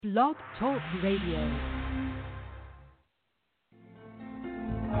Blog Talk Radio.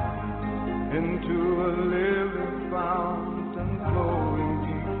 Into a living fountain flowing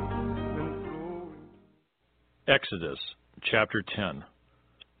deep and flowing. Exodus chapter 10.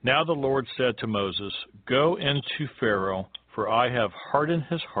 Now the Lord said to Moses, Go into Pharaoh, for I have hardened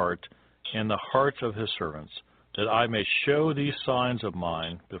his heart and the hearts of his servants, that I may show these signs of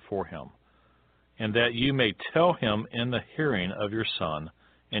mine before him, and that you may tell him in the hearing of your son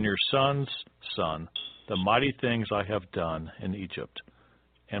and your son's son the mighty things I have done in Egypt,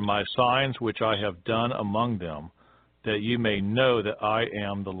 and my signs which I have done among them, that you may know that I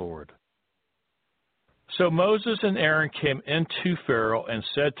am the Lord. So Moses and Aaron came into Pharaoh and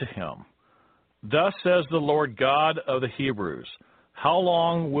said to him, Thus says the Lord God of the Hebrews, How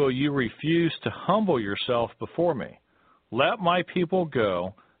long will you refuse to humble yourself before me? Let my people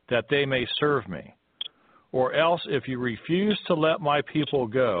go, that they may serve me. Or else, if you refuse to let my people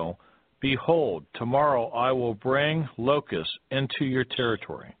go, behold, tomorrow I will bring locusts into your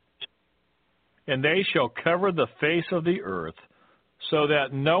territory. And they shall cover the face of the earth, so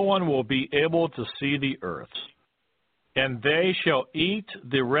that no one will be able to see the earth. And they shall eat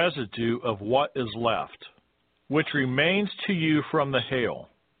the residue of what is left, which remains to you from the hail.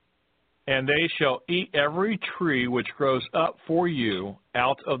 And they shall eat every tree which grows up for you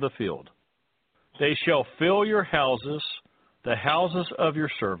out of the field. They shall fill your houses, the houses of your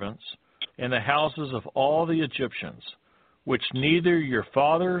servants, and the houses of all the Egyptians, which neither your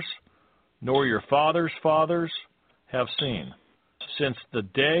fathers nor your fathers' fathers have seen, since the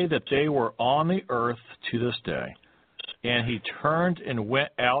day that they were on the earth to this day. And he turned and went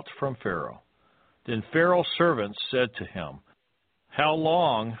out from Pharaoh. Then Pharaoh's servants said to him, How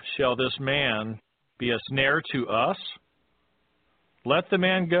long shall this man be a snare to us? Let the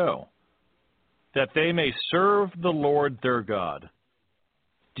man go, that they may serve the Lord their God.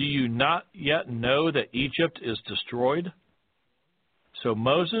 Do you not yet know that Egypt is destroyed? So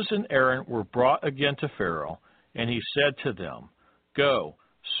Moses and Aaron were brought again to Pharaoh, and he said to them, Go,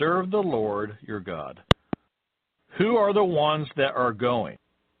 serve the Lord your God. Who are the ones that are going?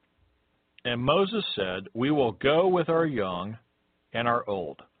 And Moses said, We will go with our young and our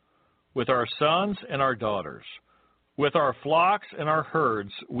old, with our sons and our daughters, with our flocks and our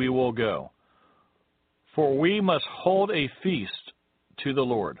herds we will go. For we must hold a feast to the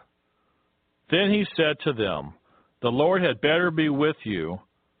Lord. Then he said to them, The Lord had better be with you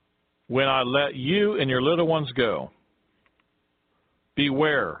when I let you and your little ones go.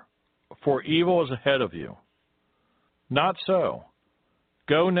 Beware, for evil is ahead of you. Not so.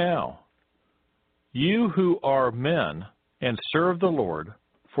 Go now, you who are men, and serve the Lord,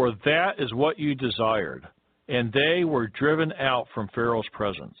 for that is what you desired. And they were driven out from Pharaoh's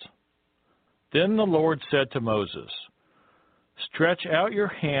presence. Then the Lord said to Moses, Stretch out your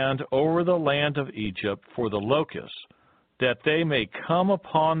hand over the land of Egypt for the locusts, that they may come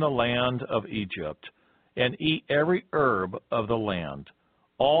upon the land of Egypt, and eat every herb of the land,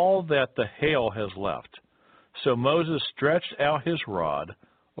 all that the hail has left. So Moses stretched out his rod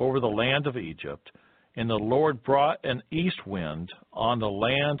over the land of Egypt, and the Lord brought an east wind on the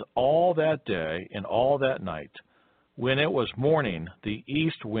land all that day and all that night. When it was morning, the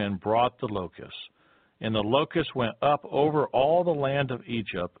east wind brought the locusts, and the locusts went up over all the land of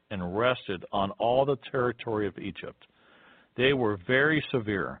Egypt and rested on all the territory of Egypt. They were very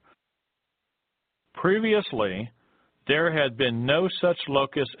severe. Previously, there had been no such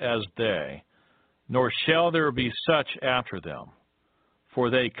locusts as they, nor shall there be such after them. For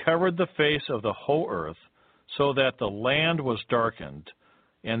they covered the face of the whole earth, so that the land was darkened,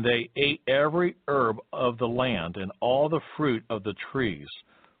 and they ate every herb of the land and all the fruit of the trees,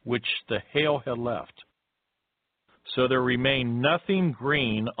 which the hail had left. So there remained nothing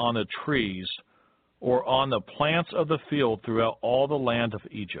green on the trees or on the plants of the field throughout all the land of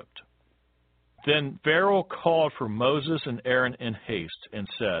Egypt. Then Pharaoh called for Moses and Aaron in haste and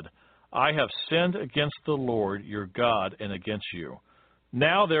said, I have sinned against the Lord your God and against you.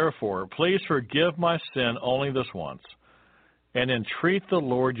 Now therefore, please forgive my sin only this once, and entreat the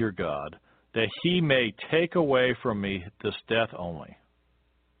Lord your God, that he may take away from me this death only.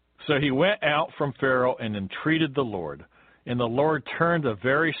 So he went out from Pharaoh and entreated the Lord, and the Lord turned a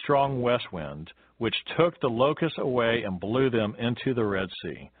very strong west wind, which took the locusts away and blew them into the Red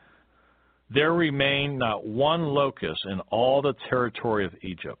Sea. There remained not one locust in all the territory of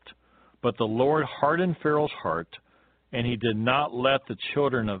Egypt, but the Lord hardened Pharaoh's heart, and he did not let the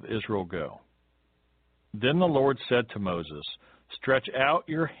children of Israel go. Then the Lord said to Moses, Stretch out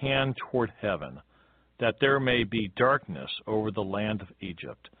your hand toward heaven, that there may be darkness over the land of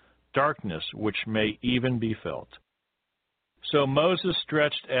Egypt, darkness which may even be felt. So Moses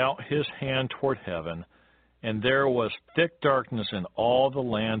stretched out his hand toward heaven, and there was thick darkness in all the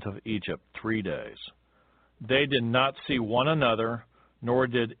land of Egypt 3 days. They did not see one another, nor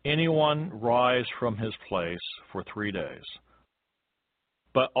did anyone rise from his place for 3 days.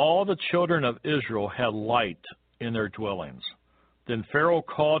 But all the children of Israel had light in their dwellings. Then Pharaoh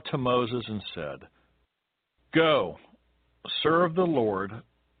called to Moses and said, Go, serve the Lord.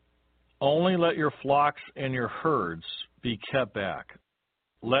 Only let your flocks and your herds be kept back.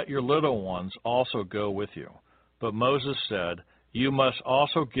 Let your little ones also go with you. But Moses said, You must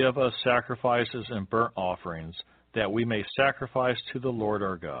also give us sacrifices and burnt offerings, that we may sacrifice to the Lord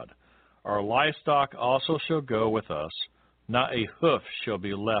our God. Our livestock also shall go with us, not a hoof shall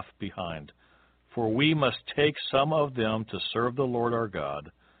be left behind. For we must take some of them to serve the Lord our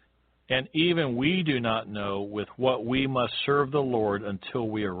God. And even we do not know with what we must serve the Lord until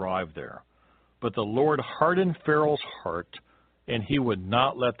we arrive there. But the Lord hardened Pharaoh's heart, and he would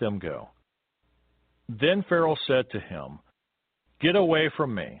not let them go. Then Pharaoh said to him, Get away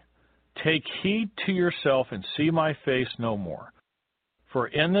from me. Take heed to yourself and see my face no more. For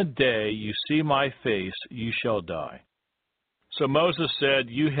in the day you see my face, you shall die. So Moses said,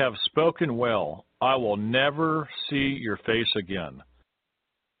 You have spoken well. I will never see your face again.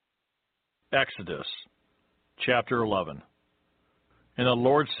 Exodus chapter 11. And the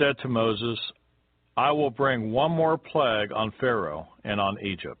Lord said to Moses, I will bring one more plague on Pharaoh and on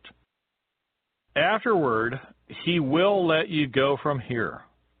Egypt. Afterward, he will let you go from here.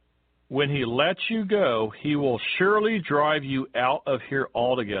 When he lets you go, he will surely drive you out of here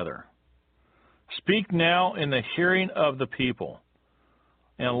altogether. Speak now in the hearing of the people,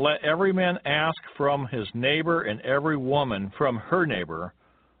 and let every man ask from his neighbor and every woman from her neighbor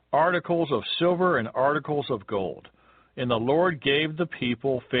articles of silver and articles of gold. And the Lord gave the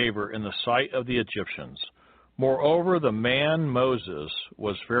people favor in the sight of the Egyptians. Moreover, the man Moses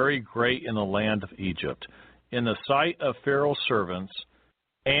was very great in the land of Egypt, in the sight of Pharaoh's servants,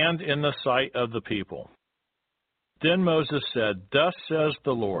 and in the sight of the people. Then Moses said, Thus says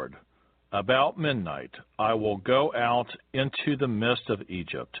the Lord, About midnight I will go out into the midst of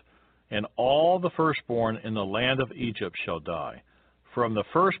Egypt, and all the firstborn in the land of Egypt shall die, from the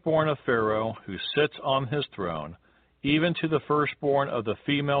firstborn of Pharaoh who sits on his throne, even to the firstborn of the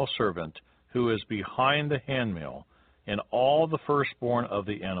female servant who is behind the handmill, and all the firstborn of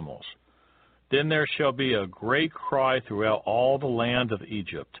the animals. Then there shall be a great cry throughout all the land of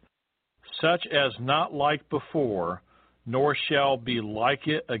Egypt, such as not like before, nor shall be like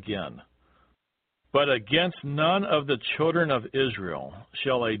it again. But against none of the children of Israel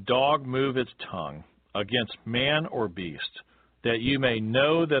shall a dog move its tongue, against man or beast, that you may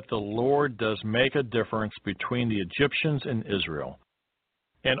know that the Lord does make a difference between the Egyptians and Israel.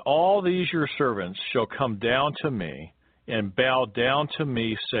 And all these your servants shall come down to me, and bow down to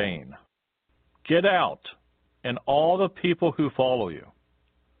me, saying, Get out, and all the people who follow you.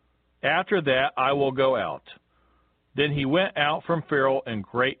 After that I will go out. Then he went out from Pharaoh in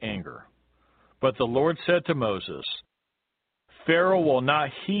great anger. But the Lord said to Moses, Pharaoh will not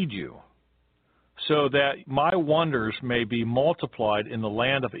heed you, so that my wonders may be multiplied in the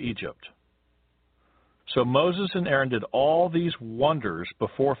land of Egypt. So Moses and Aaron did all these wonders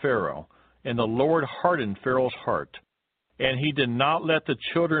before Pharaoh, and the Lord hardened Pharaoh's heart, and he did not let the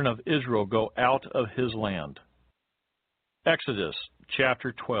children of Israel go out of his land. Exodus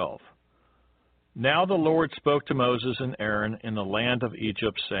chapter 12. Now the Lord spoke to Moses and Aaron in the land of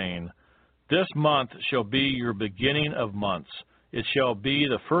Egypt, saying, This month shall be your beginning of months. It shall be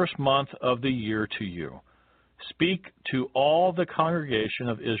the first month of the year to you. Speak to all the congregation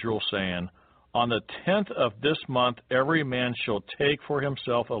of Israel, saying, On the 10th of this month every man shall take for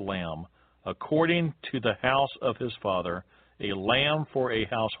himself a lamb, according to the house of his father, a lamb for a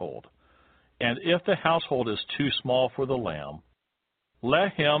household. And if the household is too small for the lamb,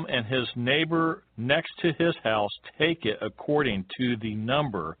 let him and his neighbor next to his house take it according to the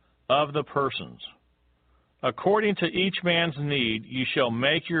number of the persons. According to each man's need you shall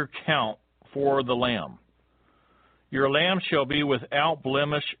make your count for the lamb. Your lamb shall be without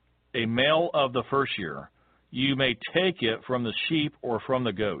blemish, a male of the first year. You may take it from the sheep or from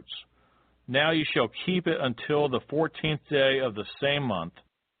the goats. Now you shall keep it until the 14th day of the same month.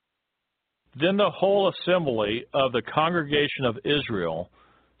 Then the whole assembly of the congregation of Israel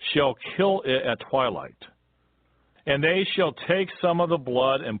shall kill it at twilight. And they shall take some of the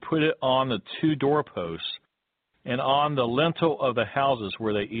blood and put it on the 2 doorposts and on the lintel of the houses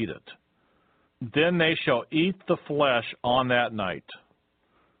where they eat it. Then they shall eat the flesh on that night,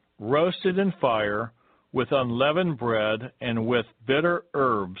 roasted in fire, with unleavened bread, and with bitter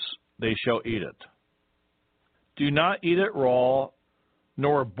herbs they shall eat it. Do not eat it raw,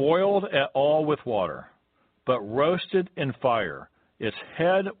 nor boiled at all with water, but roasted in fire, its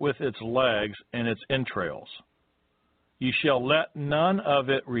head with its legs and its entrails. You shall let none of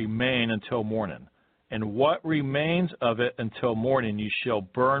it remain until morning, and what remains of it until morning you shall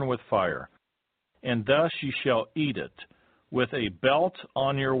burn with fire. And thus you shall eat it, with a belt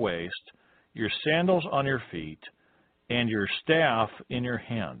on your waist, your sandals on your feet, and your staff in your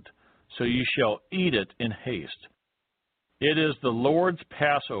hand. So you shall eat it in haste. It is the Lord's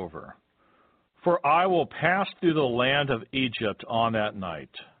Passover. For I will pass through the land of Egypt on that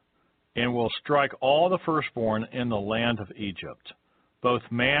night, and will strike all the firstborn in the land of Egypt, both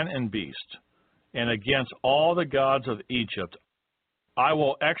man and beast, and against all the gods of Egypt I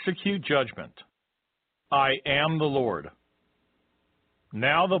will execute judgment. I am the Lord.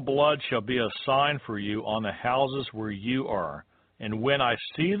 Now the blood shall be a sign for you on the houses where you are, and when I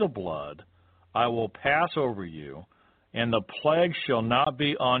see the blood, I will pass over you, and the plague shall not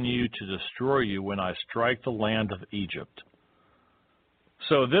be on you to destroy you when I strike the land of Egypt.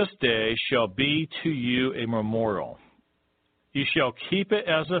 So this day shall be to you a memorial. You shall keep it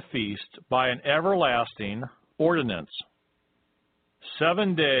as a feast by an everlasting ordinance.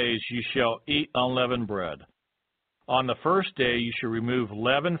 7 days you shall eat unleavened bread. On the first day you shall remove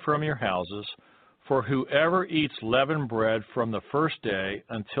leaven from your houses, for whoever eats leavened bread from the first day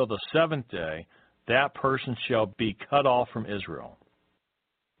until the 7th day, that person shall be cut off from Israel.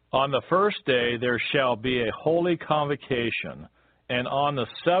 On the first day there shall be a holy convocation, and on the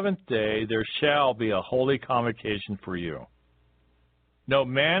 7th day there shall be a holy convocation for you. No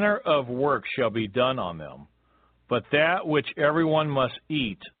manner of work shall be done on them, but that which everyone must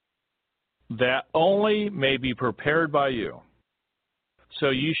eat, that only may be prepared by you. So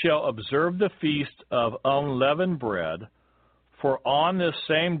you shall observe the feast of unleavened bread, for on this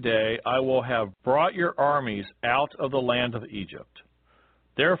same day I will have brought your armies out of the land of Egypt.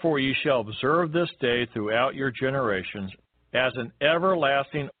 Therefore you shall observe this day throughout your generations as an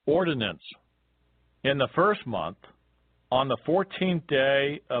everlasting ordinance. In the first month, on the 14th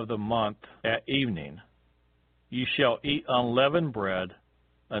day of the month at evening, you shall eat unleavened bread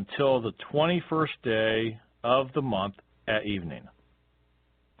until the 21st day of the month at evening.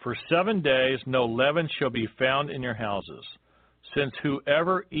 For 7 days no leaven shall be found in your houses, since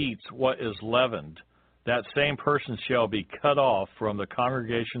whoever eats what is leavened, that same person shall be cut off from the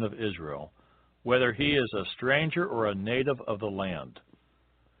congregation of Israel, whether he is a stranger or a native of the land.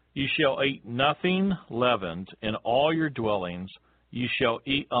 You shall eat nothing leavened in all your dwellings, you shall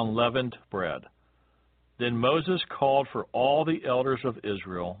eat unleavened bread. Then Moses called for all the elders of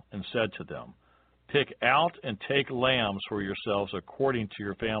Israel and said to them, Pick out and take lambs for yourselves according to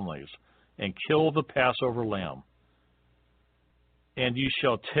your families, and kill the Passover lamb. And you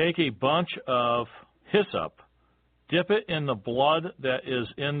shall take a bunch of hyssop, dip it in the blood that is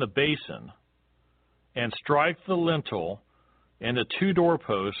in the basin, and strike the lintel and the 2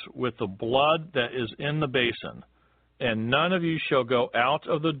 doorposts with the blood that is in the basin. And none of you shall go out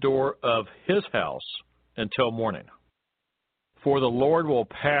of the door of his house until morning. For the Lord will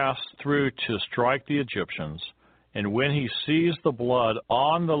pass through to strike the Egyptians, and when he sees the blood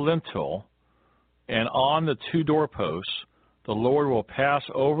on the lintel and on the 2 doorposts, the Lord will pass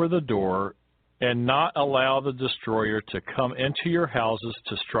over the door and not allow the destroyer to come into your houses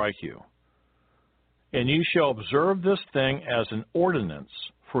to strike you. And you shall observe this thing as an ordinance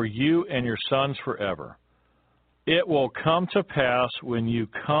for you and your sons forever. It will come to pass when you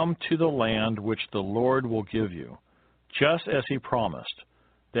come to the land which the Lord will give you, just as he promised,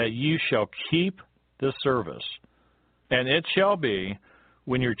 that you shall keep this service. And it shall be,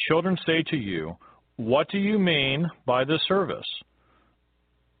 when your children say to you, What do you mean by this service?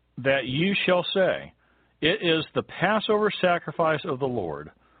 That you shall say, It is the Passover sacrifice of the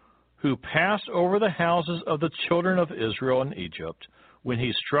Lord, who passed over the houses of the children of Israel in Egypt, when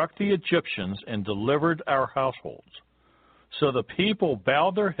he struck the Egyptians and delivered our households. So the people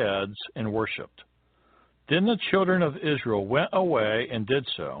bowed their heads and worshipped. Then the children of Israel went away and did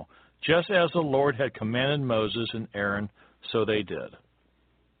so, just as the Lord had commanded Moses and Aaron, so they did.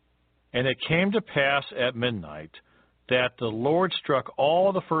 And it came to pass at midnight that the Lord struck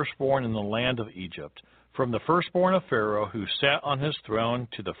all the firstborn in the land of Egypt, from the firstborn of Pharaoh who sat on his throne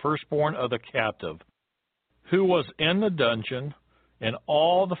to the firstborn of the captive who was in the dungeon, and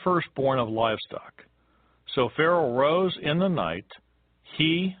all the firstborn of livestock. So Pharaoh rose in the night,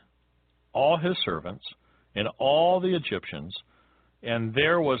 he, all his servants, and all the Egyptians, and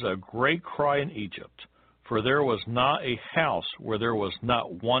there was a great cry in Egypt, for there was not a house where there was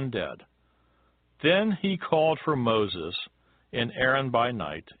not one dead. Then he called for Moses and Aaron by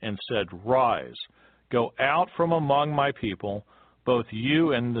night, and said, Rise, Go out from among my people, both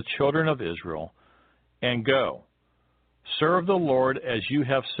you and the children of Israel, and go. Serve the Lord as you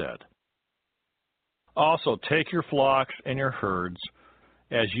have said. Also take your flocks and your herds,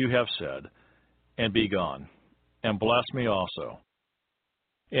 as you have said, and be gone, and bless me also.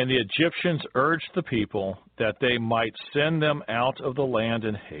 And the Egyptians urged the people that they might send them out of the land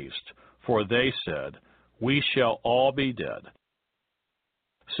in haste, for they said, we shall all be dead.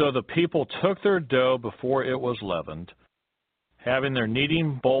 So the people took their dough before it was leavened, having their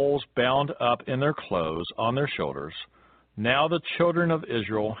kneading bowls bound up in their clothes on their shoulders. Now the children of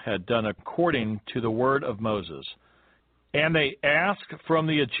Israel had done according to the word of Moses. And they asked from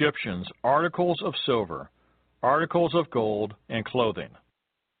the Egyptians articles of silver, articles of gold, and clothing.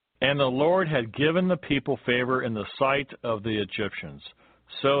 And the Lord had given the people favor in the sight of the Egyptians,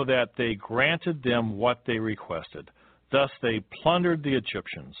 so that they granted them what they requested. Thus they plundered the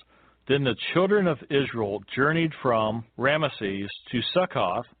Egyptians. Then the children of Israel journeyed from Ramesses to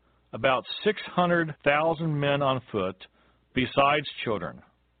Succoth, about 600,000 men on foot, besides children.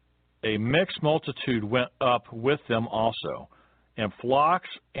 A mixed multitude went up with them also, and flocks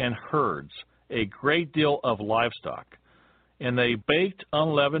and herds, a great deal of livestock. And they baked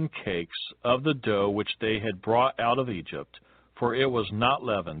unleavened cakes of the dough which they had brought out of Egypt, for it was not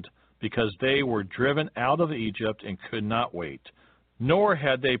leavened, because they were driven out of Egypt and could not wait, nor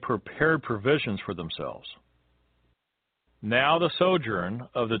had they prepared provisions for themselves. Now the sojourn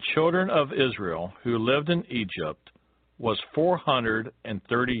of the children of Israel who lived in Egypt was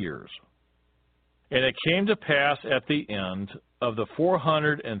 430 years. And it came to pass at the end of the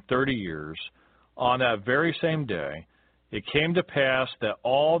 430 years, on that very same day, it came to pass that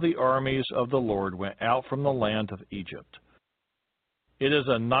all the armies of the Lord went out from the land of Egypt. It is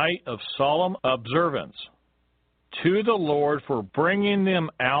a night of solemn observance to the Lord for bringing them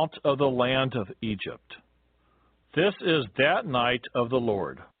out of the land of Egypt. This is that night of the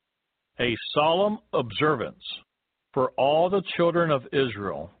Lord, a solemn observance for all the children of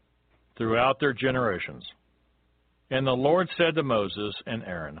Israel throughout their generations. And the Lord said to Moses and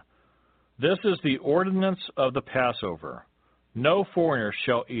Aaron, this is the ordinance of the Passover. No foreigner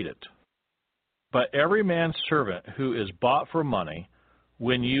shall eat it. But every man's servant who is bought for money,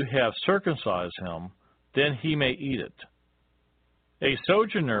 when you have circumcised him, then he may eat it. A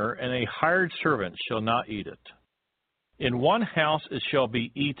sojourner and a hired servant shall not eat it. In one house it shall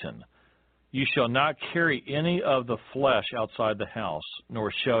be eaten. You shall not carry any of the flesh outside the house,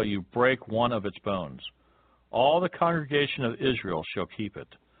 nor shall you break one of its bones. All the congregation of Israel shall keep it.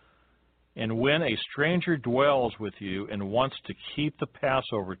 And when a stranger dwells with you and wants to keep the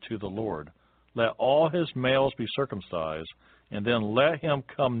Passover to the Lord, let all his males be circumcised, and then let him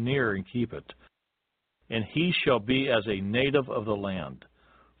come near and keep it. And he shall be as a native of the land,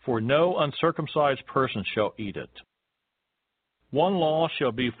 for no uncircumcised person shall eat it. One law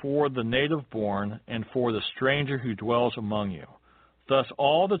shall be for the native born and for the stranger who dwells among you. Thus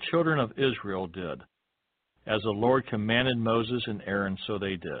all the children of Israel did. As the Lord commanded Moses and Aaron, so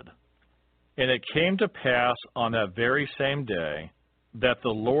they did. And it came to pass on that very same day that the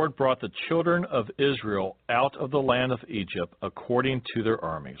Lord brought the children of Israel out of the land of Egypt according to their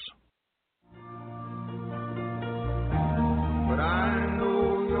armies. But I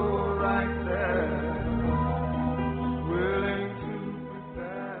know you're right there, willing to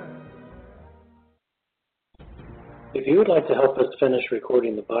prepare. If you would like to help us finish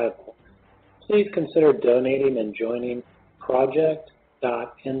recording the Bible, please consider donating and joining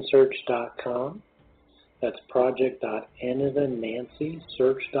project.nsearch.com. That's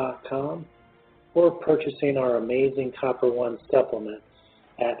project.nancysearch.com, or purchasing our amazing Copper One supplement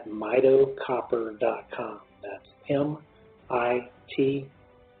at mitocopper.com. That's MITO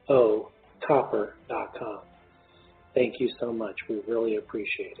copper.com. Thank you so much. We really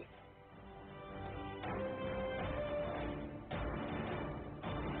appreciate it.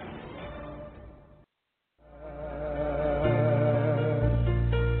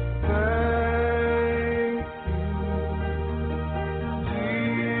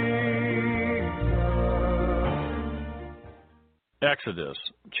 Exodus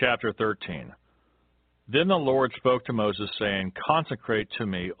chapter 13. Then the Lord spoke to Moses, saying, consecrate to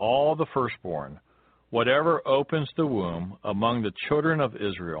me all the firstborn, whatever opens the womb among the children of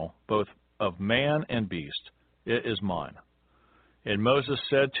Israel, both of man and beast, it is mine. And Moses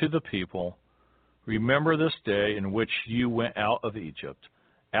said to the people, remember this day in which you went out of Egypt,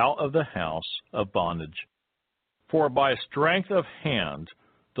 out of the house of bondage. For by strength of hand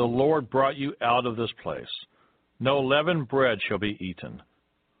the Lord brought you out of this place. No leavened bread shall be eaten.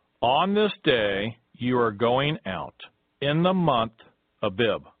 On this day you are going out, in the month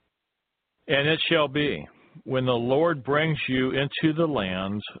Abib. And it shall be, when the Lord brings you into the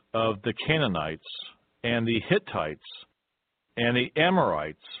land of the Canaanites, and the Hittites, and the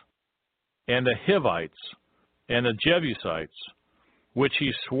Amorites, and the Hivites, and the Jebusites, which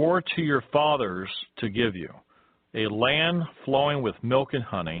he swore to your fathers to give you, a land flowing with milk and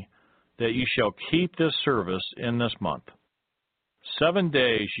honey, that you shall keep this service in this month. 7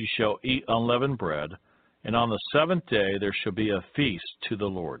 days you shall eat unleavened bread, and on the 7th day there shall be a feast to the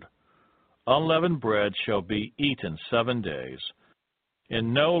Lord. Unleavened bread shall be eaten 7 days,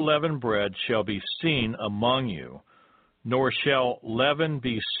 and no leavened bread shall be seen among you, nor shall leaven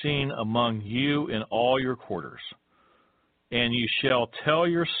be seen among you in all your quarters. And you shall tell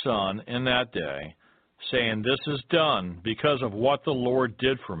your son in that day, saying, This is done because of what the Lord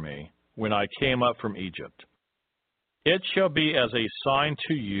did for me when I came up from Egypt. It shall be as a sign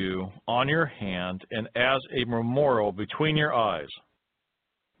to you on your hand and as a memorial between your eyes,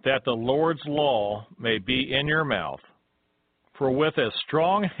 that the Lord's law may be in your mouth. For with a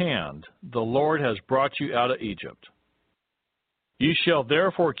strong hand the Lord has brought you out of Egypt. You shall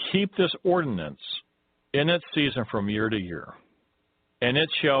therefore keep this ordinance in its season from year to year. And it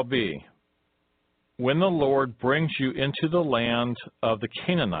shall be, when the Lord brings you into the land of the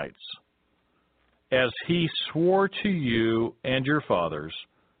Canaanites, as he swore to you and your fathers,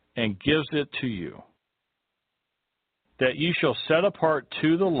 and gives it to you, that you shall set apart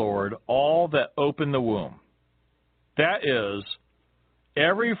to the Lord all that open the womb. That is,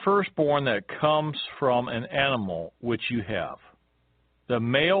 every firstborn that comes from an animal which you have. The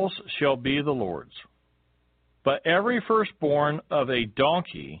males shall be the Lord's. But every firstborn of a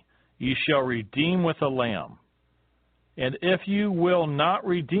donkey you shall redeem with a lamb. And if you will not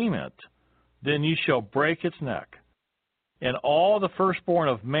redeem it, then you shall break its neck. And all the firstborn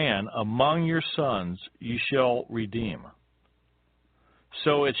of man among your sons you shall redeem.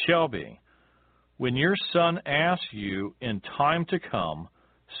 So it shall be, when your son asks you in time to come,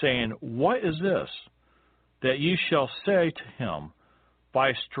 saying, What is this? That you shall say to him,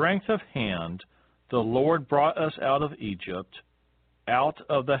 By strength of hand the Lord brought us out of Egypt, out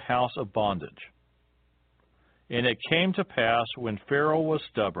of the house of bondage. And it came to pass, when Pharaoh was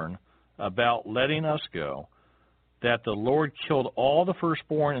stubborn about letting us go, that the Lord killed all the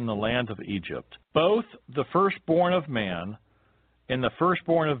firstborn in the land of Egypt, both the firstborn of man and the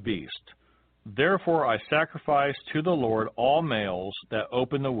firstborn of beast. Therefore I sacrifice to the Lord all males that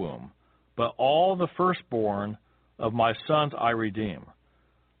open the womb, but all the firstborn of my sons I redeem.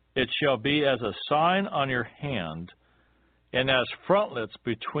 It shall be as a sign on your hand, and as frontlets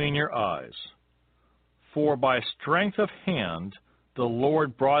between your eyes. For by strength of hand the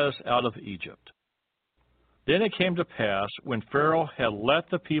Lord brought us out of Egypt. Then it came to pass, when Pharaoh had let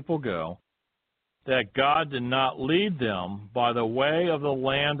the people go, that God did not lead them by the way of the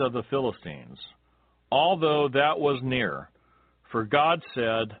land of the Philistines, although that was near. For God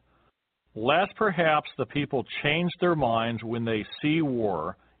said, Lest perhaps the people change their minds when they see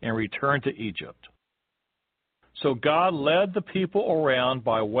war and return to Egypt. So God led the people around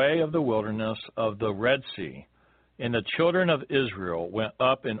by way of the wilderness of the Red Sea, and the children of Israel went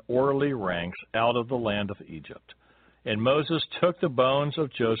up in orderly ranks out of the land of Egypt. And Moses took the bones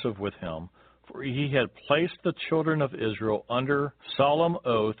of Joseph with him, for he had placed the children of Israel under solemn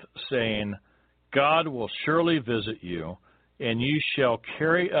oath, saying, God will surely visit you, and you shall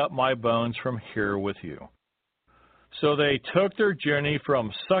carry up my bones from here with you. So they took their journey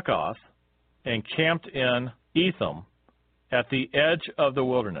from Succoth and camped in Etham at the edge of the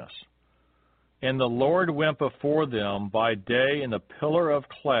wilderness. And the Lord went before them by day in a pillar of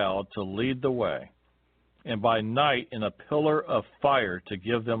cloud to lead the way, and by night in a pillar of fire to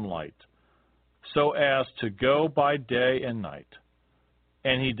give them light, so as to go by day and night.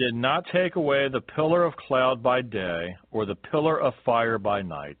 And he did not take away the pillar of cloud by day, or the pillar of fire by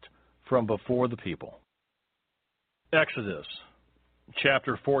night, from before the people. Exodus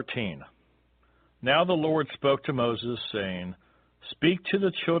chapter 14. Now the Lord spoke to Moses, saying, Speak to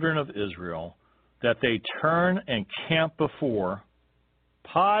the children of Israel, that they turn and camp before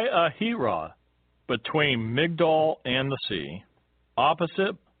Pi-hahiroth, between Migdol and the sea,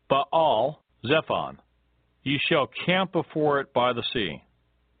 opposite Baal-zephon. Ye shall camp before it by the sea.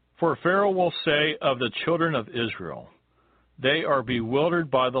 For Pharaoh will say of the children of Israel, They are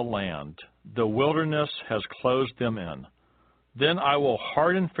bewildered by the land, the wilderness has closed them in. Then I will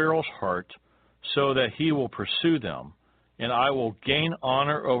harden Pharaoh's heart, so that he will pursue them, and I will gain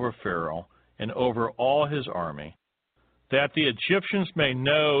honor over Pharaoh and over all his army, that the Egyptians may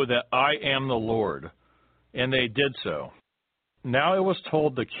know that I am the Lord. And they did so. Now it was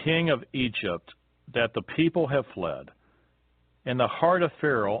told the king of Egypt that the people have fled, And the heart of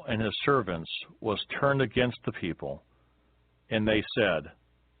Pharaoh and his servants was turned against the people. And they said,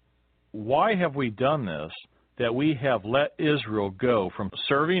 Why have we done this, that we have let Israel go from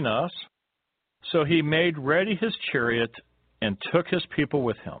serving us? So he made ready his chariot and took his people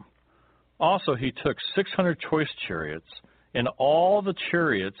with him. Also he took 600 choice chariots, and all the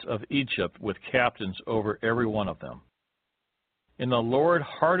chariots of Egypt with captains over every one of them. And the Lord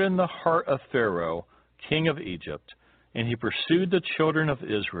hardened the heart of Pharaoh, king of Egypt, and he pursued the children of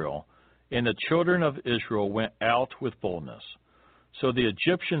Israel, and the children of Israel went out with boldness. So the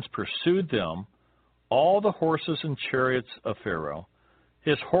Egyptians pursued them, all the horses and chariots of Pharaoh,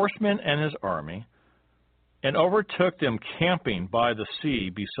 his horsemen and his army, and overtook them camping by the sea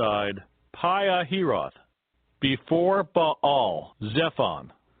beside Pi-hahiroth, before Baal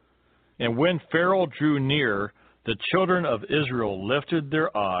Zephon. And when Pharaoh drew near, the children of Israel lifted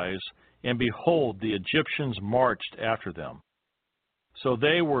their eyes, and behold, the Egyptians marched after them. So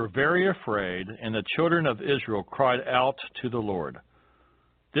they were very afraid, and the children of Israel cried out to the Lord.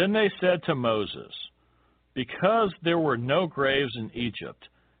 Then they said to Moses, Because there were no graves in Egypt,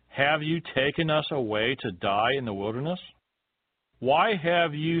 have you taken us away to die in the wilderness? Why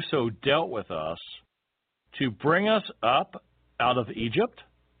have you so dealt with us, to bring us up out of Egypt?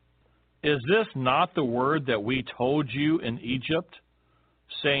 Is this not the word that we told you in Egypt,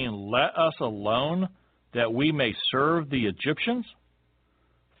 saying, Let us alone, that we may serve the Egyptians?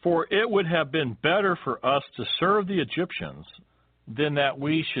 For it would have been better for us to serve the Egyptians than that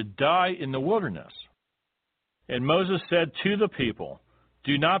we should die in the wilderness. And Moses said to the people,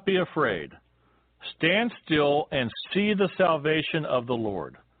 Do not be afraid. Stand still and see the salvation of the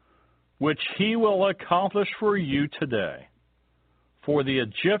Lord, which he will accomplish for you today. For the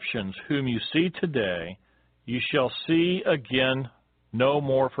Egyptians whom you see today, you shall see again no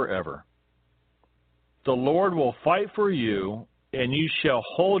more forever. The Lord will fight for you, and you shall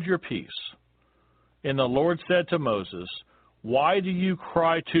hold your peace. And the Lord said to Moses, Why do you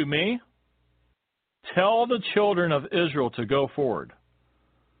cry to me? Tell the children of Israel to go forward.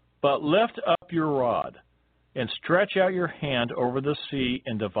 But lift up your rod, and stretch out your hand over the sea,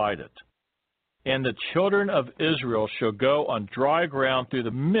 and divide it. And the children of Israel shall go on dry ground through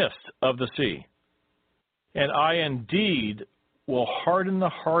the midst of the sea. And I indeed will harden the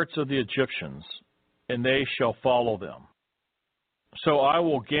hearts of the Egyptians, and they shall follow them. So I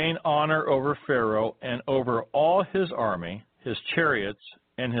will gain honor over Pharaoh and over all his army, his chariots,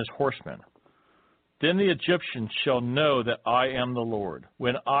 and his horsemen. Then the Egyptians shall know that I am the Lord,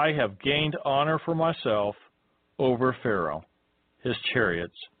 when I have gained honor for myself over Pharaoh, his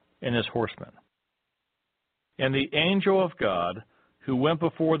chariots, and his horsemen. And the angel of God, who went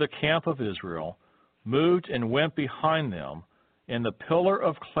before the camp of Israel, moved and went behind them, and the pillar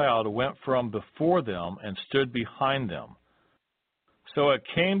of cloud went from before them and stood behind them. So it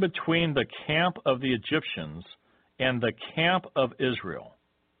came between the camp of the Egyptians and the camp of Israel.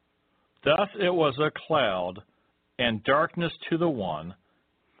 Thus it was a cloud and darkness to the one,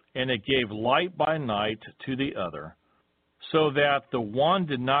 and it gave light by night to the other, so that the one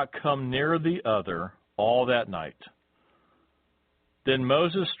did not come near the other all that night. Then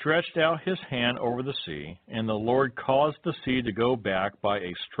Moses stretched out his hand over the sea, and the Lord caused the sea to go back by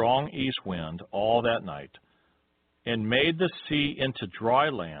a strong east wind all that night, and made the sea into dry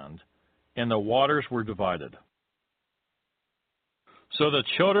land, and the waters were divided. So the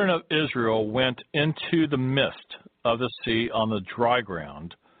children of Israel went into the midst of the sea on the dry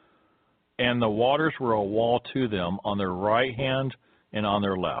ground, and the waters were a wall to them on their right hand and on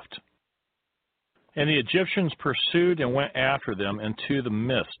their left. And the Egyptians pursued and went after them into the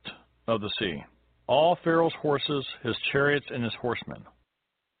midst of the sea, all Pharaoh's horses, his chariots, and his horsemen.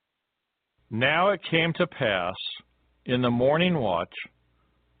 Now it came to pass in the morning watch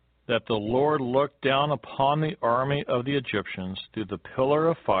that the Lord looked down upon the army of the Egyptians through the pillar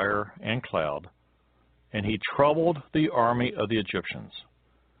of fire and cloud, and he troubled the army of the Egyptians.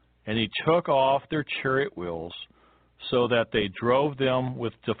 And he took off their chariot wheels, so that they drove them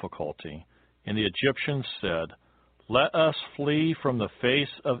with difficulty. And the Egyptians said, Let us flee from the face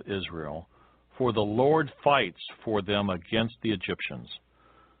of Israel, for the Lord fights for them against the Egyptians.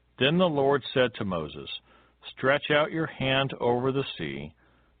 Then the Lord said to Moses, Stretch out your hand over the sea,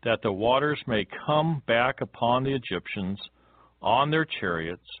 that the waters may come back upon the Egyptians, on their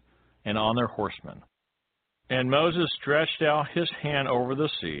chariots, and on their horsemen. And Moses stretched out his hand over the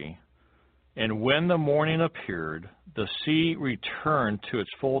sea, and when the morning appeared, the sea returned to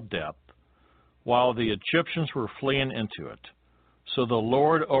its full depth, while the Egyptians were fleeing into it. So the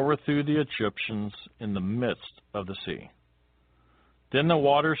Lord overthrew the Egyptians in the midst of the sea. Then the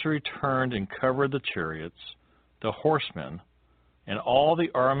waters returned and covered the chariots, the horsemen, and all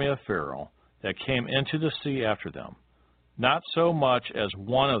the army of Pharaoh that came into the sea after them. Not so much as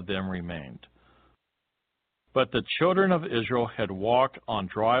one of them remained. But the children of Israel had walked on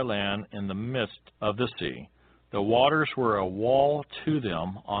dry land in the midst of the sea. The waters were a wall to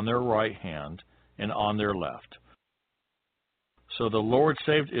them on their right hand and on their left. So the Lord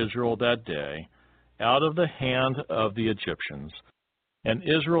saved Israel that day out of the hand of the Egyptians, and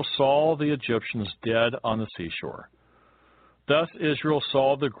Israel saw the Egyptians dead on the seashore. Thus Israel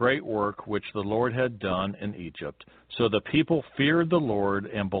saw the great work which the Lord had done in Egypt. So the people feared the Lord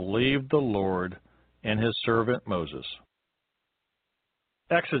and believed the Lord and his servant Moses.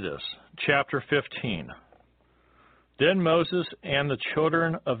 Exodus chapter 15. Then Moses and the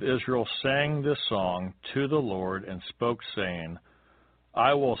children of Israel sang this song to the Lord and spoke, saying,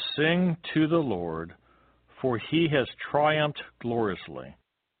 I will sing to the Lord, for he has triumphed gloriously.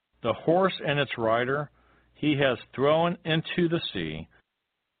 The horse and its rider he has thrown into the sea.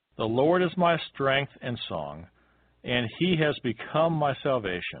 The Lord is my strength and song, and he has become my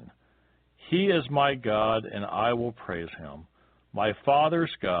salvation. He is my God, and I will praise him, my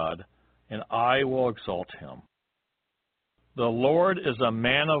Father's God, and I will exalt him. The Lord is a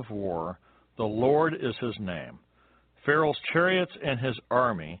man of war, the Lord is his name. Pharaoh's chariots and his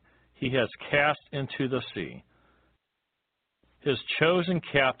army he has cast into the sea. His chosen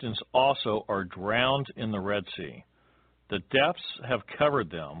captains also are drowned in the Red Sea. The depths have covered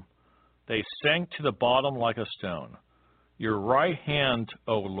them. They sank to the bottom like a stone. Your right hand,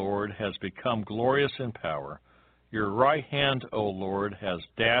 O Lord, has become glorious in power. Your right hand, O Lord, has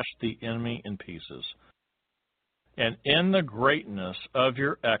dashed the enemy in pieces. And in the greatness of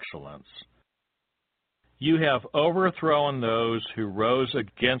your excellence, you have overthrown those who rose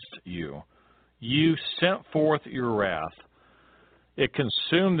against you. You sent forth your wrath. It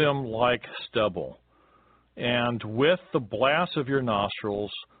consumed them like stubble. And with the blast of your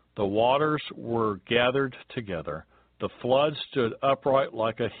nostrils, the waters were gathered together. The flood stood upright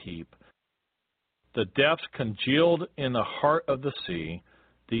like a heap. The depths congealed in the heart of the sea.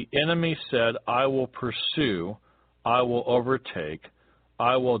 The enemy said, I will pursue, I will overtake,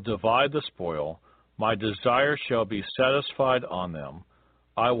 I will divide the spoil. My desire shall be satisfied on them.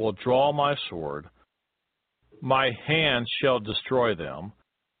 I will draw my sword. My hand shall destroy them.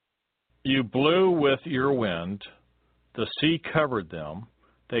 You blew with your wind. The sea covered them.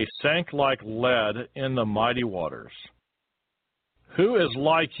 They sank like lead in the mighty waters. Who is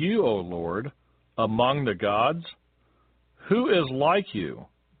like you, O Lord, among the gods? Who is like you,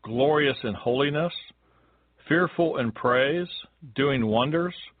 glorious in holiness, fearful in praise, doing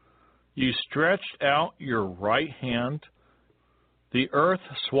wonders? You stretched out your right hand. The earth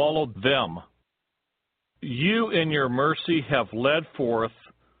swallowed them. You in your mercy have led forth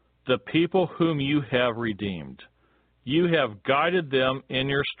the people whom you have redeemed. You have guided them in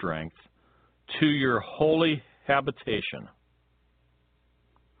your strength to your holy habitation.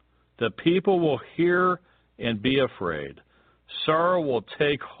 The people will hear and be afraid. Sorrow will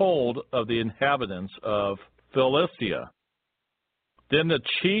take hold of the inhabitants of Philistia. Then the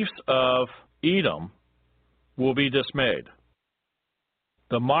chiefs of Edom will be dismayed.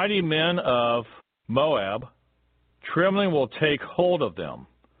 The mighty men of Moab, trembling will take hold of them.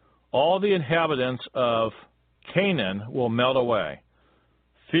 All the inhabitants of Canaan will melt away.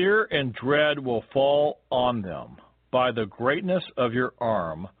 Fear and dread will fall on them. By the greatness of your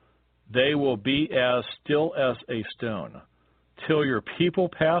arm, they will be as still as a stone, till your people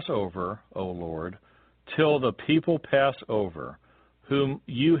pass over, O Lord, till the people pass over, whom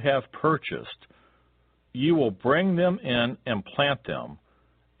you have purchased. You will bring them in and plant them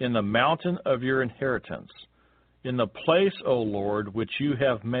in the mountain of your inheritance, in the place, O Lord, which you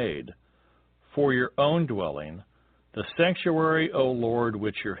have made for your own dwelling, the sanctuary, O Lord,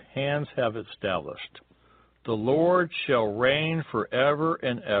 which your hands have established. The Lord shall reign forever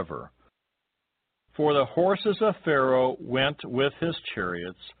and ever. For the horses of Pharaoh went with his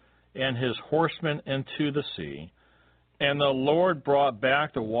chariots and his horsemen into the sea, and the Lord brought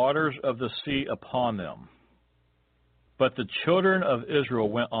back the waters of the sea upon them. But the children of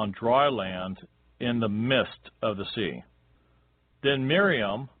Israel went on dry land in the midst of the sea. Then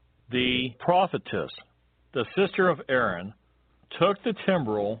Miriam, the prophetess, the sister of Aaron, took the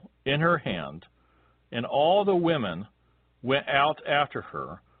timbrel in her hand, and all the women went out after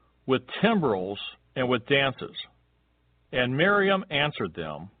her with timbrels and with dances. And Miriam answered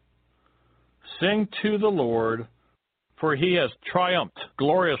them, Sing to the Lord, for he has triumphed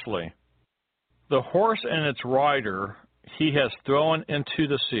gloriously. The horse and its rider he has thrown into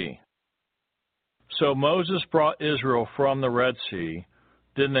the sea. So Moses brought Israel from the Red Sea.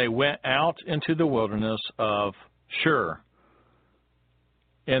 Then they went out into the wilderness of Shur.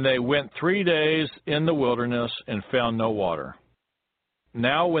 And they went 3 days in the wilderness and found no water.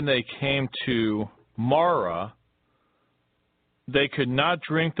 Now when they came to Marah, they could not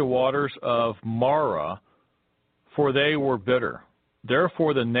drink the waters of Marah, for they were bitter.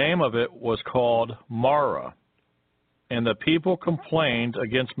 Therefore the name of it was called Marah. And the people complained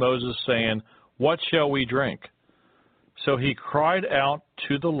against Moses, saying, What shall we drink? So he cried out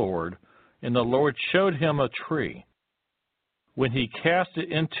to the Lord, and the Lord showed him a tree. When he cast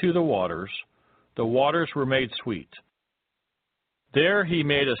it into the waters were made sweet. There he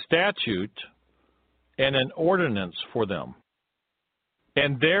made a statute and an ordinance for them.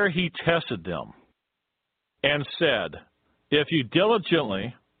 And there he tested them, and said, If you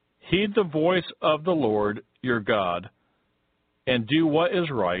diligently heed the voice of the Lord your God, and do what is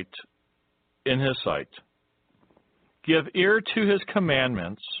right in his sight, give ear to his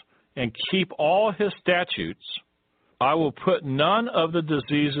commandments, and keep all his statutes, I will put none of the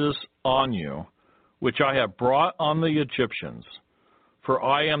diseases on you, which I have brought on the Egyptians, for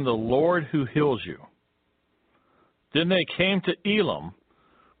I am the Lord who heals you. Then they came to Elim,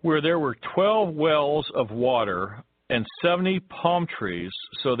 where there were 12 wells of water and 70 palm trees,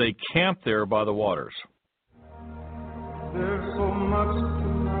 so they camped there by the waters. There's so much to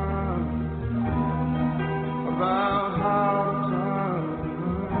learn about how to turn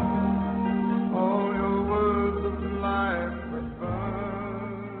all your words of life that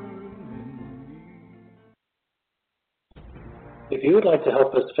burn in me. If you would like to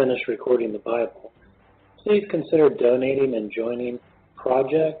help us finish recording the Bible, please consider donating and joining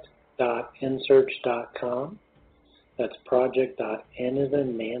project.nsearch.com. That's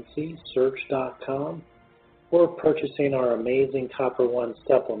project.nancy.search.com, or purchasing our amazing Copper One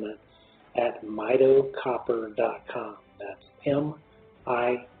supplement at mitocopper.com. That's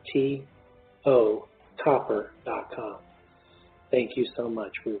MITO copper.com. Thank you so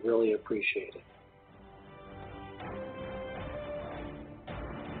much. We really appreciate it.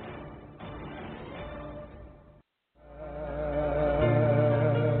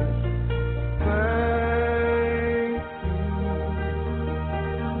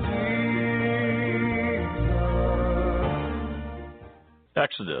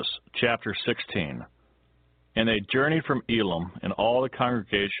 Exodus chapter 16. And they journeyed from Elim, and all the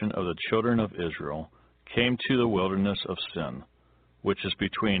congregation of the children of Israel came to the wilderness of Sin, which is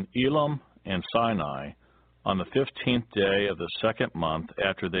between Elim and Sinai, on the 15th day of the 2nd month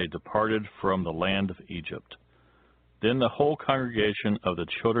after they departed from the land of Egypt. Then the whole congregation of the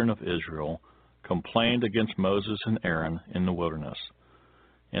children of Israel complained against Moses and Aaron in the wilderness.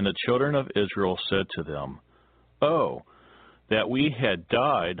 And the children of Israel said to them, Oh, that we had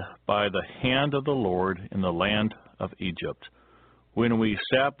died by the hand of the Lord in the land of Egypt, when we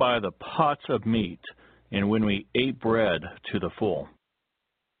sat by the pots of meat, and when we ate bread to the full.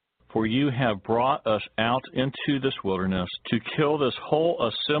 For you have brought us out into this wilderness to kill this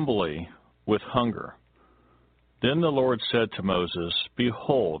whole assembly with hunger. Then the Lord said to Moses,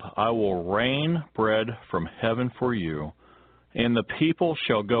 Behold, I will rain bread from heaven for you, and the people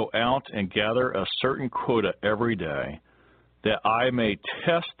shall go out and gather a certain quota every day, that I may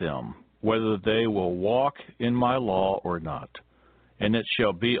test them whether they will walk in my law or not. And it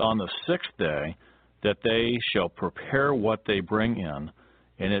shall be on the 6th day that they shall prepare what they bring in,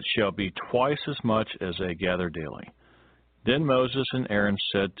 and it shall be twice as much as they gather daily. Then Moses and Aaron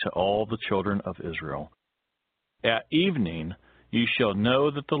said to all the children of Israel, At evening you shall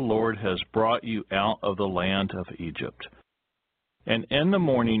know that the Lord has brought you out of the land of Egypt. And in the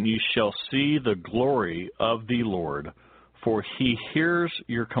morning you shall see the glory of the Lord, for he hears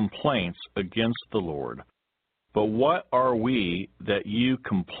your complaints against the Lord. But what are we that you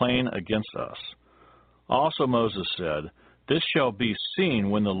complain against us? Also Moses said, This shall be seen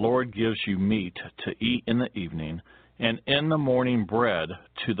when the Lord gives you meat to eat in the evening, and in the morning bread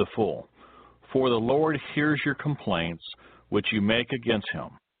to the full. For the Lord hears your complaints which you make against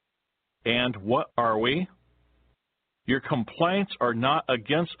him. And what are we? Your complaints are not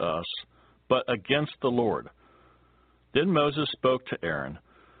against us, but against the Lord. Then Moses spoke to Aaron,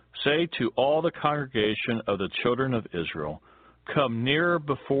 Say to all the congregation of the children of Israel, Come near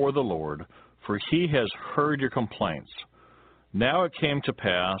before the Lord, for he has heard your complaints. Now it came to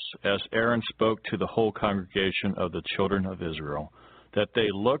pass, as Aaron spoke to the whole congregation of the children of Israel, that they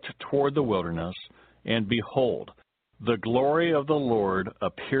looked toward the wilderness, and behold, the glory of the Lord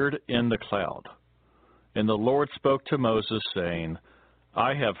appeared in the cloud. And the Lord spoke to Moses, saying,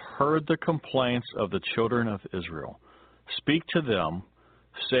 I have heard the complaints of the children of Israel. Speak to them,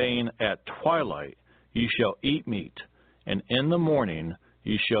 saying, At twilight ye shall eat meat, and in the morning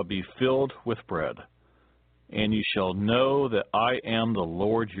ye shall be filled with bread. and you shall know that I am the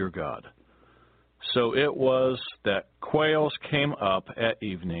Lord your God. So it was that quails came up at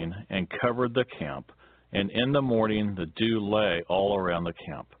evening and covered the camp, and in the morning the dew lay all around the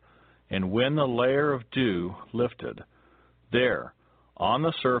camp. And when the layer of dew lifted, there, on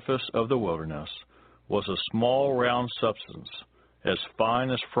the surface of the wilderness, was a small round substance, as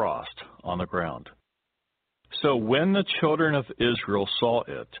fine as frost, on the ground. So when the children of Israel saw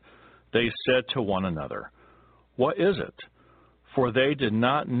it, they said to one another, What is it? For they did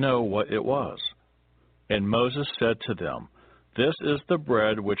not know what it was. And Moses said to them, This is the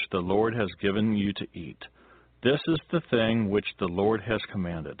bread which the Lord has given you to eat. This is the thing which the Lord has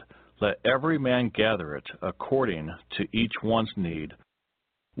commanded. Let every man gather it according to each one's need,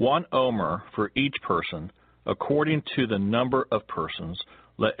 1 omer for each person, according to the number of persons.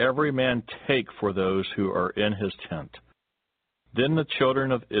 Let every man take for those who are in his tent. Then the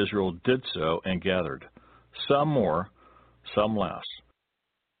children of Israel did so and gathered, some more, some less.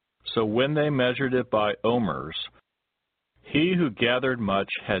 So when they measured it by omers, he who gathered much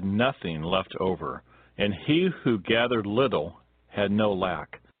had nothing left over, and he who gathered little had no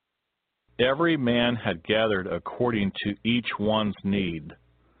lack. Every man had gathered according to each one's need.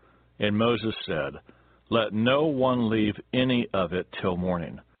 And Moses said, Let no one leave any of it till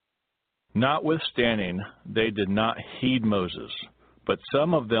morning. Notwithstanding, they did not heed Moses, but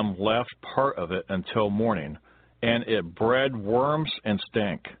some of them left part of it until morning, and it bred worms and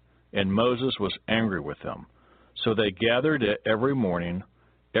stank, and Moses was angry with them. So they gathered it every morning,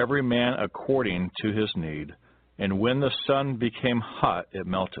 every man according to his need, and when the sun became hot, it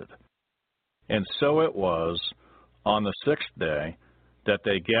melted. And so it was on the 6th day that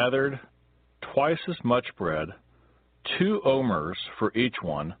they gathered twice as much bread, 2 omers for each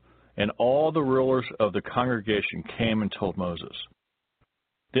one, and all the rulers of the congregation came and told Moses.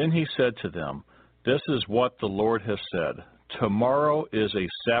 Then he said to them, This is what the Lord has said. Tomorrow is a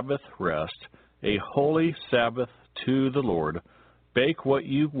Sabbath rest, a holy Sabbath to the Lord. Bake what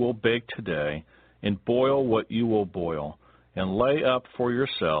you will bake today, and boil what you will boil, and lay up for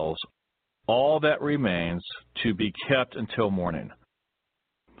yourselves all that remains to be kept until morning.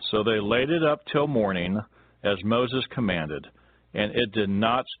 So they laid it up till morning, as Moses commanded, and it did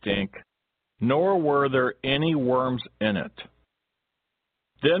not stink, nor were there any worms in it.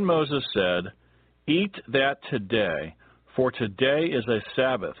 Then Moses said, Eat that today, for today is a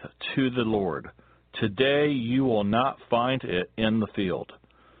Sabbath to the Lord. Today you will not find it in the field.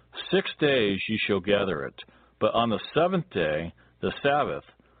 6 days you shall gather it, but on the 7th day, the Sabbath,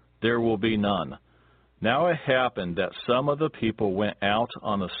 there will be none. Now it happened that some of the people went out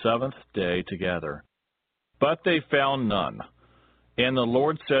on the 7th day to gather, but they found none. And the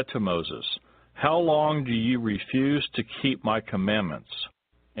Lord said to Moses, How long do you refuse to keep my commandments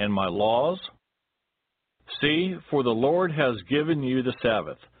and my laws? See, for the Lord has given you the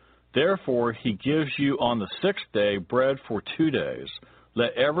Sabbath. Therefore he gives you on the 6th day bread for 2 days.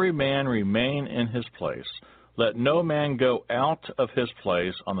 Let every man remain in his place. Let no man go out of his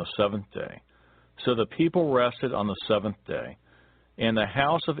place on the 7th day. So the people rested on the 7th day. And the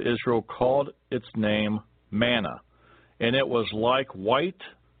house of Israel called its name manna. And it was like white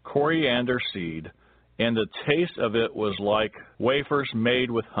coriander seed, and the taste of it was like wafers made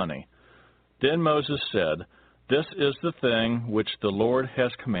with honey. Then Moses said, This is the thing which the Lord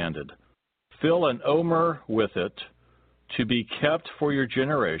has commanded. Fill an omer with it, to be kept for your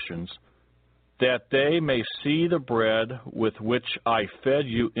generations, that they may see the bread with which I fed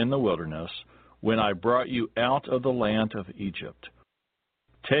you in the wilderness, when I brought you out of the land of Egypt.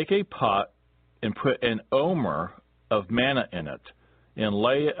 Take a pot and put an omer of manna in it, and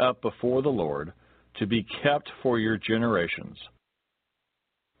lay it up before the Lord, to be kept for your generations.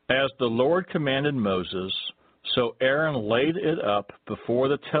 As the Lord commanded Moses, so Aaron laid it up before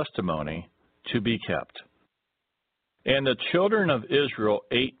the testimony to be kept. And the children of Israel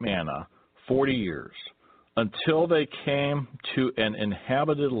ate manna 40 years, until they came to an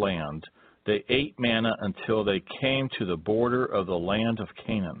inhabited land. They ate manna until they came to the border of the land of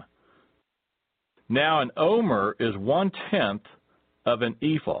Canaan. Now an omer is 1/10 of an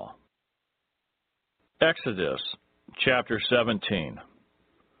ephah. Exodus chapter 17.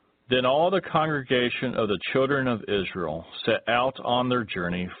 Then all the congregation of the children of Israel set out on their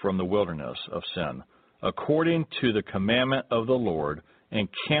journey from the wilderness of Sin, according to the commandment of the Lord, and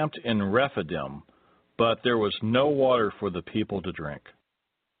camped in Rephidim, but there was no water for the people to drink.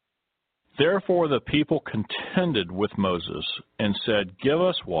 Therefore the people contended with Moses, and said, Give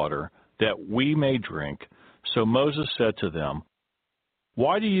us water, that we may drink. So Moses said to them,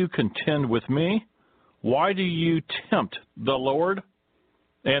 Why do you contend with me? Why do you tempt the Lord?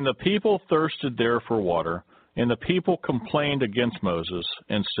 And the people thirsted there for water, And the people complained against Moses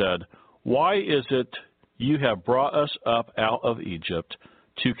and said, "Why is it you have brought us up out of Egypt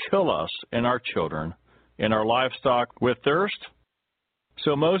to kill us and our children and our livestock with thirst?"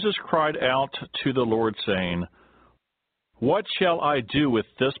 So Moses cried out to the Lord, saying, "What shall I do with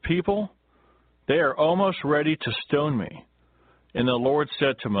this people? They are almost ready to stone me." And the Lord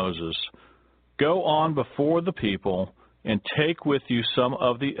said to Moses, "Go on before the people and take with you some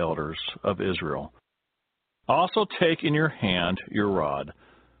of the elders of Israel. Also take in your hand your rod,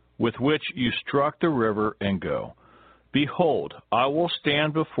 with which you struck the river, and go. Behold, I will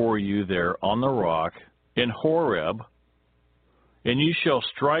stand before you there on the rock in Horeb, and you shall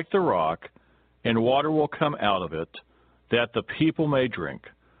strike the rock, and water will come out of it, that the people may drink."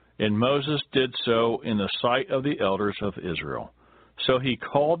 And Moses did so in the sight of the elders of Israel. So he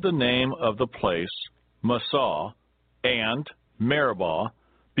called the name of the place Massah and Meribah,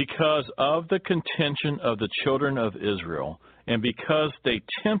 because of the contention of the children of Israel, and because they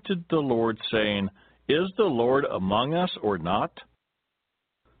tempted the Lord, saying, "Is the Lord among us or not?"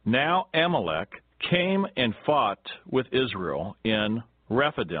 Now Amalek came and fought with Israel in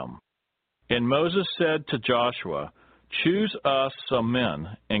Rephidim. And Moses said to Joshua, "Choose us some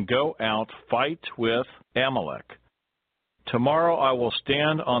men, and go out, fight with Amalek. Tomorrow I will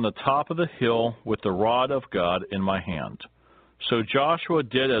stand on the top of the hill with the rod of God in my hand." So Joshua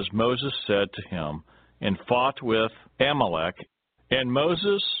did as Moses said to him, and fought with Amalek. And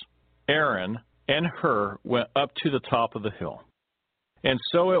Moses, Aaron, and Hur went up to the top of the hill. And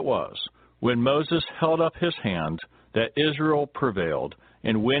so it was, when Moses held up his hand, that Israel prevailed,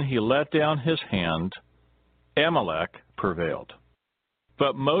 and when he let down his hand, Amalek prevailed.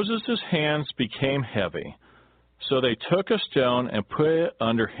 But Moses' hands became heavy, so they took a stone and put it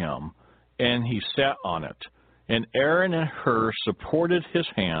under him, and he sat on it. And Aaron and Hur supported his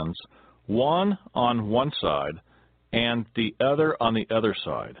hands, one on one side, and the other on the other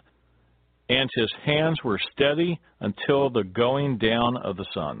side. And his hands were steady until the going down of the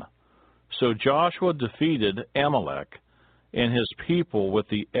sun. So Joshua defeated Amalek and his people with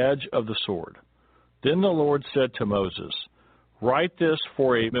the edge of the sword. Then the Lord said to Moses, "Write this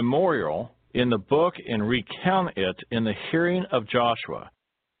for a memorial in the book and recount it in the hearing of Joshua,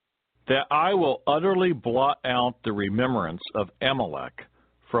 that I will utterly blot out the remembrance of Amalek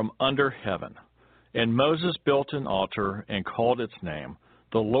from under heaven." And Moses built an altar and called its name,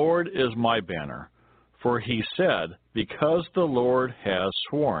 "The Lord is my banner." For he said, "Because the Lord has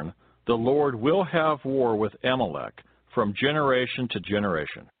sworn, the Lord will have war with Amalek from generation to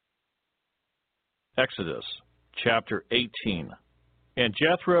generation." Exodus chapter 18. And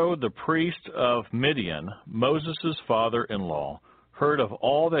Jethro, the priest of Midian, Moses' father-in-law, heard of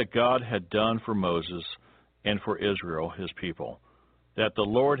all that God had done for Moses and for Israel, his people, that the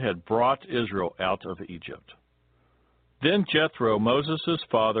Lord had brought Israel out of Egypt. Then Jethro, Moses'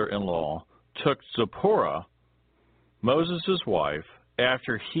 father-in-law, took Zipporah, Moses' wife,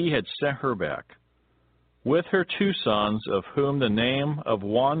 after he had sent her back, with her 2 sons, of whom the name of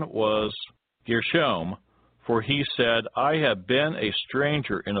one was Gershom, for he said, "I have been a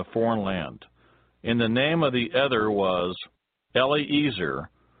stranger in a foreign land." And the name of the other was Eliezer,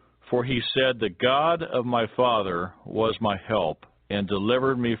 for he said, "The God of my father was my help, and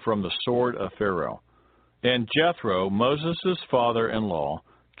delivered me from the sword of Pharaoh." And Jethro, Moses' father-in-law,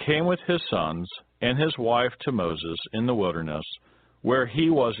 came with his sons and his wife to Moses in the wilderness, where he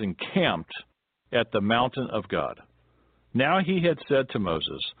was encamped at the mountain of God. Now he had said to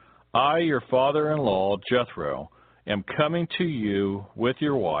Moses, "I, your father-in-law, Jethro, am coming to you with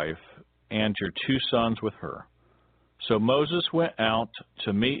your wife and your 2 sons with her." So Moses went out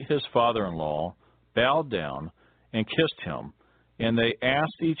to meet his father-in-law, bowed down, and kissed him. And they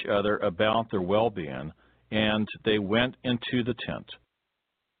asked each other about their well-being, and they went into the tent.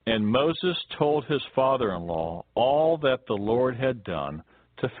 And Moses told his father-in-law all that the Lord had done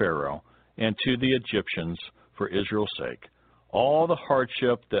to Pharaoh and to the Egyptians for Israel's sake, all the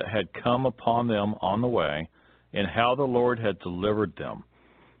hardship that had come upon them on the way, and how the Lord had delivered them.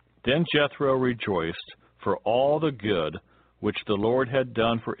 Then Jethro rejoiced for all the good which the Lord had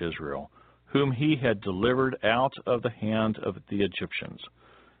done for Israel, whom he had delivered out of the hand of the Egyptians.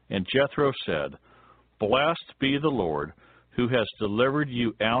 And Jethro said, "Blessed be the Lord, who has delivered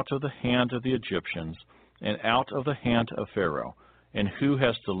you out of the hand of the Egyptians and out of the hand of Pharaoh, and who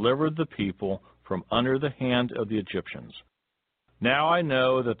has delivered the people from under the hand of the Egyptians. Now I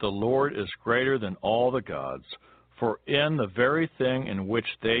know that the Lord is greater than all the gods, for in the very thing in which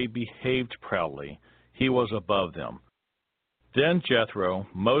they behaved proudly, he was above them." Then Jethro,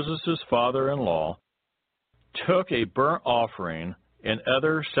 Moses' father-in-law, took a burnt offering and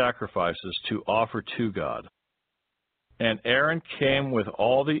other sacrifices to offer to God. And Aaron came with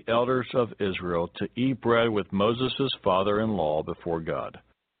all the elders of Israel to eat bread with Moses' father-in-law before God.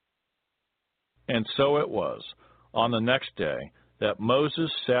 And so it was, on the next day, that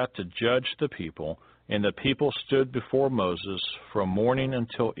Moses sat to judge the people, and the people stood before Moses from morning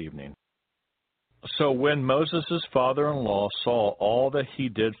until evening. So when Moses' father-in-law saw all that he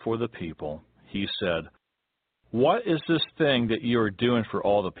did for the people, he said, "What is this thing that you are doing for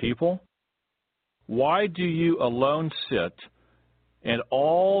all the people? Why do you alone sit, and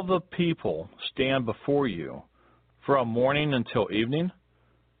all the people stand before you from morning until evening?"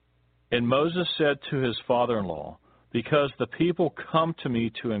 And Moses said to his father-in-law, "Because the people come to me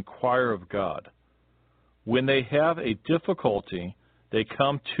to inquire of God. When they have a difficulty, they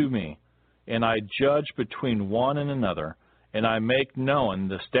come to me, and I judge between one and another, and I make known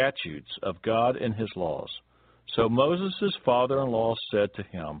the statutes of God and his laws." So Moses' father-in-law said to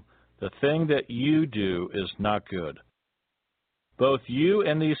him, "The thing that you do is not good. Both you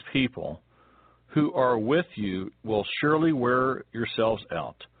and these people who are with you will surely wear yourselves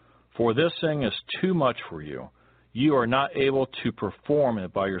out, for this thing is too much for you. You are not able to perform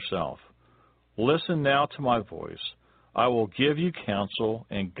it by yourself. Listen now to my voice. I will give you counsel,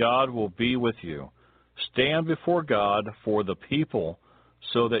 and God will be with you. Stand before God for the people,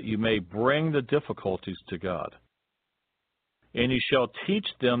 so that you may bring the difficulties to God. And you shall teach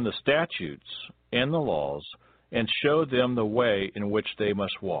them the statutes and the laws, and show them the way in which they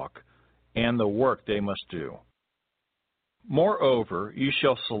must walk, and the work they must do. Moreover, you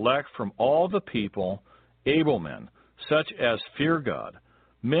shall select from all the people able men, such as fear God,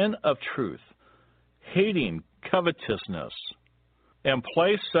 men of truth, hating covetousness, and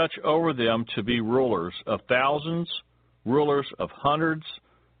place such over them to be rulers of thousands, rulers of hundreds,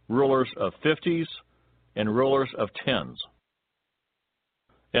 rulers of 50s, and rulers of 10s.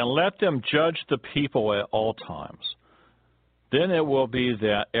 And let them judge the people at all times. Then it will be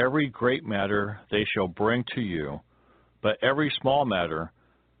that every great matter they shall bring to you, but every small matter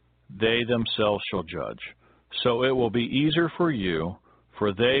they themselves shall judge. So it will be easier for you,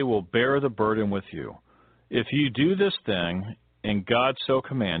 for they will bear the burden with you. If you do this thing, and God so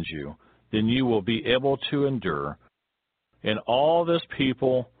commands you, then you will be able to endure, and all this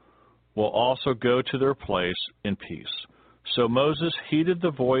people will also go to their place in peace." So Moses heeded the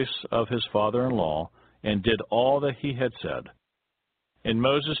voice of his father-in-law, and did all that he had said. And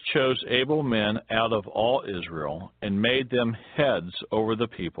Moses chose able men out of all Israel, and made them heads over the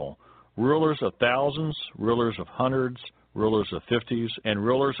people, rulers of thousands, rulers of hundreds, rulers of 50s, and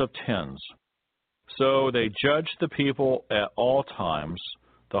rulers of 10s. So they judged the people at all times.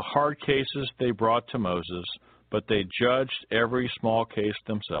 The hard cases they brought to Moses, but they judged every small case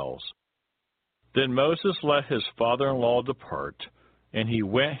themselves. Then Moses let his father-in-law depart, and he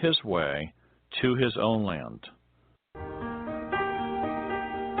went his way to his own land.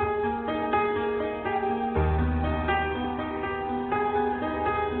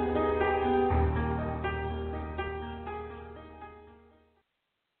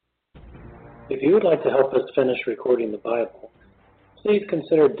 If you would like to help us finish recording the Bible, please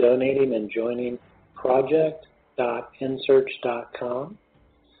consider donating and joining project.nsearch.com.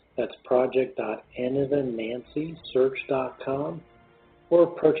 That's project.nancysearch.com, or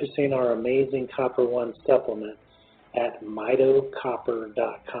purchasing our amazing Copper One supplement at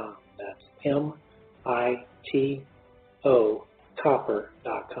mitocopper.com. That's MITO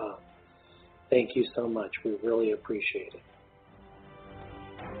copper.com. Thank you so much. We really appreciate it.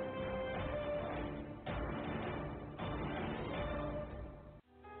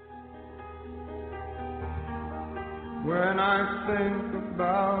 When I think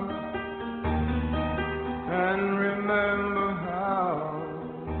about and remember how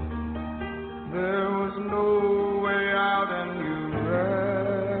there was no way out and you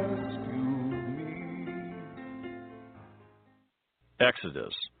rescued me.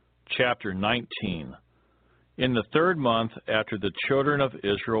 Exodus, chapter 19. In the 3rd month after the children of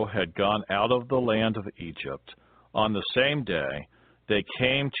Israel had gone out of the land of Egypt, on the same day they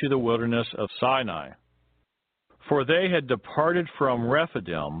came to the wilderness of Sinai. For they had departed from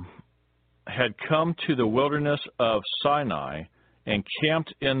Rephidim, had come to the wilderness of Sinai, and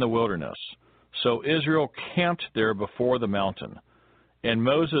camped in the wilderness. So Israel camped there before the mountain. And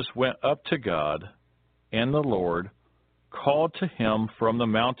Moses went up to God, and the Lord called to him from the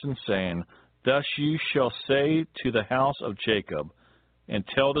mountain, saying, "Thus you shall say to the house of Jacob, and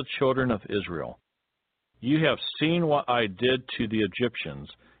tell the children of Israel, you have seen what I did to the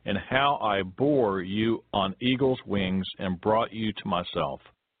Egyptians, and how I bore you on eagle's wings and brought you to myself.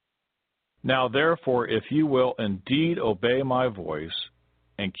 Now therefore, if you will indeed obey my voice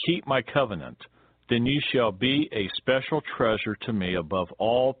and keep my covenant, then you shall be a special treasure to me above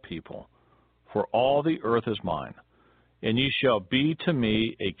all people, for all the earth is mine. And you shall be to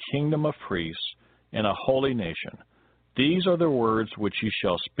me a kingdom of priests and a holy nation. These are the words which you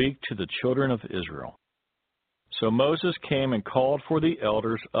shall speak to the children of Israel. So Moses came and called for the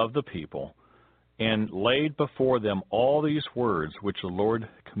elders of the people, and laid before them all these words which the Lord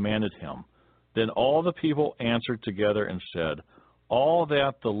commanded him. Then all the people answered together and said, All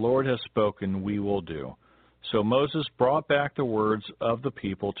that the Lord has spoken we will do. So Moses brought back the words of the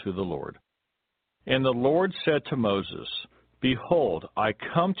people to the Lord. And the Lord said to Moses, Behold, I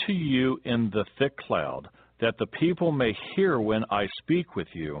come to you in the thick cloud, that the people may hear when I speak with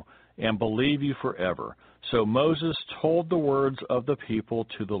you, and believe you forever. So Moses told the words of the people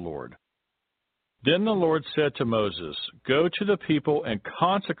to the Lord. Then the Lord said to Moses, Go to the people and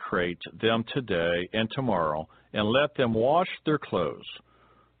consecrate them today and tomorrow, and let them wash their clothes,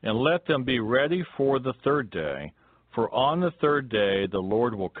 and let them be ready for the third day. For on the third day the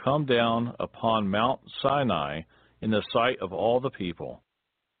Lord will come down upon Mount Sinai in the sight of all the people.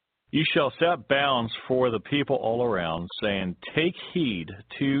 You shall set bounds for the people all around, saying, Take heed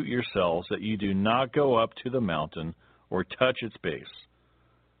to yourselves that you do not go up to the mountain or touch its base.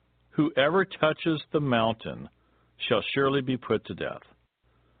 Whoever touches the mountain shall surely be put to death.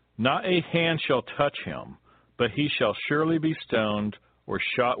 Not a hand shall touch him, but he shall surely be stoned or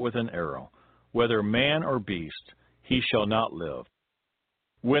shot with an arrow. Whether man or beast, he shall not live.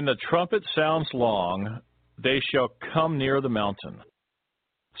 When the trumpet sounds long, they shall come near the mountain.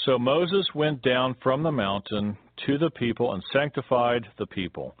 So Moses went down from the mountain to the people and sanctified the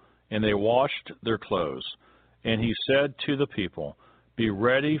people, and they washed their clothes. And he said to the people, Be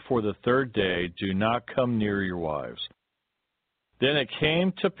ready for the third day, do not come near your wives. Then it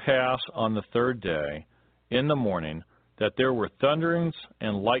came to pass on the third day, in the morning, that there were thunderings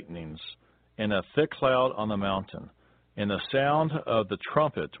and lightnings, and a thick cloud on the mountain, and the sound of the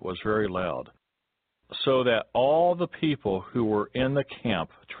trumpet was very loud, so that all the people who were in the camp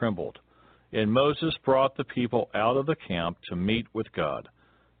trembled. And Moses brought the people out of the camp to meet with God,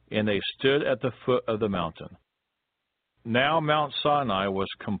 and they stood at the foot of the mountain. Now Mount Sinai was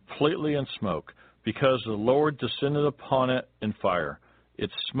completely in smoke, because the Lord descended upon it in fire.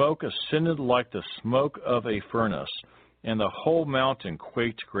 Its smoke ascended like the smoke of a furnace, and the whole mountain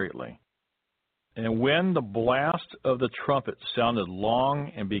quaked greatly. And when the blast of the trumpet sounded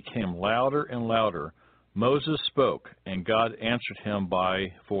long and became louder and louder, Moses spoke, and God answered him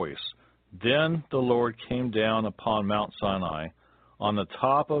by voice. Then the Lord came down upon Mount Sinai on the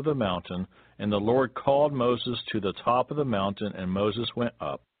top of the mountain, and the Lord called Moses to the top of the mountain, and Moses went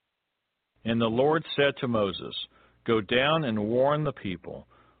up. And the Lord said to Moses, Go down and warn the people,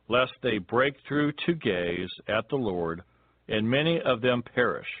 lest they break through to gaze at the Lord, and many of them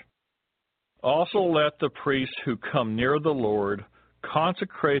perish. Also let the priests who come near the Lord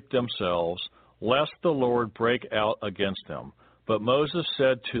consecrate themselves, lest the Lord break out against them. But Moses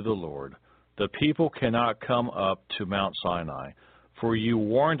said to the Lord, The people cannot come up to Mount Sinai, for you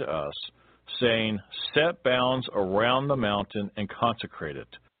warned us, saying, Set bounds around the mountain and consecrate it.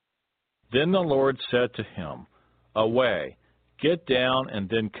 Then the Lord said to him, Away, get down and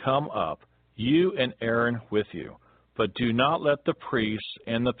then come up, you and Aaron with you. But do not let the priests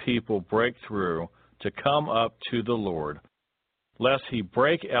and the people break through to come up to the Lord, lest he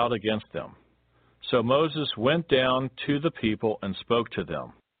break out against them. So Moses went down to the people and spoke to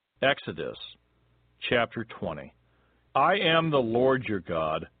them. Exodus chapter 20. I am the Lord your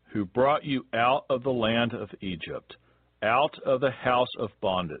God, who brought you out of the land of Egypt, out of the house of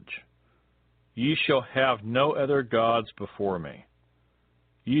bondage. Ye shall have no other gods before me.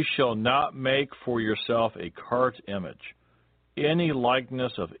 Ye shall not make for yourself a carved image, any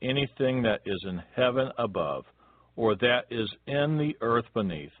likeness of anything that is in heaven above, or that is in the earth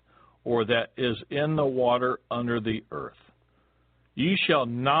beneath, or that is in the water under the earth. Ye shall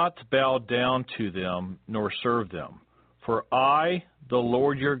not bow down to them, nor serve them. For I, the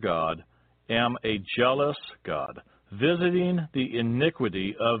Lord your God, am a jealous God, visiting the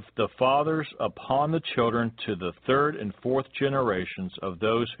iniquity of the fathers upon the children to the third and fourth generations of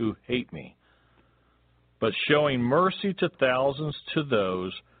those who hate me, but showing mercy to thousands to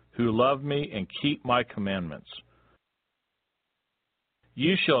those who love me and keep my commandments.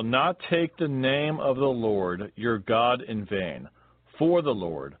 You shall not take the name of the Lord your God in vain, for the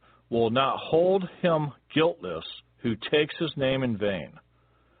Lord will not hold him guiltless who takes his name in vain.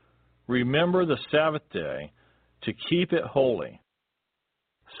 Remember the Sabbath day to keep it holy.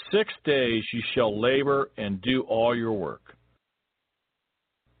 6 days you shall labor and do all your work.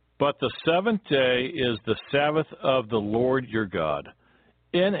 But the seventh day is the Sabbath of the Lord your God.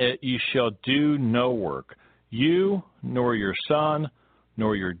 In it you shall do no work, you, nor your son,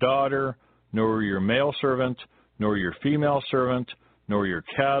 nor your daughter, nor your male servant, nor your female servant, nor your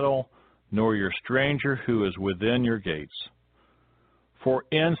cattle, nor your stranger who is within your gates. For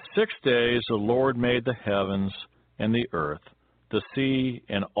in 6 days the Lord made the heavens and the earth, the sea,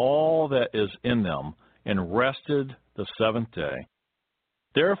 and all that is in them, and rested the seventh day.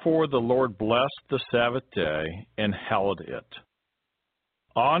 Therefore the Lord blessed the Sabbath day and hallowed it.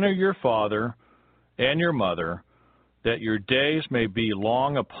 Honor your father and your mother, that your days may be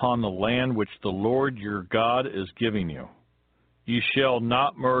long upon the land which the Lord your God is giving you. You shall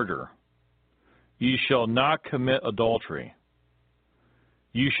not murder. You shall not commit adultery.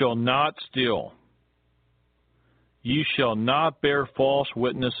 You shall not steal. You shall not bear false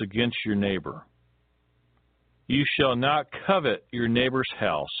witness against your neighbor. You shall not covet your neighbor's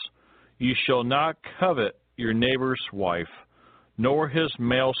house. You shall not covet your neighbor's wife, nor his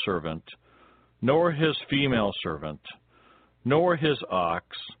male servant, nor his female servant, nor his ox,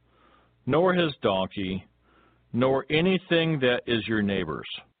 nor his donkey, nor anything that is your neighbor's.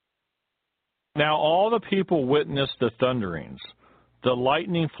 Now all the people witnessed the thunderings, the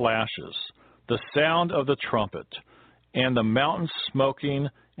lightning flashes, the sound of the trumpet, and the mountain smoking,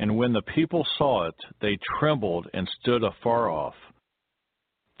 and when the people saw it, they trembled and stood afar off.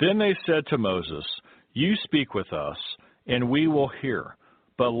 Then they said to Moses, You speak with us, and we will hear,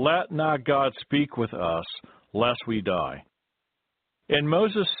 but let not God speak with us, lest we die. And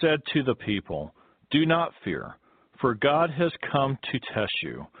Moses said to the people, Do not fear, for God has come to test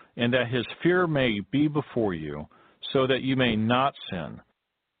you, and that his fear may be before you, so that you may not sin.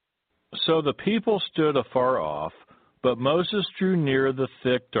 So the people stood afar off, but Moses drew near the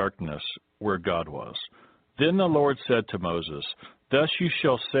thick darkness where God was. Then the Lord said to Moses, Thus you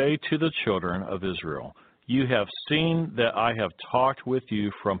shall say to the children of Israel, You have seen that I have talked with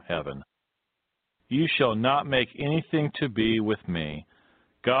you from heaven. You shall not make anything to be with me.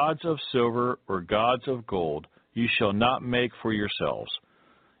 Gods of silver or gods of gold you shall not make for yourselves.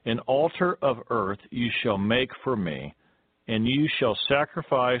 An altar of earth you shall make for me, and you shall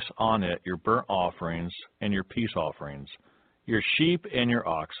sacrifice on it your burnt offerings and your peace offerings, your sheep and your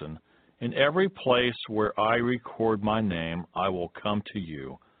oxen. In every place where I record my name, I will come to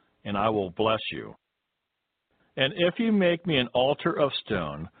you, and I will bless you. And if you make me an altar of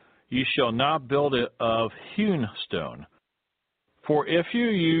stone, you shall not build it of hewn stone. For if you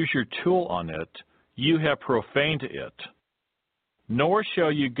use your tool on it, you have profaned it. Nor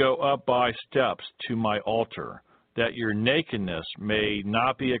shall you go up by steps to my altar, that your nakedness may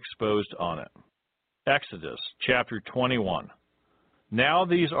not be exposed on it. Exodus chapter 21. Now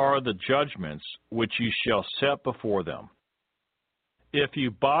these are the judgments which you shall set before them. If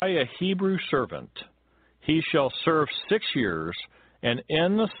you buy a Hebrew servant, he shall serve 6 years, and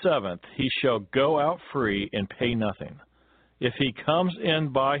in the 7th he shall go out free and pay nothing. If he comes in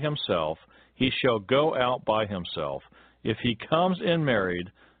by himself, he shall go out by himself. If he comes in married,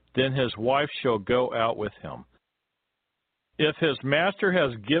 then his wife shall go out with him. If his master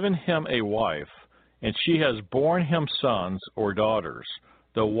has given him a wife, and she has borne him sons or daughters,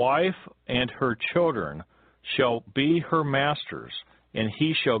 the wife and her children shall be her master's, and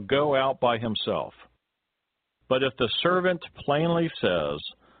he shall go out by himself. But if the servant plainly says,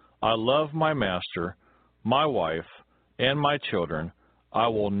 I love my master, my wife, and my children, I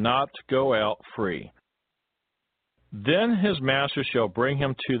will not go out free. Then his master shall bring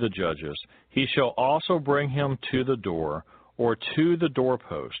him to the judges. He shall also bring him to the door, or to the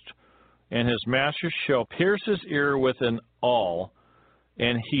doorpost. And his master shall pierce his ear with an awl,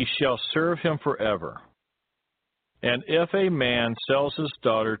 and he shall serve him forever. And if a man sells his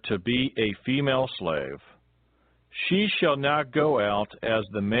daughter to be a female slave, she shall not go out as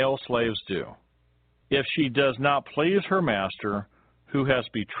the male slaves do. If she does not please her master, who has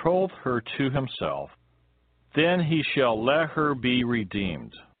betrothed her to himself, then he shall let her be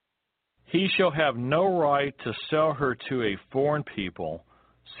redeemed. He shall have no right to sell her to a foreign people,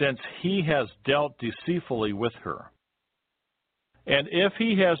 since he has dealt deceitfully with her. And if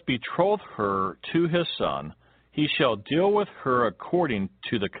he has betrothed her to his son, he shall deal with her according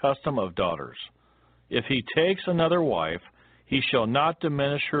to the custom of daughters. If he takes another wife, he shall not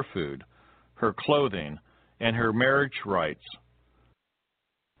diminish her food, her clothing, and her marriage rights.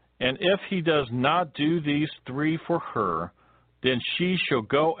 And if he does not do these 3 for her, then she shall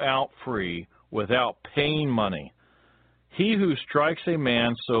go out free without paying money. He who strikes a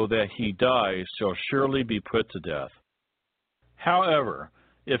man so that he dies shall surely be put to death. However,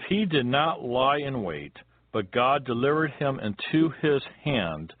 if he did not lie in wait, but God delivered him into his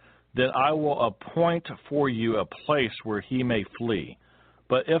hand, then I will appoint for you a place where he may flee.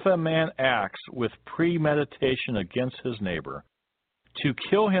 But if a man acts with premeditation against his neighbor, to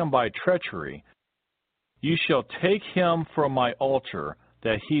kill him by treachery, you shall take him from my altar,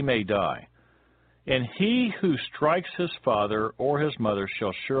 that he may die. And he who strikes his father or his mother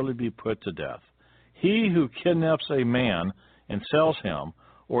shall surely be put to death. He who kidnaps a man and sells him,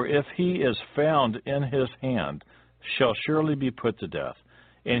 or if he is found in his hand, shall surely be put to death.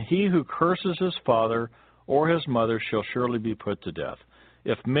 And he who curses his father or his mother shall surely be put to death.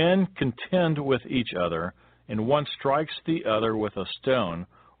 If men contend with each other, and one strikes the other with a stone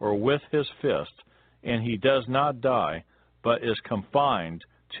or with his fist, and he does not die, but is confined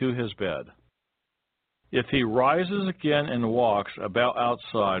to his bed. If he rises again and walks about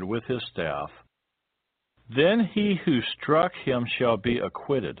outside with his staff, then he who struck him shall be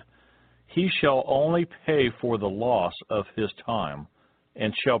acquitted. He shall only pay for the loss of his time,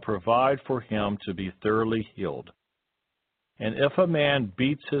 and shall provide for him to be thoroughly healed. And if a man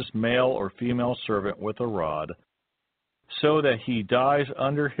beats his male or female servant with a rod, so that he dies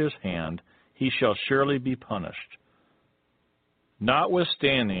under his hand, he shall surely be punished.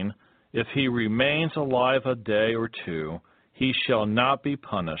 Notwithstanding, if he remains alive a day or two, he shall not be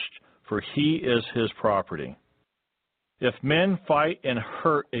punished, for he is his property. If men fight and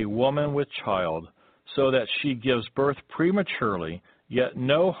hurt a woman with child, so that she gives birth prematurely, yet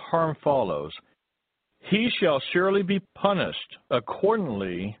no harm follows, he shall surely be punished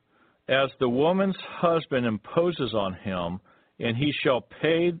accordingly as the woman's husband imposes on him, and he shall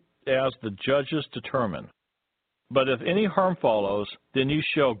pay as the judges determine. But if any harm follows, then you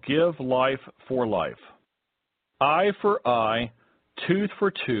shall give life for life, eye for eye, tooth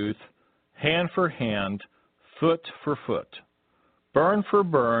for tooth, hand for hand, foot for foot, burn for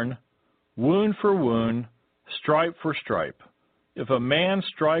burn, wound for wound, stripe for stripe. If a man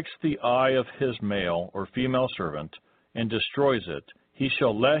strikes the eye of his male or female servant and destroys it, he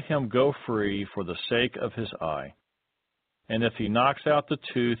shall let him go free for the sake of his eye. And if he knocks out the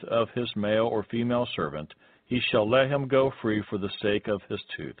tooth of his male or female servant, he shall let him go free for the sake of his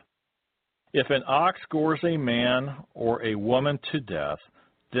tooth. If an ox gores a man or a woman to death,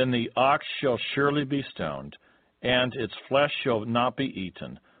 then the ox shall surely be stoned, and its flesh shall not be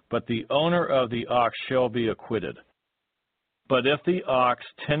eaten, but the owner of the ox shall be acquitted. But if the ox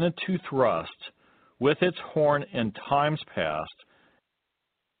tended to thrust with its horn in times past,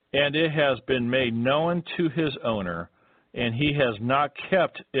 and it has been made known to his owner, and he has not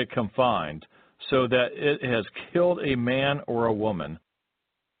kept it confined, so that it has killed a man or a woman,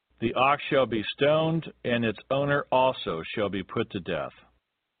 the ox shall be stoned, and its owner also shall be put to death.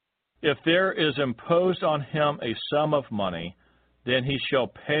 If there is imposed on him a sum of money, then he shall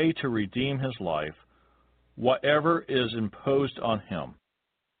pay to redeem his life, whatever is imposed on him.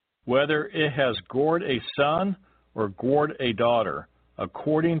 Whether it has gored a son or gored a daughter,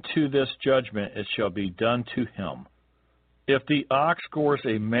 according to this judgment it shall be done to him. If the ox gores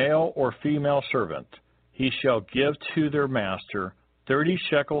a male or female servant, he shall give to their master 30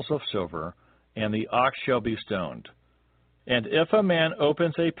 shekels of silver, and the ox shall be stoned. And if a man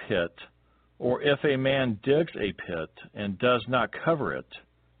opens a pit, or if a man digs a pit and does not cover it,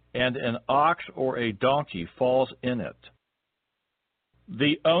 and an ox or a donkey falls in it,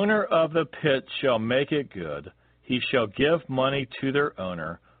 the owner of the pit shall make it good. He shall give money to their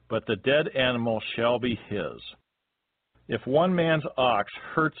owner, but the dead animal shall be his. If one man's ox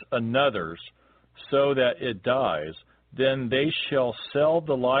hurts another's so that it dies, then they shall sell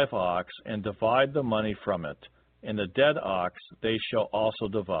the live ox and divide the money from it, and the dead ox they shall also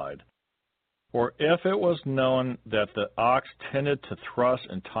divide. Or if it was known that the ox tended to thrust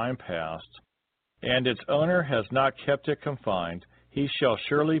in time past, and its owner has not kept it confined, he shall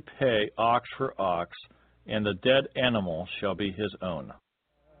surely pay ox for ox, and the dead animal shall be his own.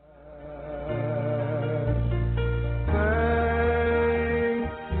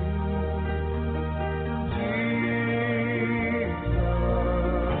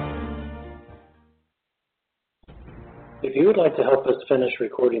 If you would like to help us finish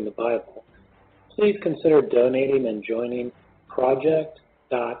recording the Bible, please consider donating and joining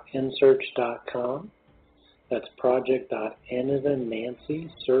project.nsearch.com. That's project.n as in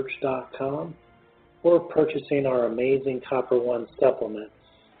Nancy, search.com, or purchasing our amazing Copper One supplement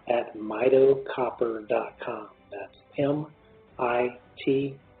at mitocopper.com. That's M-I-T-O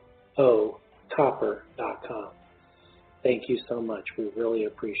copper.com. Thank you so much. We really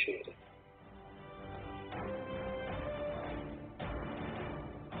appreciate it.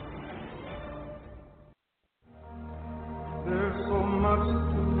 There's so much to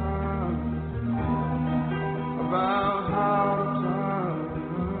learn about how to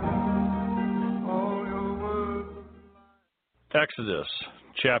turn all your words. Exodus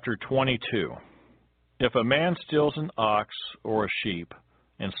Chapter 22. If a man steals an ox or a sheep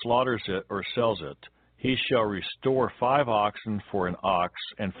and slaughters it or sells it, he shall restore 5 oxen for an ox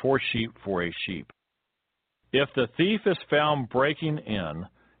and 4 sheep for a sheep. If the thief is found breaking in,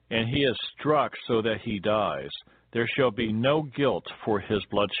 and he is struck so that he dies, there shall be no guilt for his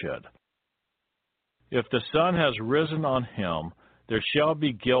bloodshed. If the sun has risen on him, there shall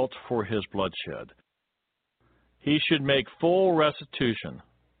be guilt for his bloodshed. He should make full restitution.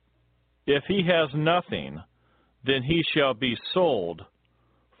 If he has nothing, then he shall be sold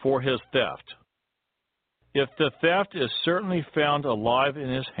for his theft. If the theft is certainly found alive in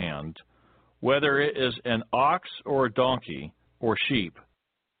his hand, whether it is an ox or a donkey or sheep,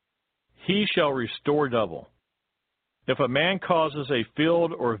 he shall restore double. If a man causes a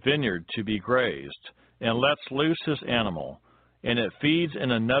field or vineyard to be grazed, and lets loose his animal, and it feeds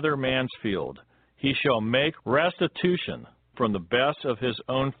in another man's field, he shall make restitution from the best of his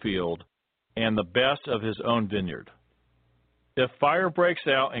own field and the best of his own vineyard. If fire breaks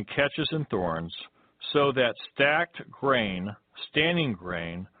out and catches in thorns, so that stacked grain, standing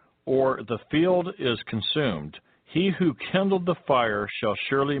grain, or the field is consumed, he who kindled the fire shall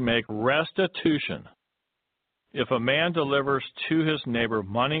surely make restitution. If a man delivers to his neighbor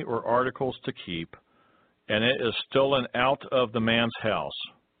money or articles to keep, and it is stolen out of the man's house,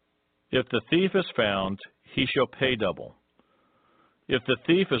 if the thief is found, he shall pay double. If the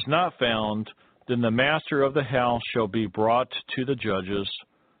thief is not found, then the master of the house shall be brought to the judges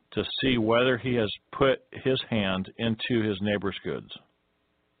to see whether he has put his hand into his neighbor's goods.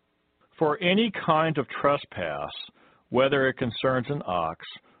 For any kind of trespass, whether it concerns an ox,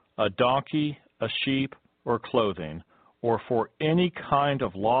 a donkey, a sheep, or clothing, or for any kind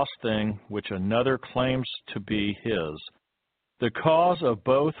of lost thing which another claims to be his, the cause of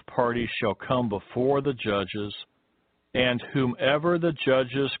both parties shall come before the judges, and whomever the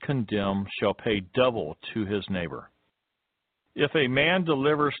judges condemn shall pay double to his neighbor. If a man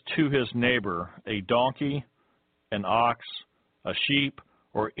delivers to his neighbor a donkey, an ox, a sheep,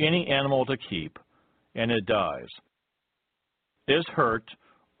 or any animal to keep, and it dies, is hurt,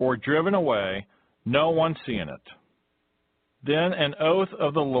 or driven away, no one seeing it, then an oath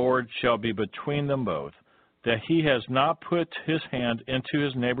of the Lord shall be between them both, that he has not put his hand into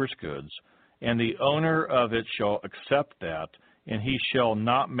his neighbor's goods, and the owner of it shall accept that, and he shall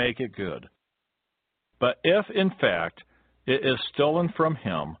not make it good. But if, in fact, it is stolen from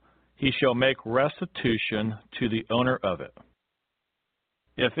him, he shall make restitution to the owner of it.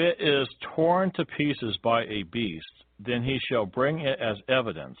 If it is torn to pieces by a beast, then he shall bring it as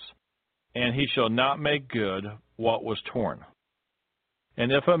evidence, and he shall not make good what was torn.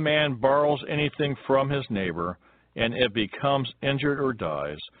 And if a man borrows anything from his neighbor, and it becomes injured or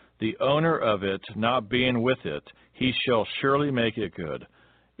dies, the owner of it not being with it, he shall surely make it good.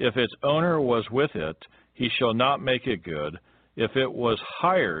 If its owner was with it, he shall not make it good. If it was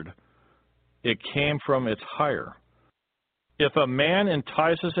hired, it came from its hire. If a man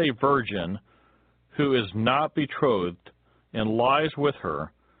entices a virgin who is not betrothed and lies with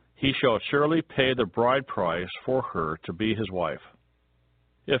her, he shall surely pay the bride price for her to be his wife.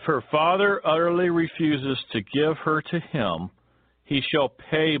 If her father utterly refuses to give her to him, he shall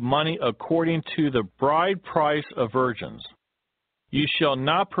pay money according to the bride price of virgins. You shall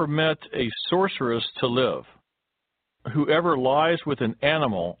not permit a sorceress to live. Whoever lies with an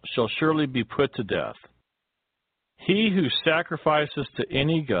animal shall surely be put to death. He who sacrifices to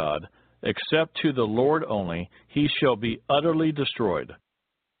any god, except to the Lord only, he shall be utterly destroyed.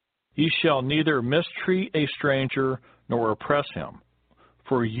 You shall neither mistreat a stranger nor oppress him,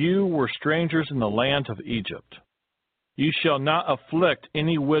 for you were strangers in the land of Egypt. You shall not afflict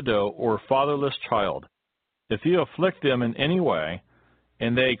any widow or fatherless child. If you afflict them in any way,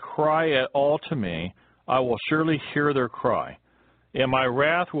 and they cry at all to me, I will surely hear their cry, and my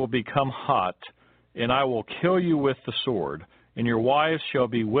wrath will become hot, and I will kill you with the sword, and your wives shall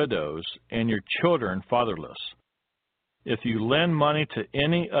be widows, and your children fatherless. If you lend money to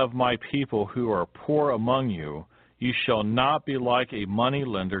any of my people who are poor among you, you shall not be like a money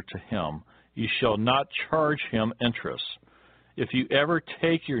lender to him. You shall not charge him interest. If you ever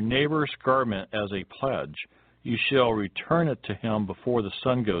take your neighbor's garment as a pledge, you shall return it to him before the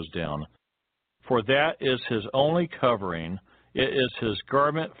sun goes down. For that is his only covering, it is his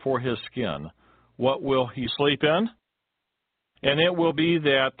garment for his skin. What will he sleep in? And it will be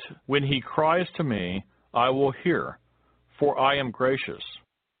that when he cries to me, I will hear, for I am gracious.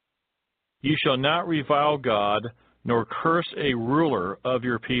 You shall not revile God, nor curse a ruler of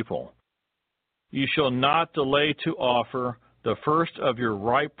your people. You shall not delay to offer the first of your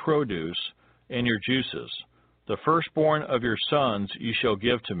ripe produce and your juices, the firstborn of your sons you shall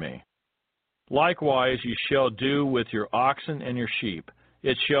give to me. Likewise you shall do with your oxen and your sheep.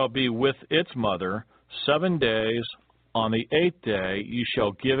 It shall be with its mother 7 days. On the 8th day you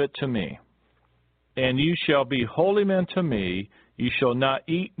shall give it to me. And you shall be holy men to me. You shall not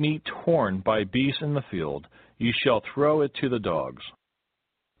eat meat torn by beasts in the field. You shall throw it to the dogs.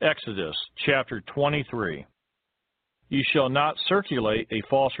 Exodus chapter 23. You shall not circulate a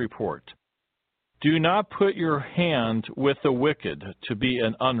false report. Do not put your hand with the wicked to be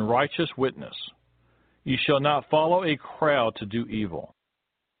an unrighteous witness. You shall not follow a crowd to do evil.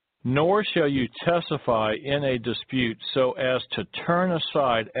 Nor shall you testify in a dispute so as to turn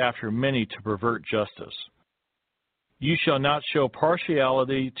aside after many to pervert justice. You shall not show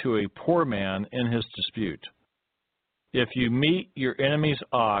partiality to a poor man in his dispute. If you meet your enemy's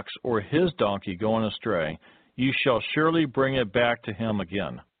ox or his donkey going astray, you shall surely bring it back to him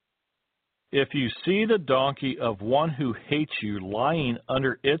again. If you see the donkey of one who hates you lying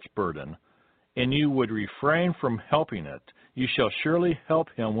under its burden, and you would refrain from helping it, you shall surely help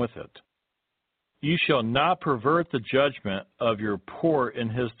him with it. You shall not pervert the judgment of your poor in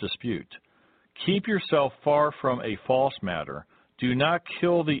his dispute. Keep yourself far from a false matter. Do not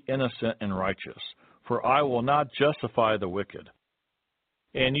kill the innocent and righteous, for I will not justify the wicked.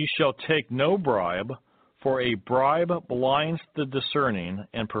 And you shall take no bribe, for a bribe blinds the discerning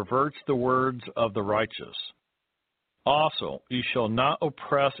and perverts the words of the righteous. Also, you shall not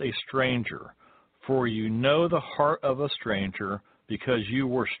oppress a stranger, for you know the heart of a stranger, because you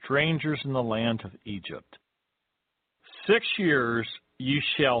were strangers in the land of Egypt. 6 years you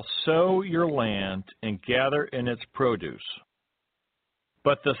shall sow your land and gather in its produce.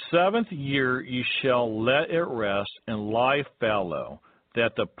 But the 7th year you shall let it rest and lie fallow,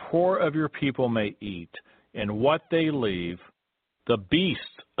 that the poor of your people may eat, and what they leave, the beasts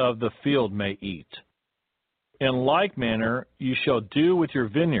of the field may eat. In like manner you shall do with your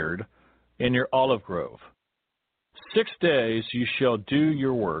vineyard and your olive grove. 6 days you shall do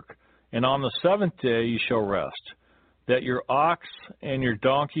your work, and on the 7th day you shall rest, that your ox and your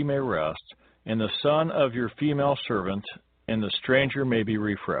donkey may rest, and the son of your female servant and the stranger may be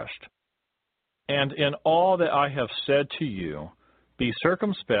refreshed. And in all that I have said to you, be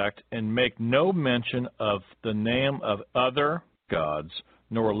circumspect and make no mention of the name of other gods,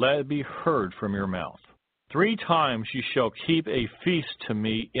 nor let it be heard from your mouth. 3 times you shall keep a feast to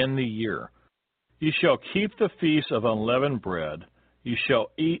me in the year. You shall keep the feast of unleavened bread. You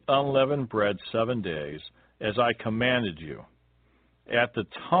shall eat unleavened bread 7 days, as I commanded you, at the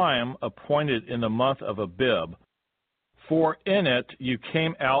time appointed in the month of Abib, for in it you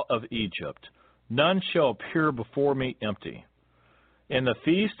came out of Egypt. None shall appear before me empty. In the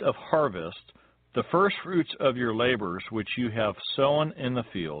feast of harvest, the firstfruits of your labors which you have sown in the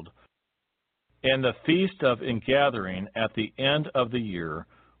field, and the feast of ingathering at the end of the year,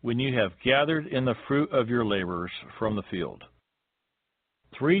 when you have gathered in the fruit of your labors from the field.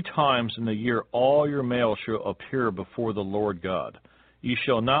 3 times in the year all your males shall appear before the Lord God. You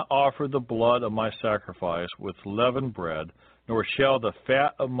shall not offer the blood of my sacrifice with leavened bread, nor shall the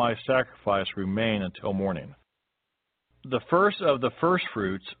fat of my sacrifice remain until morning. The first of the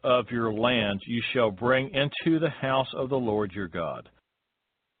firstfruits of your land you shall bring into the house of the Lord your God.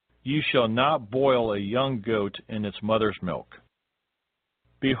 You shall not boil a young goat in its mother's milk.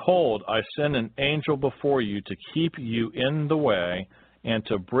 Behold, I send an angel before you to keep you in the way and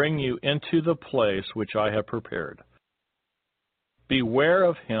to bring you into the place which I have prepared. Beware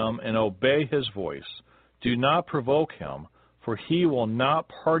of him and obey his voice. Do not provoke him, for he will not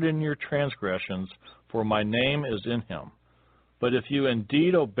pardon your transgressions, for my name is in him. But if you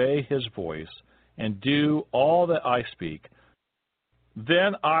indeed obey his voice and do all that I speak,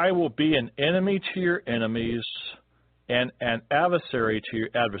 then I will be an enemy to your enemies and an adversary to your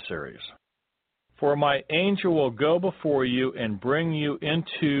adversaries. For my angel will go before you and bring you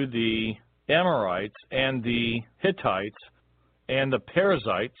into the Amorites and the Hittites and the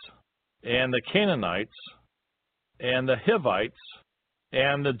Perizzites and the Canaanites and the Hivites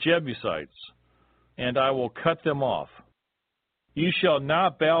and the Jebusites, and I will cut them off. You shall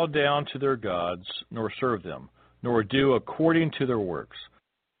not bow down to their gods, nor serve them, nor do according to their works.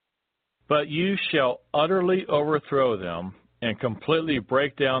 But you shall utterly overthrow them and completely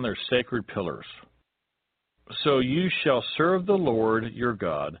break down their sacred pillars. So you shall serve the Lord your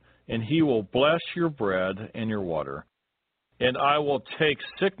God, and he will bless your bread and your water. And I will take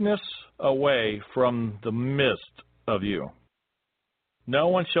sickness away from the midst of you. No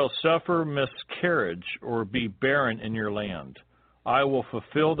one shall suffer miscarriage or be barren in your land. I will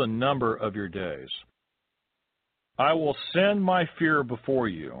fulfill the number of your days. I will send my fear before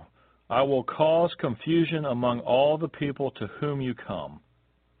you. I will cause confusion among all the people to whom you come,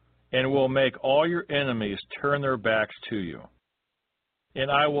 and will make all your enemies turn their backs to you.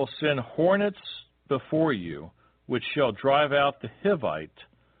 And I will send hornets before you, which shall drive out the Hivite,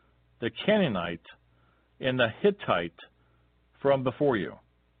 the Canaanite, and the Hittite from before you.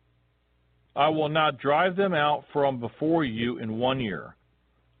 I will not drive them out from before you in 1 year,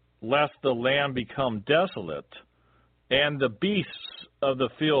 lest the land become desolate, and the beasts of the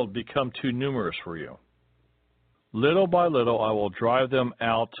field become too numerous for you. Little by little I will drive them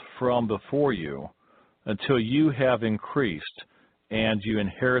out from before you, until you have increased, and you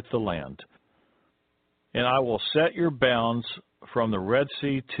inherit the land. And I will set your bounds from the Red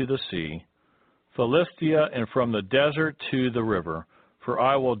Sea to the sea, Philistia, and from the desert to the river, for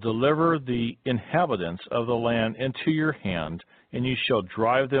I will deliver the inhabitants of the land into your hand, and you shall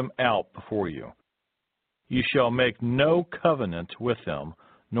drive them out before you. You shall make no covenant with them,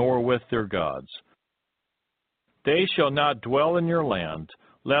 nor with their gods. They shall not dwell in your land,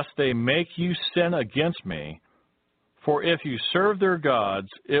 lest they make you sin against me. For if you serve their gods,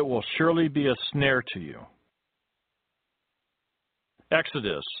 it will surely be a snare to you.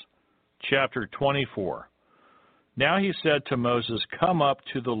 Exodus chapter 24. Now he said to Moses, Come up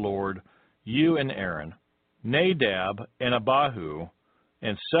to the Lord, you and Aaron, Nadab and Abihu,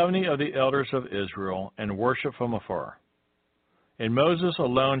 and 70 of the elders of Israel, and worship from afar. And Moses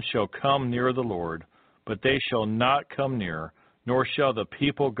alone shall come near the Lord, but they shall not come near, nor shall the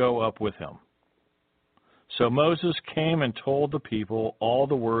people go up with him. So Moses came and told the people all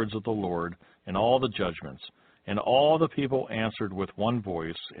the words of the Lord and all the judgments. And all the people answered with one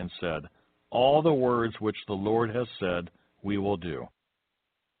voice and said, All the words which the Lord has said, we will do.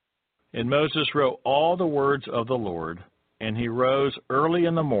 And Moses wrote all the words of the Lord, and he rose early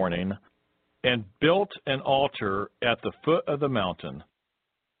in the morning and built an altar at the foot of the mountain,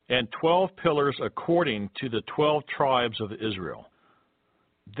 and 12 pillars according to the 12 tribes of Israel.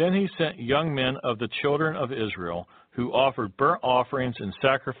 Then he sent young men of the children of Israel, who offered burnt offerings and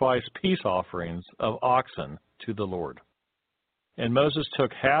sacrificed peace offerings of oxen to the Lord. And Moses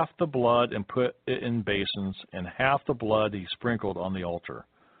took half the blood and put it in basins, and half the blood he sprinkled on the altar.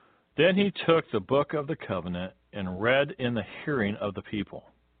 Then he took the book of the covenant and read in the hearing of the people.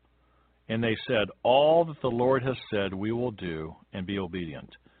 And they said, All that the Lord has said we will do, and be obedient.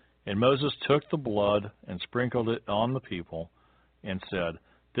 And Moses took the blood and sprinkled it on the people, and said,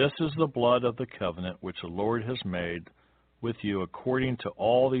 This is the blood of the covenant which the Lord has made with you according to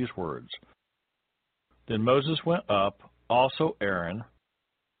all these words. Then Moses went up, also Aaron,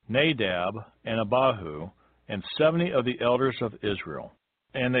 Nadab, and Abihu, and 70 of the elders of Israel.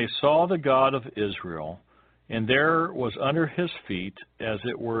 And they saw the God of Israel, and there was under his feet as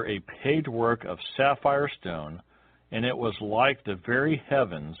it were a paved work of sapphire stone, and it was like the very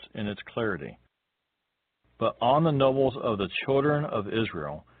heavens in its clarity. But on the nobles of the children of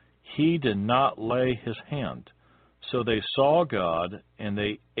Israel he did not lay his hand. So they saw God, and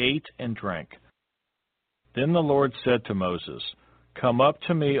they ate and drank. Then the Lord said to Moses, Come up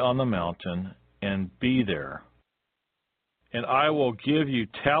to me on the mountain, and be there. And I will give you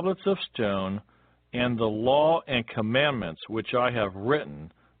tablets of stone, and the law and commandments which I have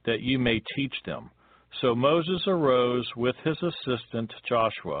written, that you may teach them. So Moses arose with his assistant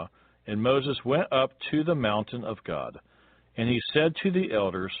Joshua, and Moses went up to the mountain of God. And he said to the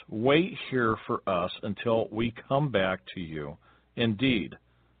elders, Wait here for us until we come back to you. Indeed,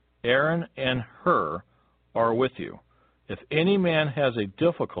 Aaron and Hur are with you. If any man has a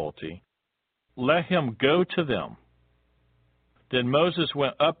difficulty, let him go to them. Then Moses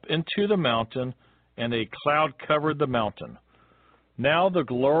went up into the mountain, and a cloud covered the mountain. Now the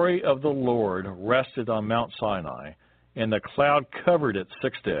glory of the Lord rested on Mount Sinai, and the cloud covered it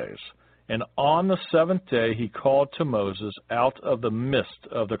 6 days. And on the 7th day he called to Moses out of the midst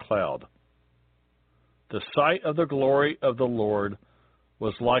of the cloud. The sight of the glory of the Lord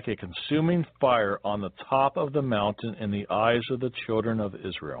was like a consuming fire on the top of the mountain in the eyes of the children of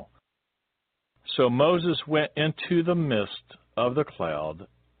Israel. So Moses went into the midst of the cloud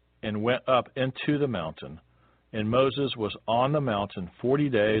and went up into the mountain, and Moses was on the mountain 40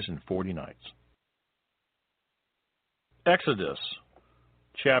 days and 40 nights. Exodus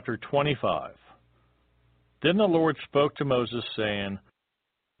chapter 25. Then the Lord spoke to Moses, saying,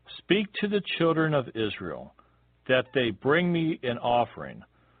 Speak to the children of Israel, that they bring me an offering.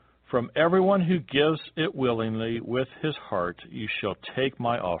 From everyone who gives it willingly with his heart, you shall take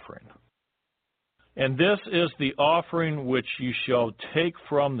my offering. And this is the offering which you shall take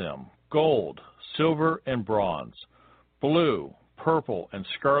from them: gold, silver, and bronze, blue, purple, and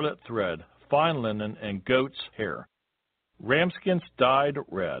scarlet thread, fine linen, and goat's hair, ramskins dyed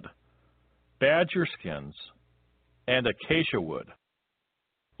red, badger skins, and acacia wood,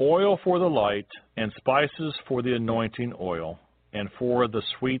 oil for the light, and spices for the anointing oil, and for the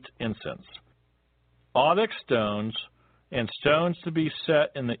sweet incense, onyx stones, and stones to be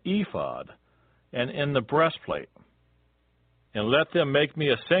set in the ephod and in the breastplate. And let them make me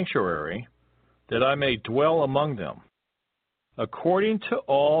a sanctuary, that I may dwell among them, according to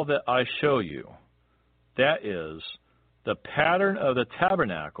all that I show you, that is, the pattern of the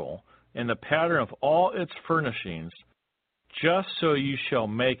tabernacle and the pattern of all its furnishings, just so you shall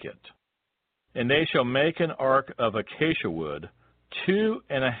make it. And they shall make an ark of acacia wood,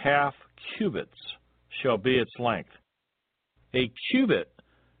 2.5 cubits shall be its length, 1.5 cubits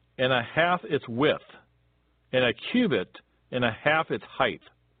its width, and 1.5 cubits its height.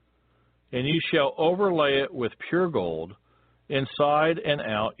 And you shall overlay it with pure gold, inside and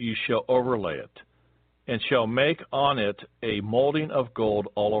out you shall overlay it, and shall make on it a molding of gold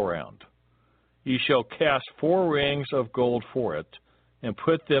all around. You shall cast 4 rings of gold for it, and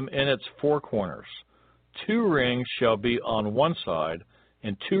put them in its 4 corners. 2 rings shall be on one side,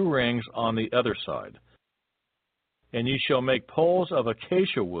 and 2 rings on the other side. And you shall make poles of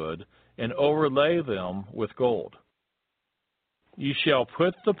acacia wood, and overlay them with gold. You shall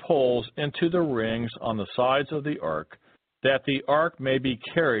put the poles into the rings on the sides of the ark, that the ark may be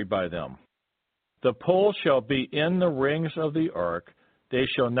carried by them. The poles shall be in the rings of the ark, they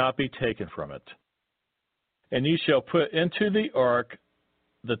shall not be taken from it. And you shall put into the ark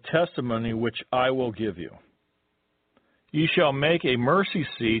the testimony which I will give you. You shall make a mercy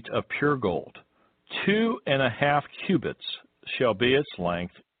seat of pure gold. 2.5 cubits shall be its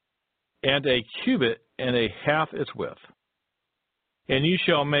length, and 1.5 cubits its width. And you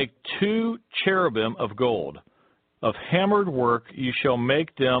shall make 2 cherubim of gold. Of hammered work you shall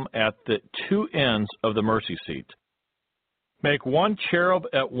make them at the 2 ends of the mercy seat. Make 1 cherub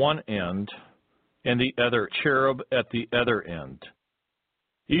at one end, and the other cherub at the other end.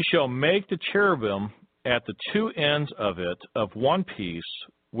 You shall make the cherubim at the 2 ends of it of one piece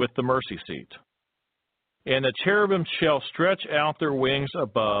with the mercy seat. And the cherubim shall stretch out their wings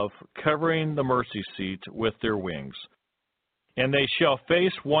above, covering the mercy seat with their wings. And they shall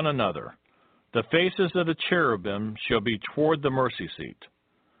face one another. The faces of the cherubim shall be toward the mercy seat.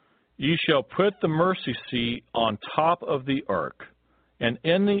 You shall put the mercy seat on top of the ark, and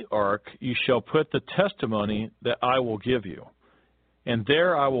in the ark you shall put the testimony that I will give you. And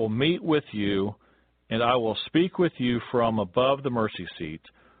there I will meet with you, and I will speak with you from above the mercy seat,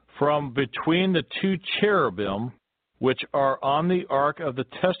 from between the 2 cherubim which are on the ark of the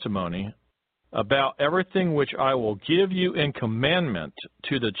testimony, about everything which I will give you in commandment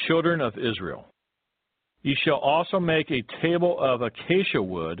to the children of Israel. You shall also make a table of acacia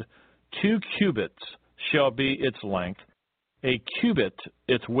wood, 2 cubits shall be its length, 1 cubit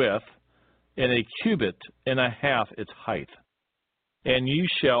its width, and 1.5 cubits its height. And you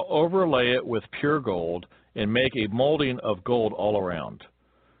shall overlay it with pure gold, and make a molding of gold all around.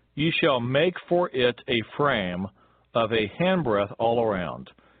 You shall make for it a frame of a handbreadth all around,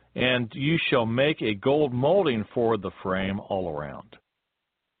 and you shall make a gold molding for the frame all around.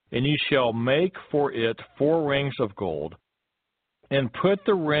 And you shall make for it 4 rings of gold, and put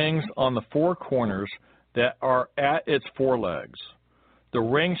the rings on the 4 corners that are at its 4 legs. The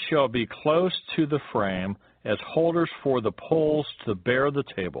rings shall be close to the frame as holders for the poles to bear the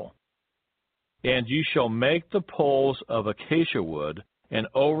table. And you shall make the poles of acacia wood, and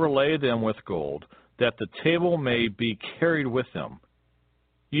overlay them with gold, that the table may be carried with them.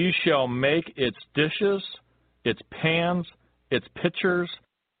 You shall make its dishes, its pans, its pitchers,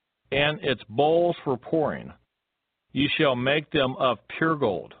 and its bowls for pouring. You shall make them of pure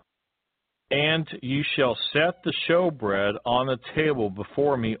gold. And you shall set the showbread on the table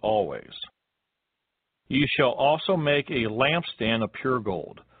before me always. You shall also make a lampstand of pure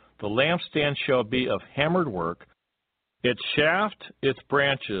gold. The lampstand shall be of hammered work. Its shaft, its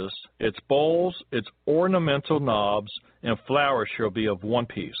branches, its bowls, its ornamental knobs, and flowers shall be of one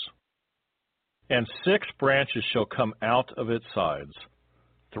piece. And 6 branches shall come out of its sides,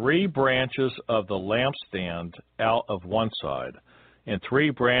 3 branches of the lampstand out of one side, and 3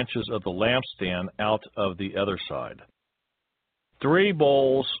 branches of the lampstand out of the other side. 3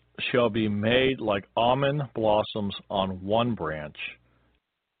 bowls shall be made like almond blossoms on one branch,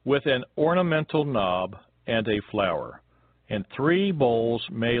 with an ornamental knob and a flower, and 3 bowls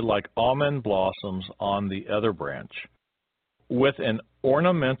made like almond blossoms on the other branch, with an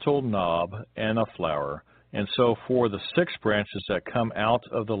ornamental knob and a flower, and so for the 6 branches that come out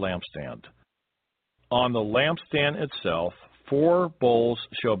of the lampstand. On the lampstand itself, 4 bowls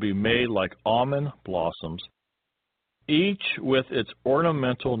shall be made like almond blossoms, each with its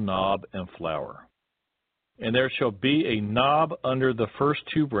ornamental knob and flower. And there shall be a knob under the first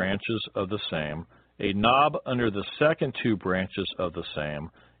 2 branches of the same, a knob under the second 2 branches of the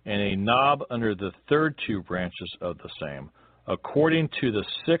same, and a knob under the third 2 branches of the same, according to the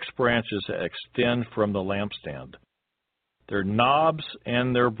 6 branches that extend from the lampstand. Their knobs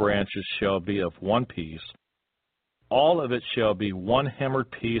and their branches shall be of one piece. All of it shall be one hammered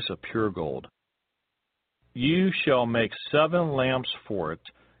piece of pure gold. You shall make 7 lamps for it,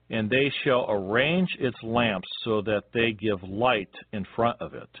 and they shall arrange its lamps so that they give light in front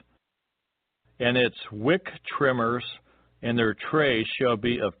of it. And its wick trimmers and their trays shall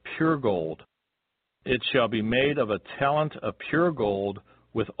be of pure gold. It shall be made of a talent of pure gold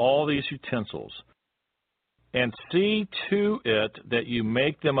with all these utensils. And see to it that you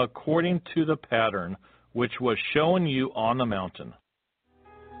make them according to the pattern which was shown you on the mountain.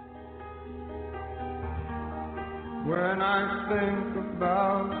 When I think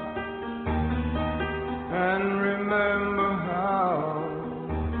about and remember how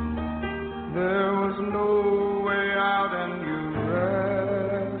there was no way out and you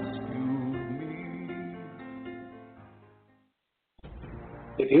rescued me.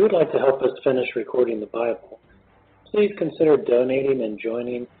 If you would like to help us finish recording the Bible, please consider donating and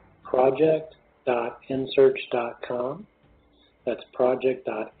joining project.nsearch.com. That's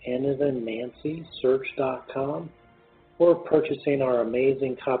project.nancy.search.com, or purchasing our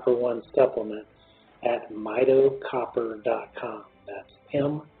amazing Copper One supplement at mitocopper.com. That's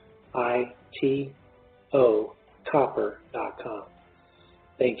M-I-T-O copper.com.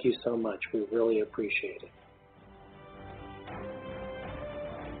 Thank you so much. We really appreciate it.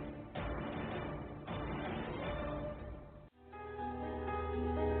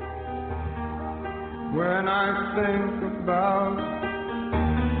 When I think about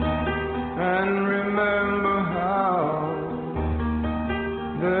and remember how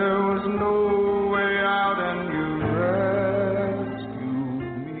there was no way out and you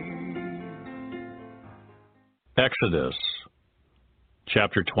rescued me. Exodus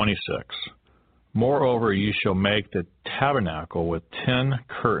chapter 26. Moreover, you shall make the tabernacle with 10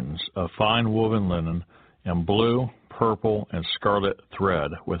 curtains of fine woven linen and blue, purple, and scarlet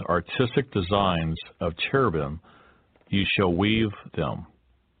thread with artistic designs of cherubim. You shall weave them.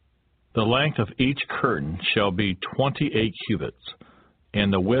 The length of each curtain shall be 28 cubits,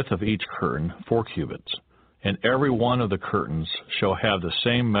 and the width of each curtain 4 cubits, and every one of the curtains shall have the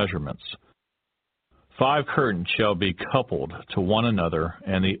same measurements. 5 curtains shall be coupled to one another,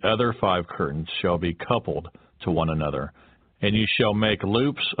 and the other 5 curtains shall be coupled to one another. And you shall make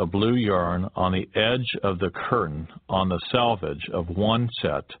loops of blue yarn on the edge of the curtain on the selvage of one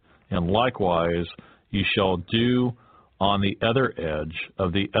set, and likewise you shall do on the other edge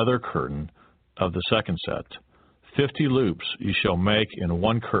of the other curtain of the second set. 50 loops you shall make in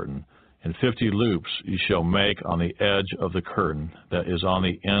one curtain, and 50 loops you shall make on the edge of the curtain that is on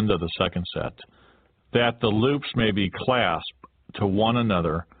the end of the second set, that the loops may be clasped to one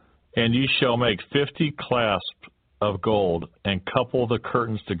another. And you shall make 50 clasps of gold, and couple the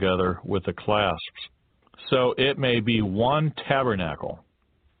curtains together with the clasps, so it may be one tabernacle.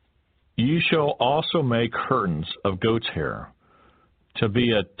 You shall also make curtains of goat's hair, to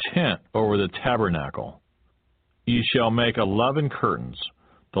be a tent over the tabernacle. You shall make 11 curtains.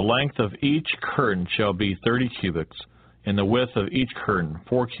 The length of each curtain shall be 30 cubits, and the width of each curtain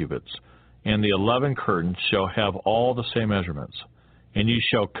 4 cubits, and the 11 curtains shall have all the same measurements. And you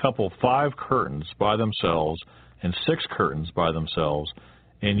shall couple 5 curtains by themselves, and 6 curtains by themselves,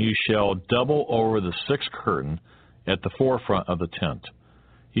 and you shall double over the 6th curtain at the forefront of the tent.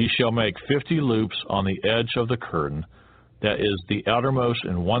 You shall make 50 loops on the edge of the curtain that is the outermost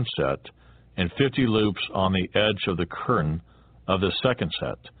in one set, and 50 loops on the edge of the curtain of the second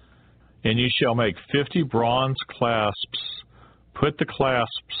set. And you shall make 50 bronze clasps. Put the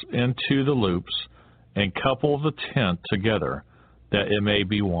clasps into the loops, and couple the tent together, that it may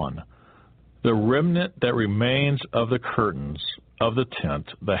be one. The remnant that remains of the curtains of the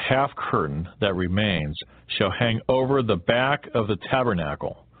tent, the half curtain that remains, shall hang over the back of the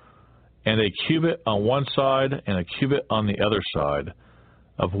tabernacle, and a cubit on one side and a cubit on the other side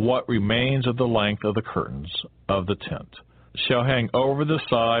of what remains of the length of the curtains of the tent shall hang over the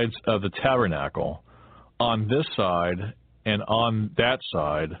sides of the tabernacle on this side and on that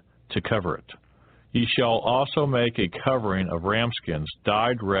side to cover it. Ye shall also make a covering of ram skins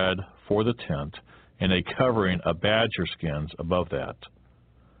dyed red for the tent, and a covering of badger skins above that.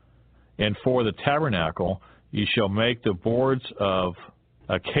 And for the tabernacle ye shall make the boards of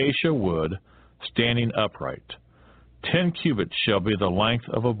acacia wood standing upright. 10 cubits shall be the length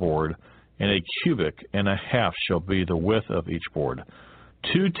of a board, and 1.5 cubits shall be the width of each board.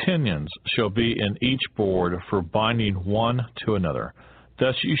 2 pinions shall be in each board for binding one to another.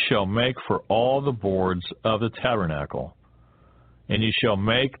 Thus you shall make for all the boards of the tabernacle. And you shall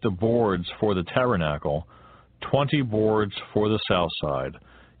make the boards for the tabernacle, 20 boards for the south side.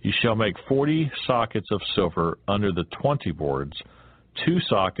 You shall make 40 sockets of silver under the 20 boards, 2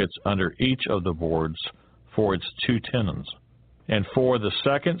 sockets under each of the boards for its 2 tenons. And for the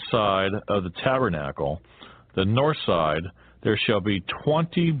second side of the tabernacle, the north side, there shall be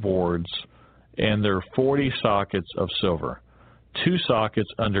 20 boards, and their 40 sockets of silver, 2 sockets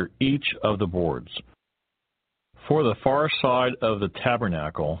under each of the boards. For the far side of the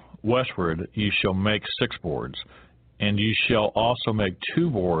tabernacle, westward, you shall make 6 boards, and you shall also make 2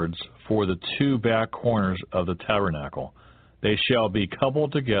 boards for the 2 back corners of the tabernacle. They shall be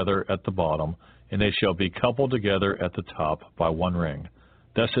coupled together at the bottom, and they shall be coupled together at the top by 1 ring.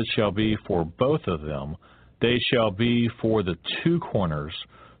 Thus it shall be for both of them. They shall be for the 2 corners,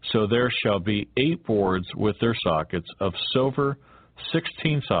 so there shall be 8 boards with their sockets of silver,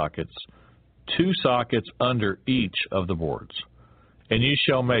 16 sockets, 2 sockets under each of the boards. And you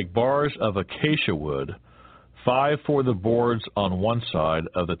shall make bars of acacia wood, 5 for the boards on one side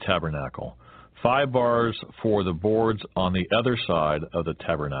of the tabernacle, 5 bars for the boards on the other side of the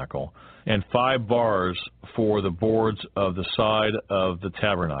tabernacle, and 5 bars for the boards of the side of the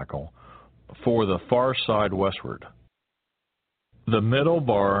tabernacle, for the far side westward. The middle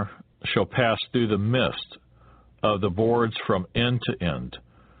bar shall pass through the midst of the boards from end to end.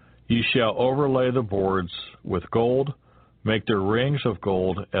 You shall overlay the boards with gold, make their rings of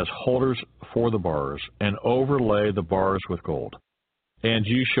gold as holders for the bars, and overlay the bars with gold. And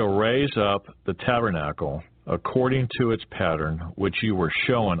you shall raise up the tabernacle according to its pattern, which you were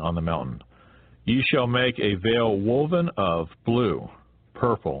shown on the mountain. You shall make a veil woven of blue,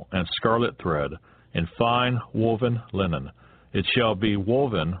 purple, and scarlet thread, and fine woven linen. It shall be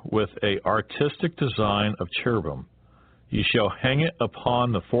woven with an artistic design of cherubim. You shall hang it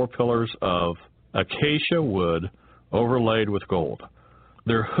upon the 4 pillars of acacia wood overlaid with gold.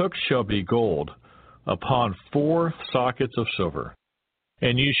 Their hooks shall be gold upon 4 sockets of silver.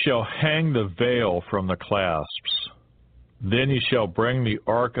 And you shall hang the veil from the clasps. Then you shall bring the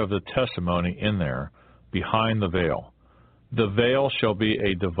ark of the testimony in there, behind the veil. The veil shall be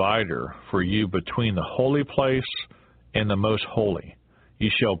a divider for you between the holy place and the most holy.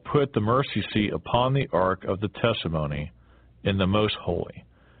 You shall put the mercy seat upon the ark of the testimony in the most holy.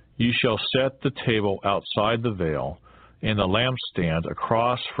 You shall set the table outside the veil, and the lampstand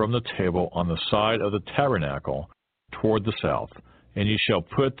across from the table on the side of the tabernacle toward the south, and you shall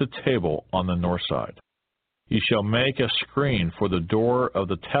put the table on the north side. You shall make a screen for the door of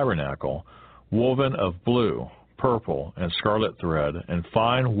the tabernacle, woven of blue, purple, and scarlet thread, and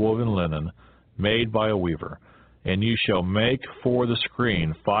fine woven linen made by a weaver. And you shall make for the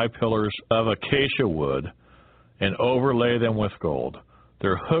screen 5 pillars of acacia wood, and overlay them with gold.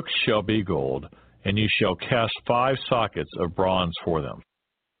 Their hooks shall be gold, and you shall cast 5 sockets of bronze for them.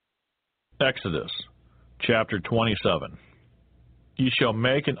 Exodus chapter 27. You shall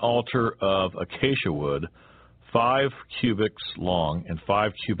make an altar of acacia wood, 5 cubits long and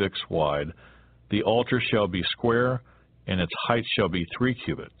 5 cubits wide. The altar shall be square, and its height shall be 3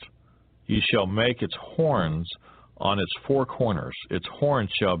 cubits. You shall make its horns on its 4 corners. Its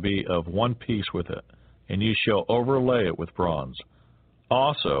horns shall be of one piece with it, and you shall overlay it with bronze.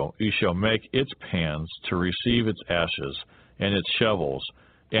 Also you shall make its pans to receive its ashes, and its shovels,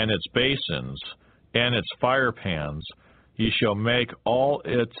 and its basins, and its fire pans. Ye shall make all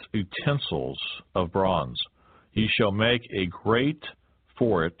its utensils of bronze. Ye shall make a grate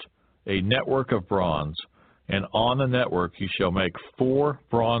for it, a network of bronze, and on the network ye shall make 4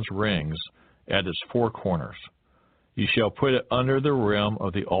 bronze rings at its 4 corners. Ye shall put it under the rim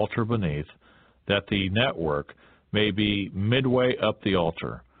of the altar beneath, that the network may be midway up the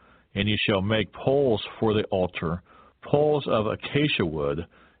altar. And ye shall make poles for the altar, poles of acacia wood,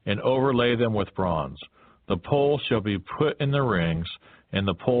 and overlay them with bronze. The poles shall be put in the rings, and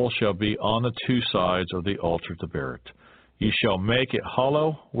the poles shall be on the 2 sides of the altar to bear it. Ye shall make it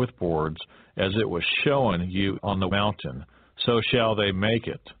hollow with boards, as it was shown you on the mountain, so shall they make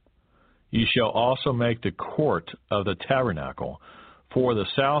it. Ye shall also make the court of the tabernacle. For the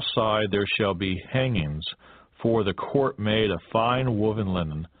south side there shall be hangings for the court made of fine woven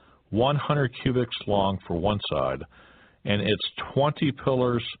linen, 100 cubits long for one side, and its 20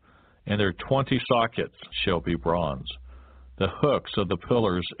 pillars, and their 20 sockets shall be bronze. The hooks of the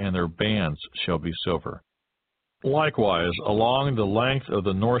pillars and their bands shall be silver. Likewise, along the length of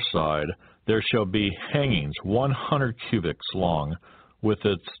the north side there shall be hangings 100 cubits long, with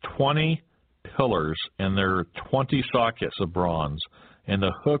its 20 pillars and their 20 sockets of bronze, and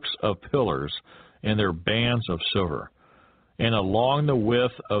the hooks of pillars and their bands of silver. And along the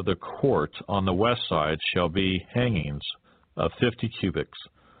width of the court on the west side shall be hangings of 50 cubits,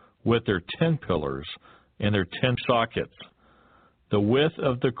 with their 10 pillars and their 10 sockets. The width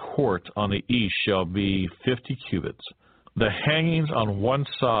of the court on the east shall be 50 cubits. The hangings on one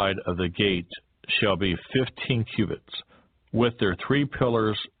side of the gate shall be 15 cubits, with their 3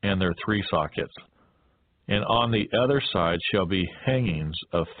 pillars and their 3 sockets. And on the other side shall be hangings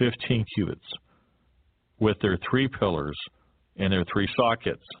of 15 cubits, with their 3 pillars and their 3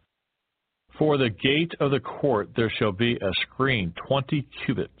 sockets. For the gate of the court there shall be a screen 20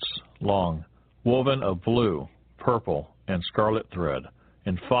 cubits long, woven of blue, purple, and scarlet thread,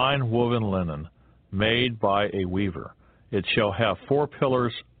 and fine woven linen, made by a weaver. It shall have 4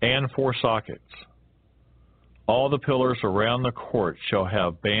 pillars and 4 sockets. All the pillars around the court shall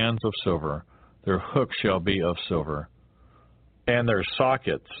have bands of silver. Their hooks shall be of silver, and their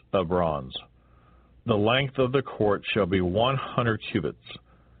sockets of bronze. The length of the court shall be 100 cubits,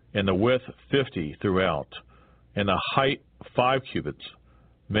 and the width 50 throughout, and the height 5 cubits,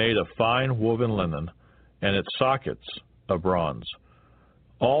 made of fine woven linen, and its sockets of bronze.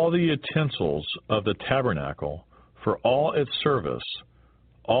 All the utensils of the tabernacle, for all its service,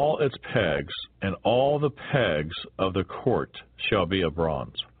 all its pegs, and all the pegs of the court shall be of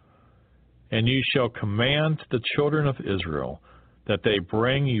bronze. And you shall command the children of Israel that they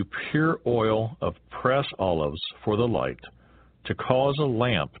bring you pure oil of pressed olives for the light, to cause a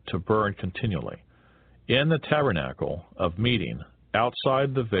lamp to burn continually, in the tabernacle of meeting,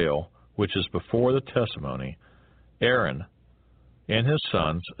 outside the veil which is before the testimony. Aaron and his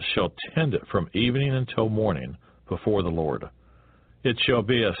sons shall tend it from evening until morning before the Lord. It shall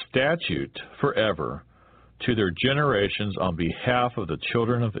be a statute forever to their generations on behalf of the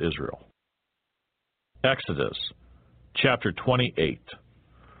children of Israel. Exodus chapter 28.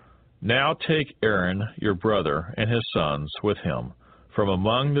 Now take Aaron your brother and his sons with him from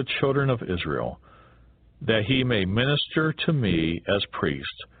among the children of Israel, that he may minister to me as priest,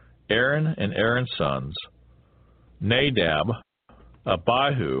 Aaron and Aaron's sons, Nadab,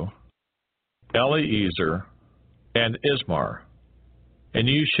 Abihu, Eleazar, and Ismar. And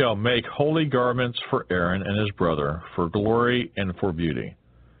you shall make holy garments for Aaron and his brother, for glory and for beauty.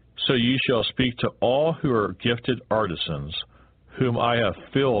 So you shall speak to all who are gifted artisans, whom I have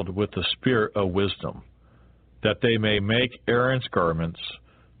filled with the spirit of wisdom, that they may make Aaron's garments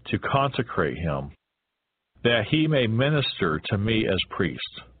to consecrate him, that he may minister to me as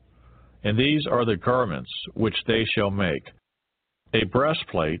priest. And these are the garments which they shall make: a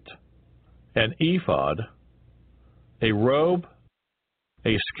breastplate, an ephod, a robe,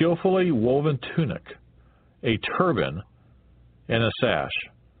 a skillfully woven tunic, a turban, and a sash.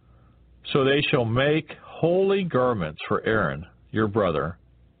 So they shall make holy garments for Aaron, your brother,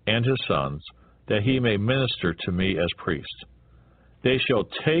 and his sons, that he may minister to me as priest. They shall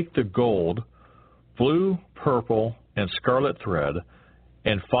take the gold, blue, purple, and scarlet thread,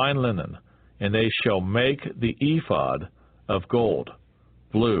 and fine linen, and they shall make the ephod of gold,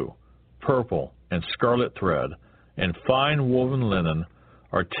 blue, purple, and scarlet thread, and fine woven linen,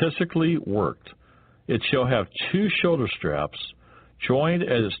 artistically worked. It shall have 2 shoulder straps, joined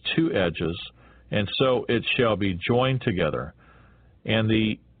at its 2 edges, and so it shall be joined together. And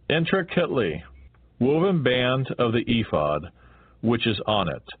the intricately woven band of the ephod, which is on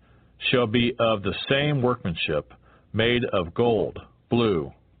it, shall be of the same workmanship, made of gold,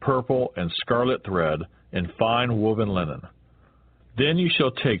 blue, purple, and scarlet thread, and fine woven linen. Then you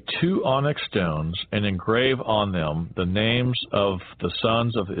shall take 2 onyx stones, and engrave on them the names of the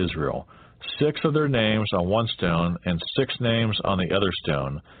sons of Israel, 6 of their names on one stone, and 6 names on the other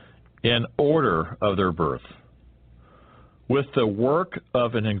stone, in order of their birth. With the work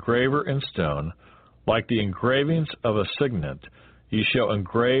of an engraver in stone, like the engravings of a signet, you shall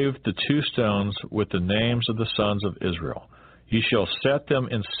engrave the 2 stones with the names of the sons of Israel. You shall set them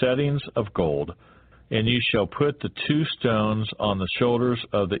in settings of gold, and you shall put the 2 stones on the shoulders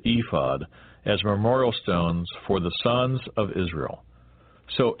of the ephod as memorial stones for the sons of Israel.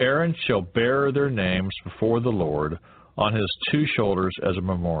 So Aaron shall bear their names before the Lord on his 2 shoulders as a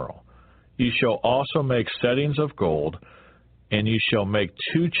memorial. You shall also make settings of gold, and you shall make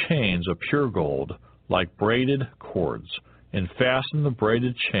 2 chains of pure gold, like braided cords, and fasten the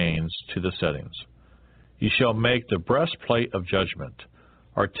braided chains to the settings. You shall make the breastplate of judgment,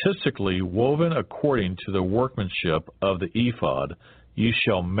 artistically woven according to the workmanship of the ephod. You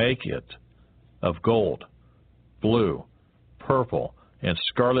shall make it of gold, blue, purple, and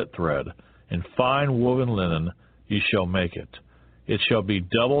scarlet thread, and fine woven linen you shall make it. It shall be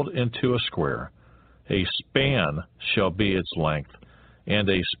doubled into a square. A span shall be its length, and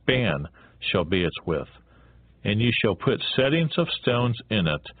a span shall be its width. And you shall put settings of stones in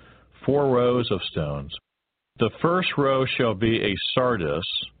it, 4 rows of stones. The first row shall be a sardius,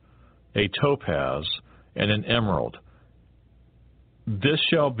 a topaz, and an emerald. This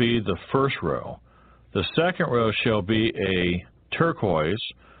shall be the first row. The second row shall be a turquoise,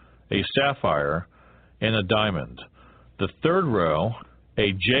 a sapphire, and a diamond. The third row,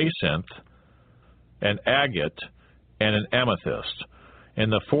 a jacinth, an agate, and an amethyst.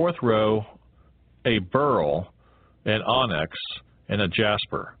 And the fourth row, a beryl, an onyx, and a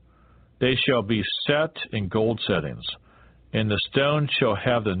jasper. They shall be set in gold settings. And the stone shall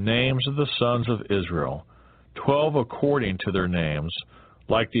have the names of the sons of Israel, 12 according to their names,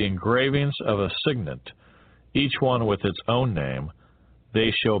 like the engravings of a signet, each one with its own name.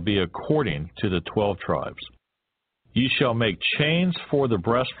 They shall be according to the 12 tribes. Ye shall make chains for the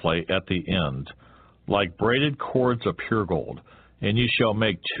breastplate at the end, like braided cords of pure gold. And ye shall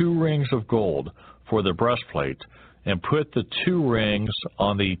make 2 rings of gold for the breastplate, and put the 2 rings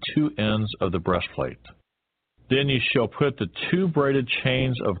on the 2 ends of the breastplate. Then ye shall put the 2 braided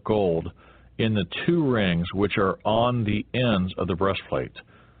chains of gold in the 2 rings which are on the ends of the breastplate,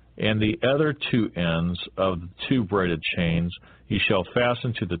 and the other 2 ends of the 2 braided chains ye shall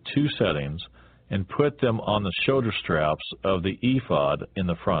fasten to the 2 settings, and put them on the shoulder straps of the ephod in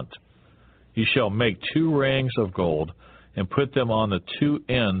the front. Ye shall make 2 rings of gold, and put them on the 2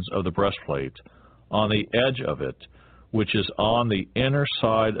 ends of the breastplate, on the edge of it, which is on the inner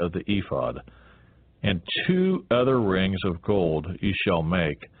side of the ephod. And 2 other rings of gold ye shall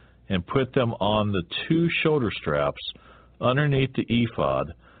make, and put them on the 2 shoulder straps underneath the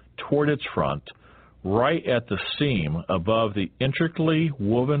ephod, toward its front, right at the seam above the intricately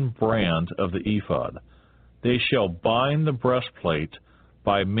woven brand of the ephod. They shall bind the breastplate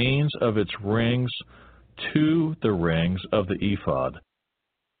by means of its rings to the rings of the ephod,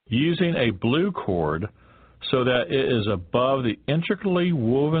 using a blue cord, so that it is above the intricately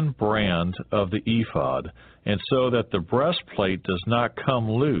woven brand of the ephod, and so that the breastplate does not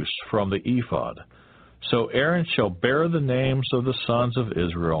come loose from the ephod. So Aaron shall bear the names of the sons of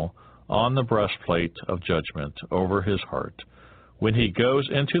Israel on the breastplate of judgment over his heart, when he goes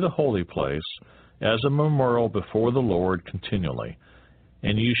into the holy place, as a memorial before the Lord continually.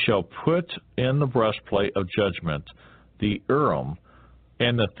 And you shall put in the breastplate of judgment the Urim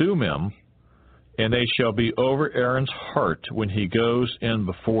and the Thummim, and they shall be over Aaron's heart when he goes in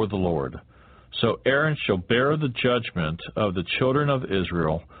before the Lord. So Aaron shall bear the judgment of the children of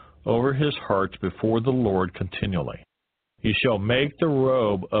Israel over his heart before the Lord continually. He shall make the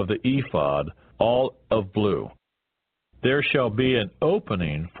robe of the ephod all of blue. There shall be an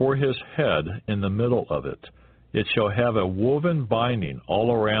opening for his head in the middle of it. It shall have a woven binding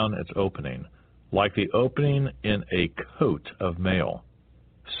all around its opening, like the opening in a coat of mail,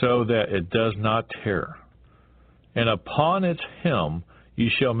 so that it does not tear. And upon its hem ye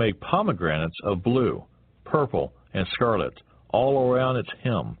shall make pomegranates of blue, purple, and scarlet all around its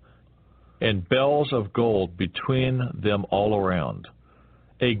hem, and bells of gold between them all around.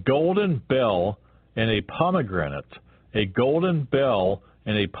 A golden bell and a pomegranate, a golden bell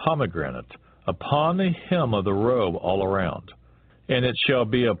and a pomegranate, upon the hem of the robe all around. And it shall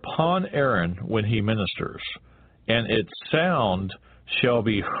be upon Aaron when he ministers, and its sound shall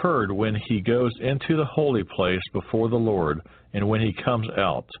be heard when he goes into the holy place before the Lord, and when he comes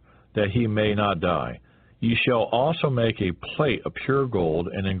out, that he may not die. Ye shall also make a plate of pure gold,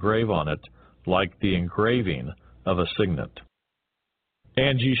 and engrave on it like the engraving of a signet.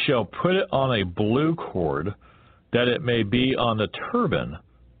 And ye shall put it on a blue cord, that it may be on the turban.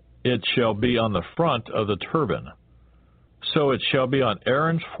 It shall be on the front of the turban. So it shall be on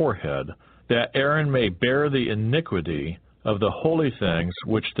Aaron's forehead, that Aaron may bear the iniquity of the holy things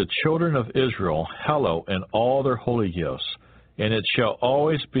which the children of Israel hallow in all their holy gifts. And it shall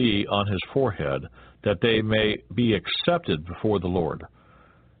always be on his forehead, that they may be accepted before the Lord.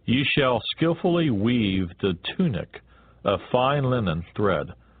 Ye shall skillfully weave the tunic of fine linen thread.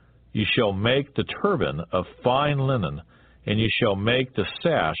 Ye shall make the turban of fine linen, and ye shall make the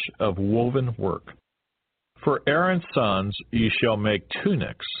sash of woven work. For Aaron's sons ye shall make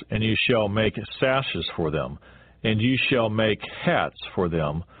tunics, and ye shall make sashes for them, and ye shall make hats for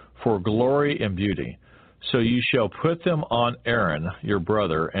them, for glory and beauty. So ye shall put them on Aaron your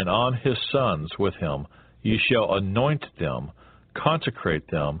brother, and on his sons with him. Ye shall anoint them, consecrate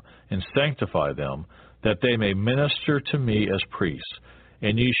them, and sanctify them, that they may minister to me as priests.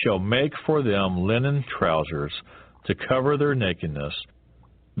 And ye shall make for them linen trousers to cover their nakedness.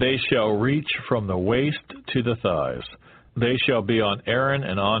 They shall reach from the waist to the thighs. They shall be on Aaron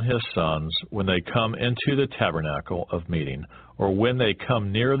and on his sons when they come into the tabernacle of meeting, or when they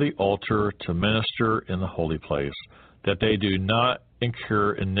come near the altar to minister in the holy place, that they do not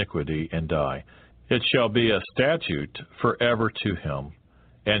incur iniquity and die. It shall be a statute forever to him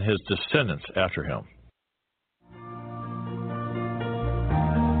and his descendants after him.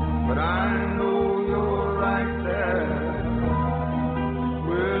 But I know you're right there,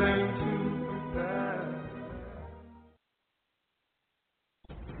 willing to prepare.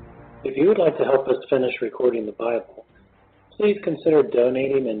 If you would like to help us finish recording the Bible, please consider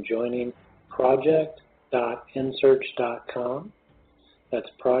donating and joining project.nsearch.com. That's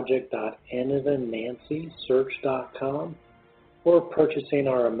project.nancysearch.com, or purchasing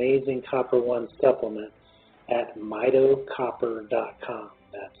our amazing Copper One supplement at mitocopper.com.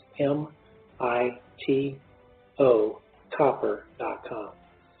 That's MITO copper.com.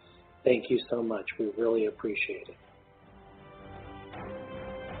 Thank you so much. We really appreciate it.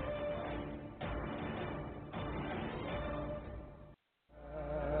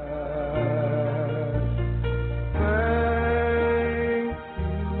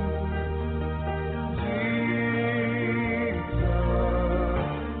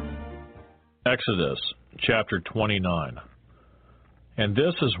 Exodus chapter 29. And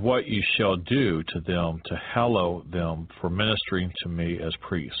this is what ye shall do to them to hallow them for ministering to me as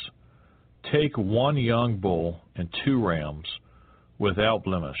priests. Take 1 young bull and 2 rams without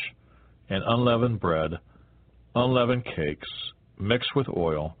blemish, and unleavened bread, unleavened cakes mixed with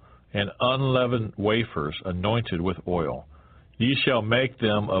oil, and unleavened wafers anointed with oil. Ye shall make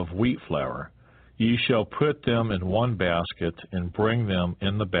them of wheat flour. Ye shall put them in 1 basket, and bring them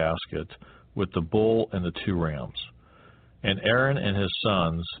in the basket with the bull and the 2 rams. And Aaron and his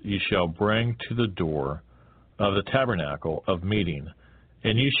sons ye shall bring to the door of the tabernacle of meeting,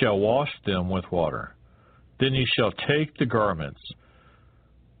 and ye shall wash them with water. Then ye shall take the garments,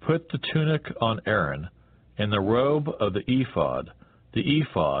 put the tunic on Aaron, and the robe of the ephod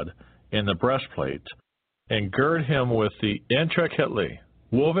and the breastplate, and gird him with the intricately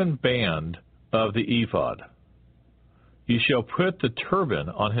woven band of the ephod. Ye shall put the turban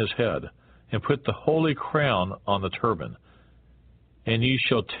on his head, and put the holy crown on the turban. And ye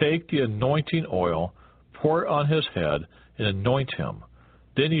shall take the anointing oil, pour it on his head, and anoint him.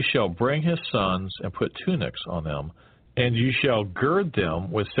 Then ye shall bring his sons, and put tunics on them, and ye shall gird them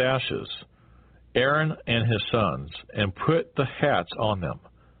with sashes, Aaron and his sons, and put the hats on them.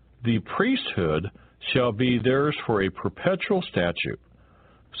 The priesthood shall be theirs for a perpetual statute.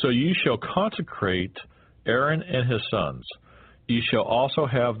 So ye shall consecrate Aaron and his sons. Ye shall also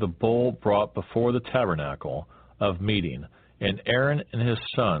have the bull brought before the tabernacle of meeting, and Aaron and his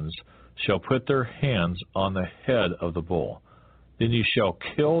sons shall put their hands on the head of the bull. Then ye shall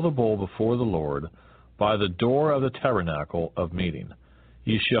kill the bull before the Lord by the door of the tabernacle of meeting.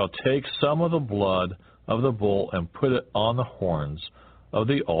 Ye shall take some of the blood of the bull and put it on the horns of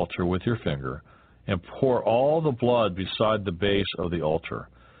the altar with your finger, and pour all the blood beside the base of the altar.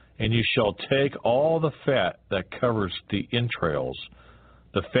 And you shall take all the fat that covers the entrails,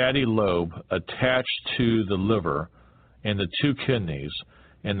 the fatty lobe attached to the liver, and the 2 kidneys,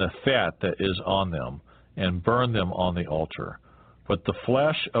 and the fat that is on them, and burn them on the altar. But the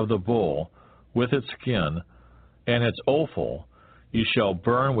flesh of the bull, with its skin, and its offal, you shall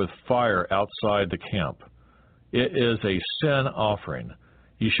burn with fire outside the camp. It is a sin offering.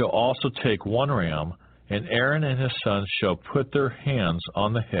 You shall also take 1 ram, and Aaron and his sons shall put their hands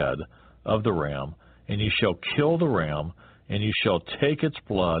on the head of the ram, and ye shall kill the ram, and ye shall take its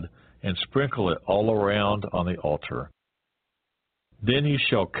blood, and sprinkle it all around on the altar. Then ye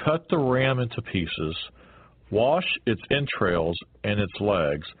shall cut the ram into pieces, wash its entrails and its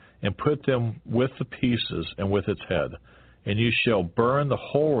legs, and put them with the pieces and with its head. And ye shall burn the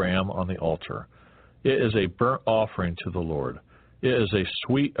whole ram on the altar. It is a burnt offering to the Lord. It is a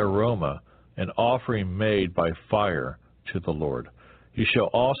sweet aroma, an offering made by fire to the Lord. You shall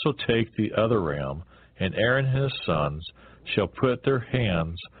also take the other ram, and Aaron and his sons shall put their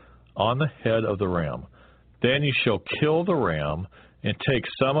hands on the head of the ram. Then you shall kill the ram, and take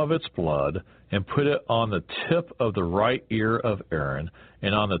some of its blood, and put it on the tip of the right ear of Aaron,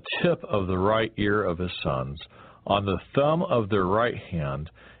 and on the tip of the right ear of his sons, on the thumb of their right hand,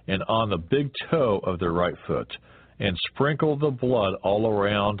 and on the big toe of their right foot, and sprinkle the blood all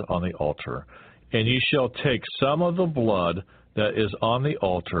around on the altar. And ye shall take some of the blood that is on the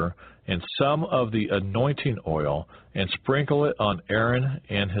altar, and some of the anointing oil, and sprinkle it on Aaron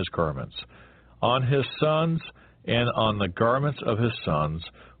and his garments, on his sons, and on the garments of his sons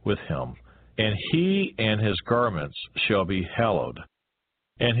with him. And he and his garments shall be hallowed,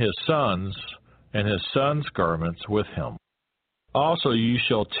 and his sons' garments with him. Also you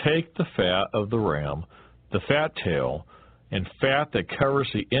shall take the fat of the ram, the fat tail, and fat that covers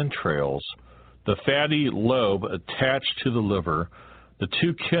the entrails, the fatty lobe attached to the liver, the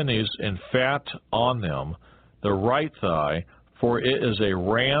 2 kidneys and fat on them, the right thigh, for it is a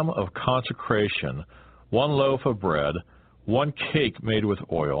ram of consecration, 1 loaf of bread, 1 cake made with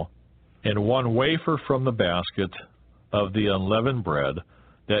oil, and 1 wafer from the basket of the unleavened bread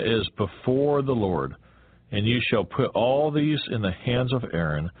that is before the Lord. And you shall put all these in the hands of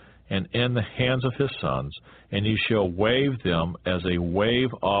Aaron and in the hands of his sons, and you shall wave them as a wave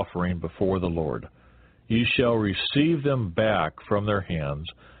offering before the Lord. You shall receive them back from their hands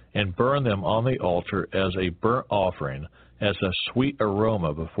and burn them on the altar as a burnt offering, as a sweet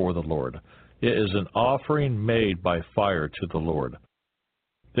aroma before the Lord. It is an offering made by fire to the Lord.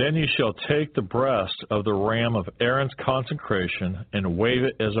 Then you shall take the breast of the ram of Aaron's consecration and wave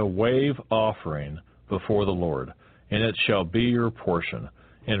it as a wave offering before the Lord, and it shall be your portion.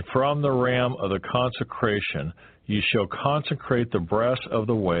 And from the ram of the consecration you shall consecrate the breast of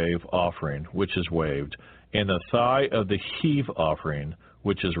the wave offering which is waved, and the thigh of the heave offering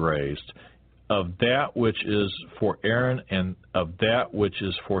which is raised, of that which is for Aaron and of that which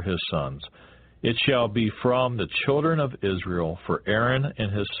is for his sons. It shall be from the children of Israel for Aaron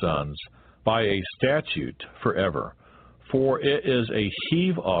and his sons by a statute forever. For it is a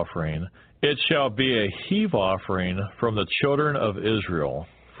heave offering. It shall be a heave offering from the children of Israel,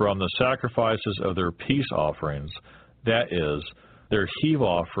 from the sacrifices of their peace offerings, that is, their heave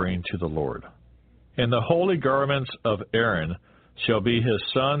offering to the Lord. And the holy garments of Aaron shall be his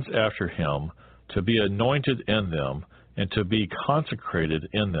sons after him, to be anointed in them, and to be consecrated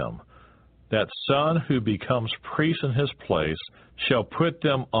in them. That son who becomes priest in his place shall put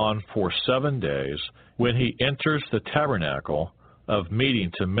them on for 7 days, when he enters the tabernacle of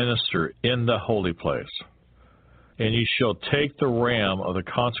meeting to minister in the holy place. And you shall take the ram of the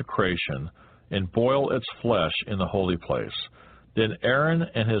consecration and boil its flesh in the holy place. Then Aaron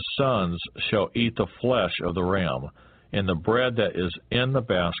and his sons shall eat the flesh of the ram, and the bread that is in the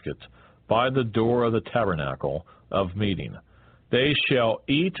basket, by the door of the tabernacle of meeting. They shall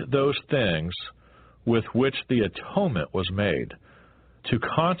eat those things with which the atonement was made, to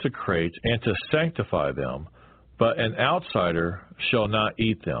consecrate and to sanctify them, but an outsider shall not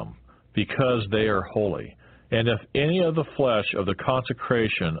eat them, because they are holy. And if any of the flesh of the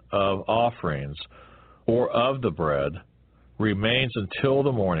consecration of offerings or of the bread remains until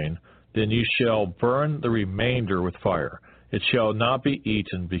the morning, then you shall burn the remainder with fire. It shall not be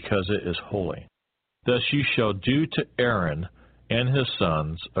eaten, because it is holy. Thus you shall do to Aaron and his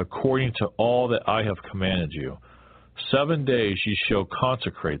sons according to all that I have commanded you. 7 days you shall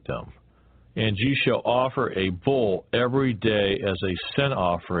consecrate them, and you shall offer a bull every day as a sin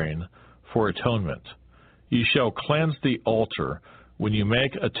offering for atonement. You shall cleanse the altar when you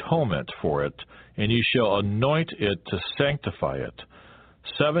make atonement for it, and you shall anoint it to sanctify it.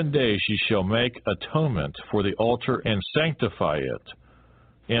 7 days you shall make atonement for the altar and sanctify it,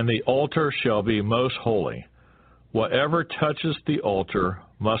 and the altar shall be most holy. Whatever touches the altar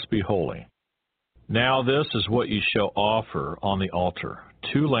must be holy. Now this is what you shall offer on the altar: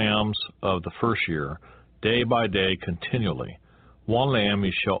 2 lambs of the first year, day by day continually. 1 lamb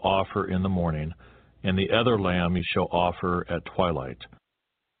you shall offer in the morning, and the other lamb you shall offer at twilight.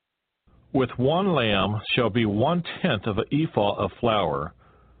 With 1 lamb shall be 1/10 of an ephah of flour,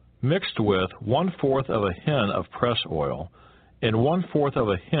 mixed with 1/4 of a hin of pressed oil, and 1/4 of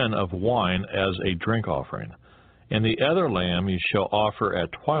a hin of wine as a drink offering. And the other lamb you shall offer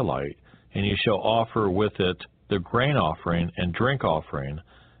at twilight, and you shall offer with it the grain offering and drink offering,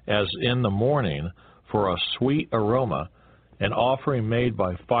 as in the morning, for a sweet aroma, an offering made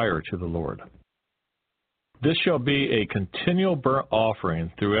by fire to the Lord. This shall be a continual burnt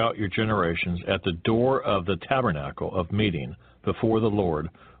offering throughout your generations at the door of the tabernacle of meeting before the Lord,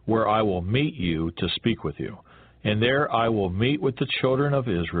 where I will meet you to speak with you. And there I will meet with the children of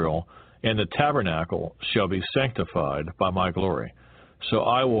Israel, and the tabernacle shall be sanctified by my glory. So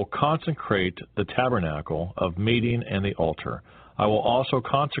I will consecrate the tabernacle of meeting and the altar. I will also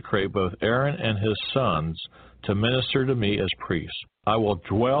consecrate both Aaron and his sons to minister to me as priests. I will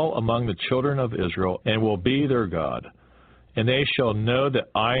dwell among the children of Israel and will be their God. And they shall know that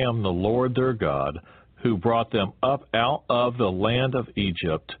I am the Lord their God, who brought them up out of the land of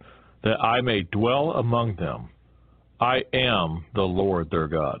Egypt, that I may dwell among them. I am the Lord their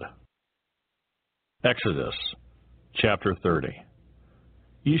God. Exodus chapter 30.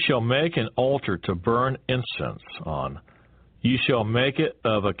 You shall make an altar to burn incense on. You shall make it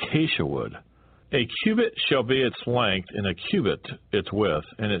of acacia wood. A cubit shall be its length, and a cubit its width,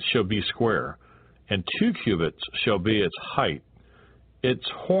 and it shall be square. And 2 cubits shall be its height. Its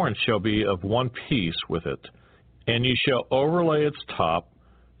horn shall be of one piece with it, and ye shall overlay its top,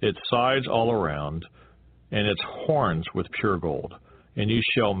 its sides all around, and its horns with pure gold. And ye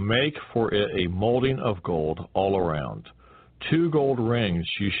shall make for it a molding of gold all around. 2 gold rings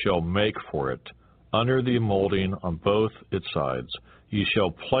ye shall make for it, under the molding on both its sides. Ye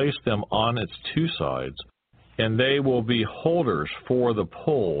shall place them on its 2 sides, and they will be holders for the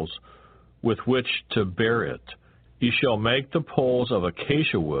poles with which to bear it. Ye shall make the poles of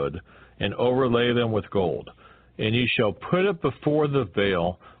acacia wood, and overlay them with gold. And ye shall put it before the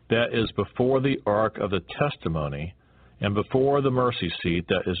veil that is before the ark of the testimony, and before the mercy seat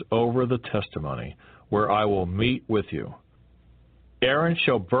that is over the testimony, where I will meet with you. Aaron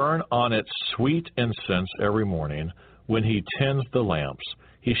shall burn on it sweet incense every morning when he tends the lamps.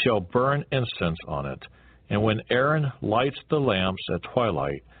 He shall burn incense on it. And when Aaron lights the lamps at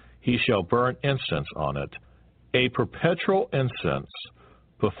twilight, he shall burn incense on it, a perpetual incense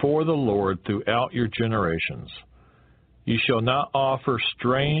before the Lord throughout your generations. You shall not offer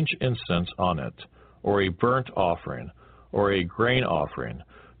strange incense on it, or a burnt offering, or a grain offering,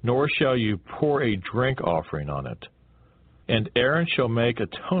 nor shall you pour a drink offering on it. And Aaron shall make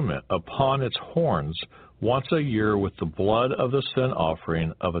atonement upon its horns once a year with the blood of the sin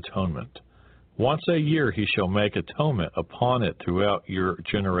offering of atonement. Once a year he shall make atonement upon it throughout your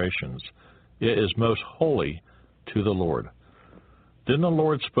generations. It is most holy to the Lord. Then the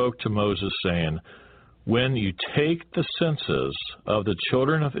Lord spoke to Moses, saying, When you take the census of the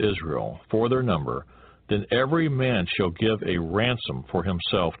children of Israel for their number, then every man shall give a ransom for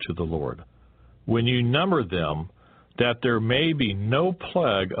himself to the Lord. When you number them, that there may be no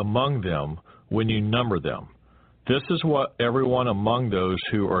plague among them when you number them. This is what everyone among those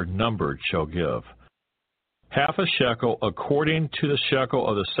who are numbered shall give. Half a shekel according to the shekel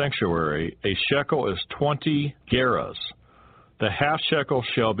of the sanctuary. A shekel is 20 gerahs. The half shekel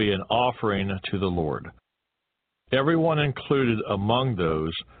shall be an offering to the Lord. Everyone included among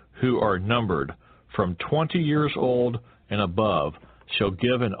those who are numbered from 20 years old and above shall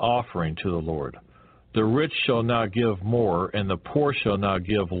give an offering to the Lord. The rich shall not give more, and the poor shall not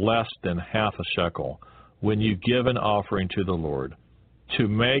give less than half a shekel, when you give an offering to the Lord, to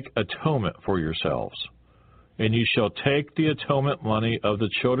make atonement for yourselves. And you shall take the atonement money of the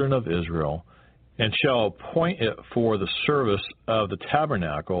children of Israel, and shall appoint it for the service of the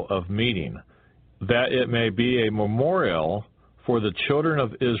tabernacle of meeting, that it may be a memorial for the children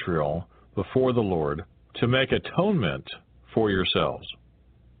of Israel before the Lord, to make atonement for yourselves.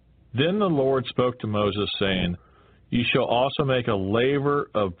 Then the Lord spoke to Moses, saying, You shall also make a laver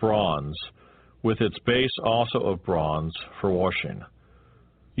of bronze, with its base also of bronze for washing.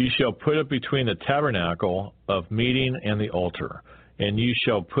 You shall put it between the tabernacle of meeting and the altar, and you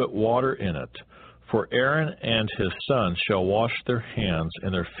shall put water in it. For Aaron and his sons shall wash their hands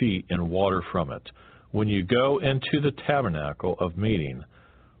and their feet in water from it, when you go into the tabernacle of meeting,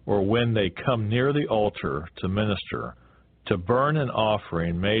 or when they come near the altar to minister, to burn an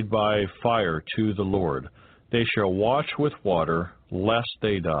offering made by fire to the Lord. They shall wash with water, lest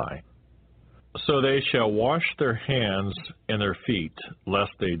they die. So they shall wash their hands and their feet,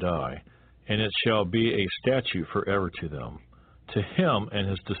 lest they die, and it shall be a statute forever to them, to him and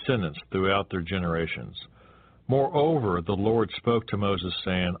his descendants throughout their generations. Moreover, the Lord spoke to Moses,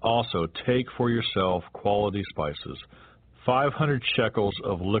 saying, Also take for yourself quality spices, 500 shekels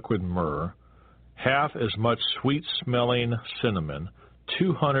of liquid myrrh, half as much sweet-smelling cinnamon,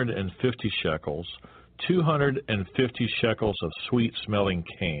 250 shekels, 250 shekels of sweet-smelling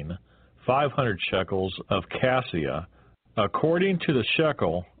cane, 500 shekels of cassia, according to the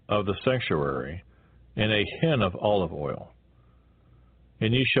shekel of the sanctuary, and a hin of olive oil.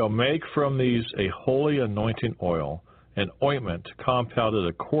 And ye shall make from these a holy anointing oil, an ointment compounded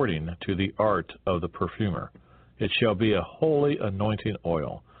according to the art of the perfumer. It shall be a holy anointing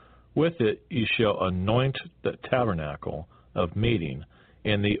oil. With it ye shall anoint the tabernacle of meeting,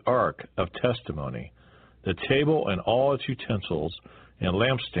 and the ark of testimony, the table and all its utensils, and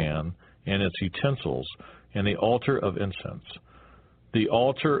lampstand and its utensils, and the altar of incense, the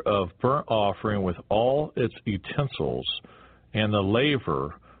altar of burnt offering with all its utensils, and the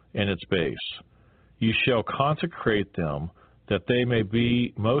laver and its base. You shall consecrate them, that they may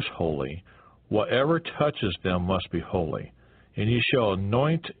be most holy. Whatever touches them must be holy. And you shall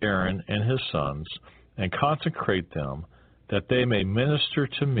anoint Aaron and his sons, and consecrate them, that they may minister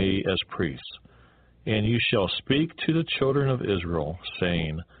to me as priests. And you shall speak to the children of Israel,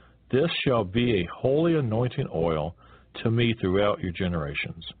 saying, This shall be a holy anointing oil to me throughout your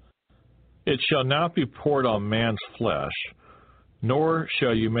generations. It shall not be poured on man's flesh, nor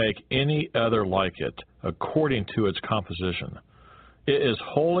shall you make any other like it, according to its composition. It is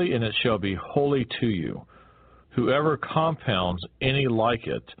holy, and it shall be holy to you. Whoever compounds any like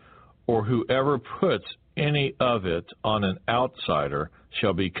it, or whoever puts any of it on an outsider,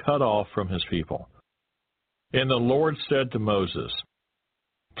 shall be cut off from his people. And the Lord said to Moses,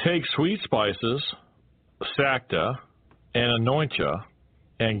 Take sweet spices, stacte, and onycha,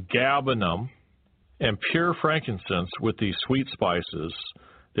 and galbanum, and pure frankincense with these sweet spices.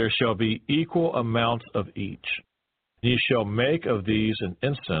 There shall be equal amounts of each. Ye shall make of these an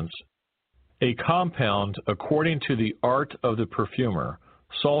incense, a compound according to the art of the perfumer,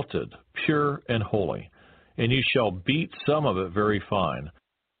 salted, pure, and holy. And ye shall beat some of it very fine,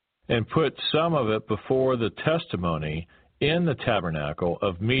 and put some of it before the testimony in the tabernacle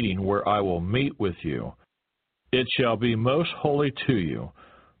of meeting where I will meet with you. It shall be most holy to you.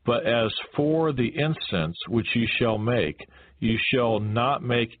 But as for the incense which ye shall make, you shall not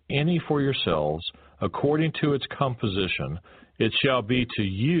make any for yourselves, according to its composition. It shall be to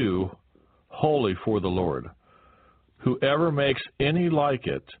you holy for the Lord. Whoever makes any like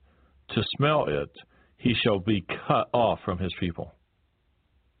it, to smell it, he shall be cut off from his people.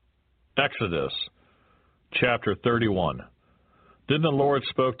 Exodus chapter 31. Then the Lord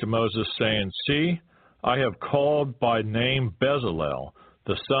spoke to Moses, saying, See, I have called by name Bezalel,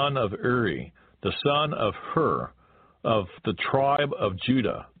 the son of Uri, the son of Hur, of the tribe of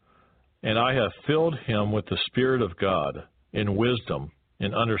Judah, and I have filled him with the Spirit of God, in wisdom,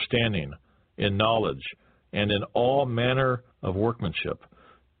 in understanding, in knowledge, and in all manner of workmanship,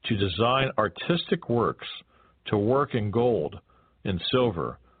 to design artistic works, to work in gold, in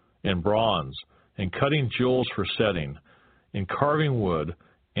silver, in bronze, in cutting jewels for setting, in carving wood,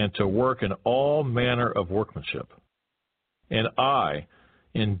 and to work in all manner of workmanship. And I,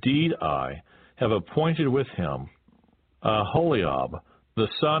 indeed I, have appointed with him Aholiab, the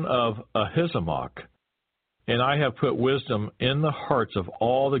son of Ahisamach, and I have put wisdom in the hearts of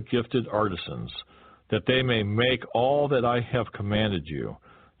all the gifted artisans, that they may make all that I have commanded you,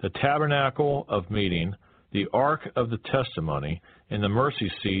 the tabernacle of meeting, the ark of the testimony, and the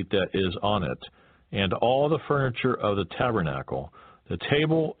mercy seat that is on it, and all the furniture of the tabernacle, the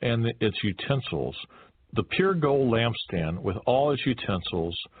table and its utensils, the pure gold lampstand with all its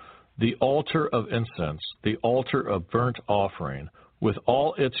utensils, the altar of incense, the altar of burnt offering, with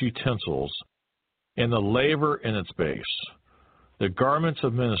all its utensils, and the laver in its base, the garments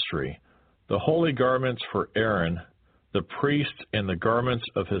of ministry, the holy garments for Aaron, the priest, and the garments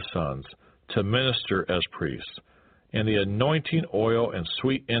of his sons, to minister as priests, and the anointing oil and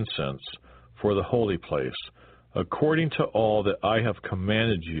sweet incense for the holy place, according to all that I have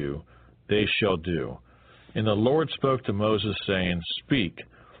commanded you, they shall do. And the Lord spoke to Moses, saying, Speak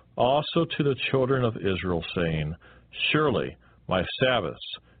also to the children of Israel, saying, Surely my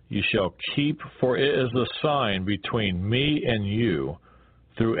Sabbaths you shall keep, for it is a sign between me and you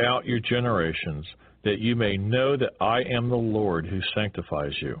throughout your generations, that you may know that I am the Lord who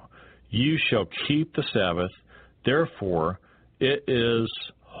sanctifies you. You shall keep the Sabbath, therefore it is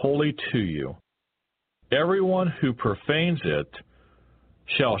holy to you. Everyone who profanes it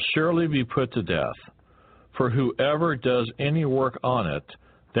shall surely be put to death. For whoever does any work on it,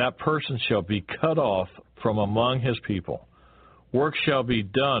 that person shall be cut off from among his people. Work shall be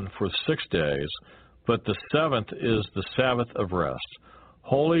done for 6 days, but the seventh is the Sabbath of rest,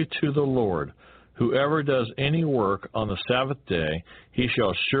 holy to the Lord. Whoever does any work on the Sabbath day, he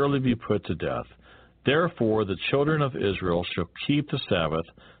shall surely be put to death. Therefore the children of Israel shall keep the Sabbath,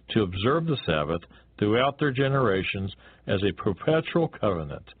 to observe the Sabbath throughout their generations as a perpetual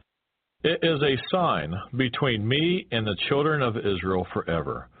covenant. It is a sign between me and the children of Israel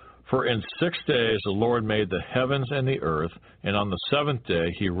forever. For in 6 days the Lord made the heavens and the earth, and on the seventh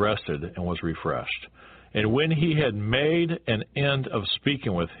day he rested and was refreshed. And when he had made an end of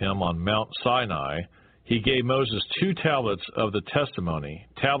speaking with him on Mount Sinai, he gave Moses 2 tablets of the testimony,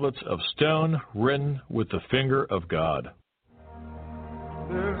 tablets of stone written with the finger of God.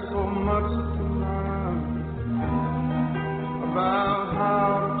 There's so much to learn about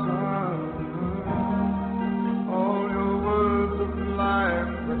how to turn all your words of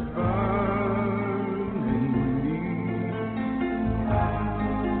life that burn in me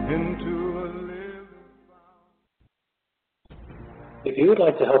into a living vow. If you would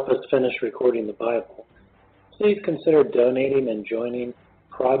like to help us finish recording the Bible, please consider donating and joining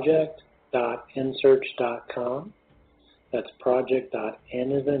project.nsearch.com. That's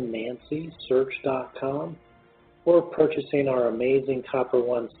project.n as in Nancy, search.com, or purchasing our amazing Copper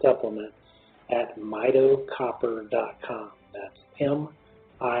One supplement at mitocopper.com. That's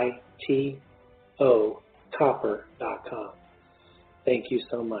M-I-T-O copper.com. Thank you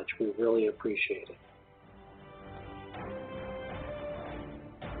so much. We really appreciate it.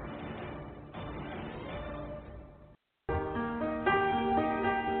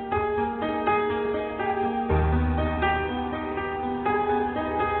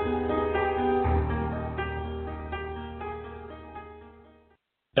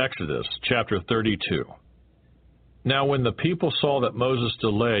 Exodus chapter 32. Now when the people saw that Moses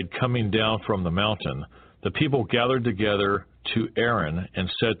delayed coming down from the mountain, the people gathered together to Aaron and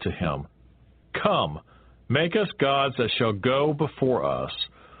said to him, Come, make us gods that shall go before us.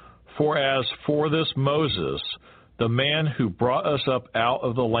 For as for this Moses, the man who brought us up out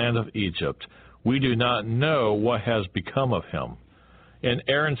of the land of Egypt, we do not know what has become of him. And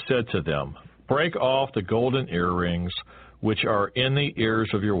Aaron said to them, Break off the golden earrings which are in the ears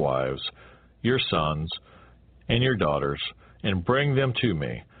of your wives, your sons, and your daughters, and bring them to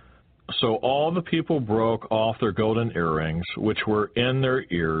me. So all the people broke off their golden earrings which were in their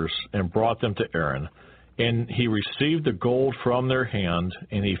ears, and brought them to Aaron. And he received the gold from their hand,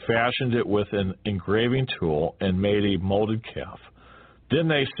 and he fashioned it with an engraving tool, and made a molded calf. Then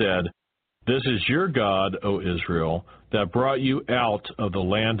they said, This is your God, O Israel, that brought you out of the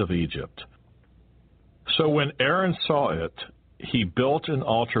land of Egypt. So when Aaron saw it, he built an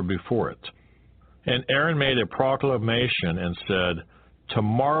altar before it. And Aaron made a proclamation and said,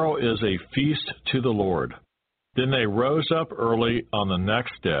 Tomorrow is a feast to the Lord. Then they rose up early on the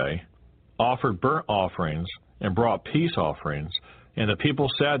next day, offered burnt offerings, and brought peace offerings, and the people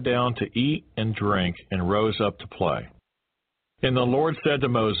sat down to eat and drink, and rose up to play. And the Lord said to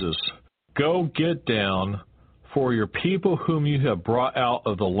Moses, Go get down, for your people whom you have brought out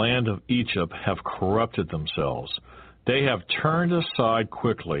of the land of Egypt have corrupted themselves. They have turned aside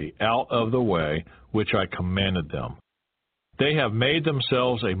quickly out of the way which I commanded them. They have made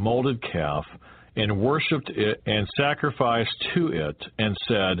themselves a molded calf, and worshipped it, and sacrificed to it, and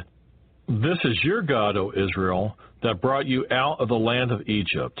said, This is your God, O Israel, that brought you out of the land of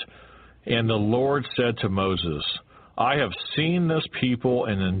Egypt. And the Lord said to Moses, I have seen this people,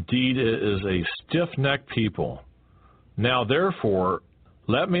 and indeed it is a stiff-necked people. Now therefore,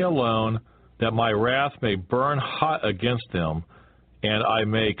 let me alone, that my wrath may burn hot against them, and I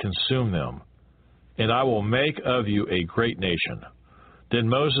may consume them. And I will make of you a great nation. Then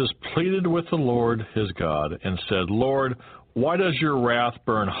Moses pleaded with the Lord his God, and said, Lord, why does your wrath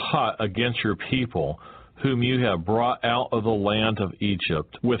burn hot against your people, whom you have brought out of the land of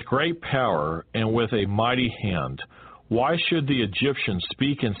Egypt, with great power and with a mighty hand? Why should the Egyptians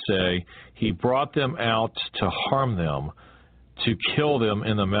speak and say, He brought them out to harm them, to kill them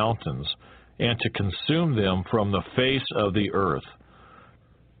in the mountains, and to consume them from the face of the earth?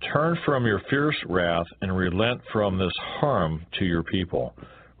 Turn from your fierce wrath and relent from this harm to your people.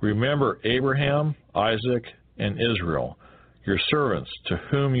 Remember Abraham, Isaac, and Israel, your servants, to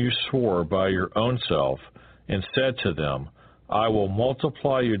whom you swore by your own self, and said to them, I will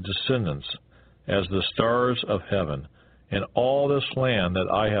multiply your descendants as the stars of heaven, and all this land that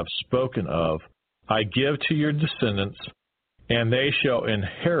I have spoken of I give to your descendants, and they shall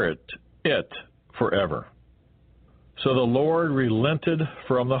inherit it forever. So the Lord relented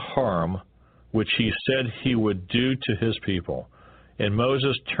from the harm which he said he would do to his people. And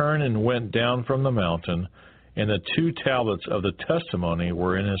Moses turned and went down from the mountain, and the 2 tablets of the testimony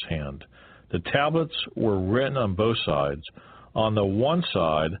were in his hand. The tablets were written on both sides. On the one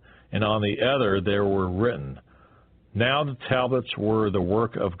side and on the other there were written. Now the tablets were the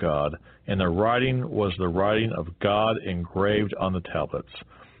work of God, and the writing was the writing of God engraved on the tablets.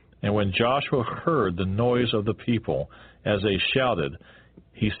 And when Joshua heard the noise of the people as they shouted,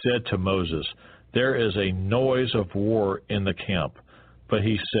 he said to Moses, There is a noise of war in the camp. But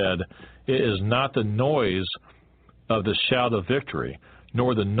he said, It is not the noise of the shout of victory,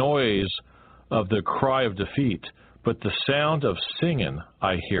 nor the noise of the cry of defeat, but the sound of singing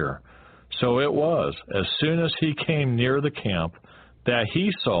I hear. So it was, as soon as he came near the camp, that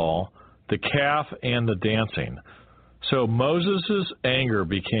he saw the calf and the dancing. So Moses' anger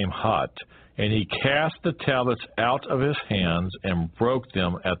became hot, and he cast the tablets out of his hands and broke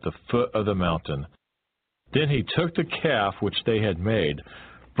them at the foot of the mountain. Then he took the calf which they had made,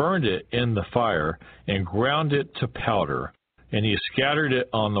 burned it in the fire, and ground it to powder. And he scattered it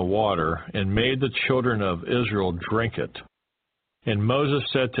on the water, and made the children of Israel drink it. And Moses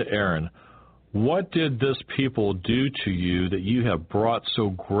said to Aaron, What did this people do to you that you have brought so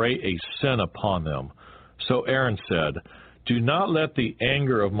great a sin upon them? So Aaron said, Do not let the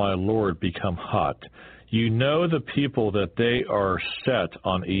anger of my Lord become hot. You know the people that they are set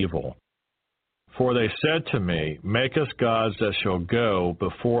on evil. For they said to me, Make us gods that shall go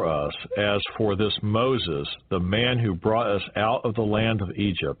before us. As for this Moses, the man who brought us out of the land of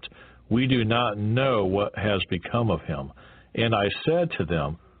Egypt, we do not know what has become of him. And I said to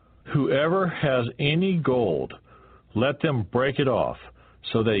them, Whoever has any gold, let them break it off.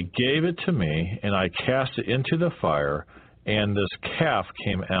 So they gave it to me, and I cast it into the fire, and this calf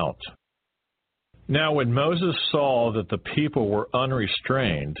came out. Now when Moses saw that the people were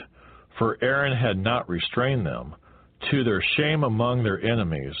unrestrained, for Aaron had not restrained them, to their shame among their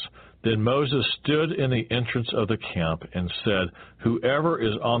enemies, then Moses stood in the entrance of the camp and said, Whoever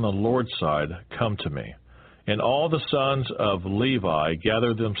is on the Lord's side, come to me. And all the sons of Levi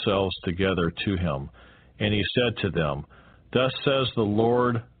gathered themselves together to him. And he said to them, Thus says the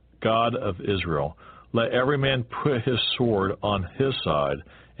Lord God of Israel, Let every man put his sword on his side,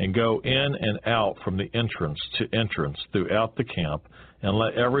 and go in and out from the entrance to entrance throughout the camp, and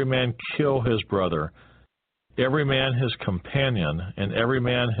let every man kill his brother, every man his companion, and every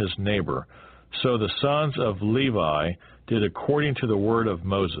man his neighbor. So the sons of Levi did according to the word of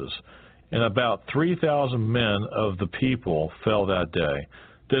Moses. And about 3,000 men of the people fell that day.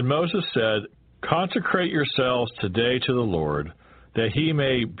 Then Moses said, Consecrate yourselves today to the Lord, that he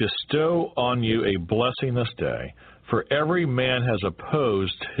may bestow on you a blessing this day. For every man has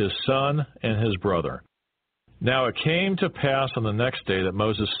opposed his son and his brother. Now it came to pass on the next day that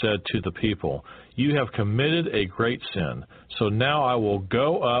Moses said to the people, You have committed a great sin, so now I will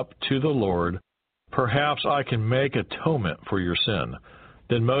go up to the Lord. Perhaps I can make atonement for your sin.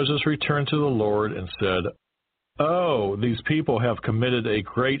 Then Moses returned to the Lord and said, Oh, these people have committed a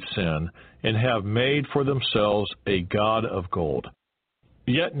great sin, and have made for themselves a god of gold.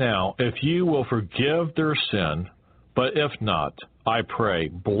 Yet now, if you will forgive their sin, but if not, I pray,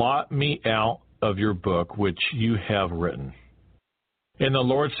 blot me out of your book which you have written. And the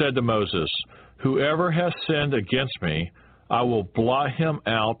Lord said to Moses, Whoever has sinned against me, I will blot him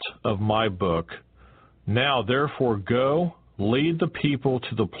out of my book. Now therefore go, lead the people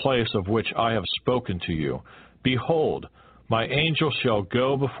to the place of which I have spoken to you. Behold, my angel shall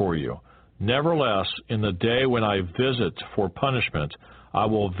go before you. Nevertheless, in the day when I visit for punishment, I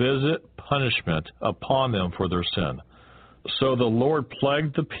will visit punishment upon them for their sin. So the Lord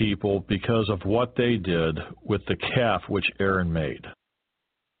plagued the people because of what they did with the calf which Aaron made.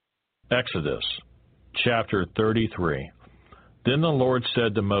 Exodus chapter 33. Then the Lord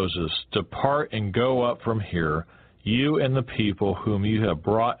said to Moses, Depart and go up from here, you and the people whom you have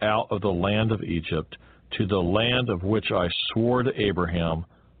brought out of the land of Egypt, to the land of which I swore to Abraham,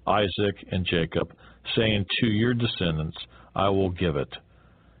 Isaac, and Jacob, saying, To your descendants I will give it.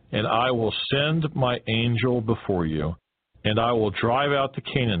 And I will send my angel before you, and I will drive out the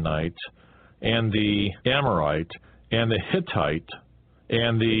Canaanite, and the Amorite, and the Hittite,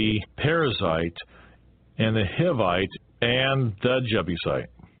 and the Perizzite, and the Hivite, and the Jebusite.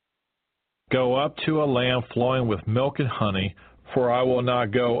 Go up to a land flowing with milk and honey, for I will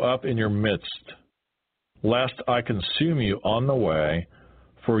not go up in your midst, lest I consume you on the way,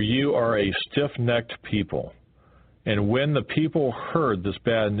 for you are a stiff-necked people. And when the people heard this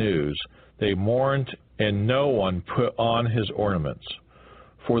bad news, they mourned, and no one put on his ornaments.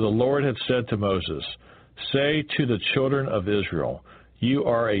 For the Lord had said to Moses, Say to the children of Israel, You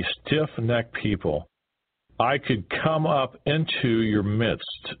are a stiff-necked people. I could come up into your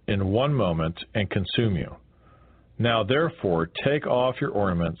midst in one moment and consume you. Now therefore take off your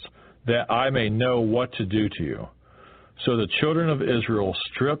ornaments, that I may know what to do to you. So the children of Israel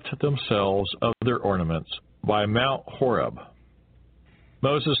stripped themselves of their ornaments by Mount Horeb.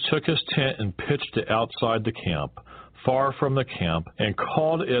 Moses took his tent and pitched it outside the camp, far from the camp, and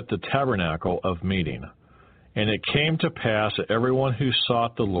called it the tabernacle of meeting. And it came to pass that everyone who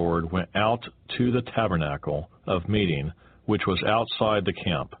sought the Lord went out to the tabernacle of meeting, which was outside the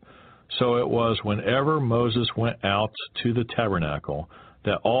camp. So it was whenever Moses went out to the tabernacle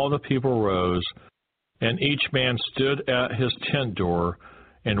that all the people rose, and each man stood at his tent door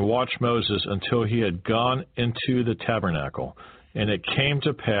and watched Moses until he had gone into the tabernacle. And it came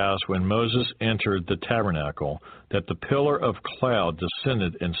to pass when Moses entered the tabernacle that the pillar of cloud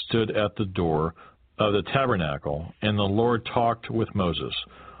descended and stood at the door of the tabernacle, and the Lord talked with Moses.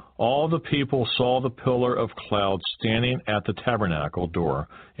 All the people saw the pillar of cloud standing at the tabernacle door,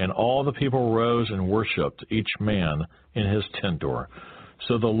 and all the people rose and worshipped, each man in his tent door.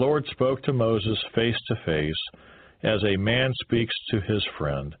 So the Lord spoke to Moses face to face, as a man speaks to his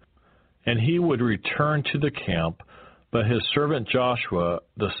friend. And he would return to the camp, but his servant Joshua,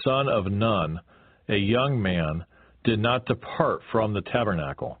 the son of Nun, a young man, did not depart from the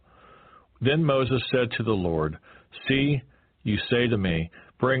tabernacle. Then Moses said to the Lord, See, you say to me,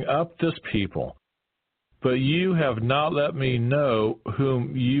 Bring up this people. But you have not let me know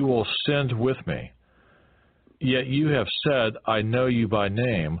whom you will send with me. Yet you have said, I know you by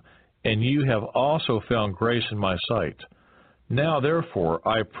name, and you have also found grace in my sight. Now therefore,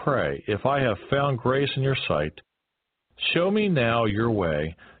 I pray, if I have found grace in your sight, show me now your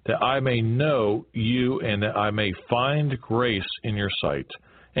way, that I may know you and that I may find grace in your sight,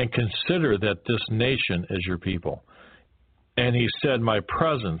 and consider that this nation is your people. And he said, my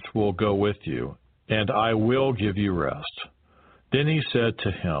presence will go with you, and I will give you rest. Then he said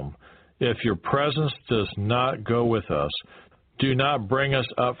to him, if your presence does not go with us, do not bring us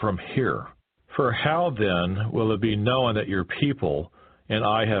up from here. For how then will it be known that your people and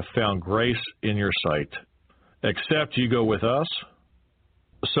I have found grace in your sight, except you go with us?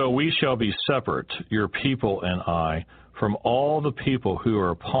 So we shall be separate, your people and I, from all the people who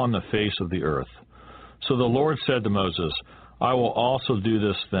are upon the face of the earth. So the Lord said to Moses, I will also do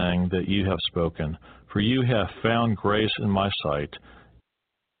this thing that you have spoken, for you have found grace in my sight,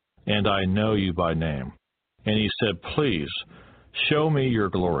 and I know you by name. And he said, please, show me your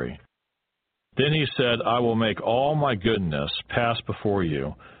glory. Then he said, I will make all my goodness pass before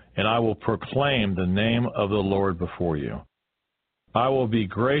you, and I will proclaim the name of the Lord before you. I will be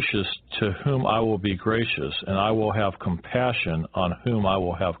gracious to whom I will be gracious, and I will have compassion on whom I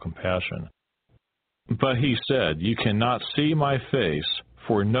will have compassion. But he said, you cannot see my face,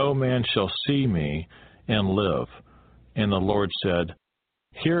 for no man shall see me and live. And the Lord said,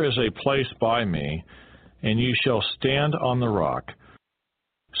 here is a place by me, and you shall stand on the rock.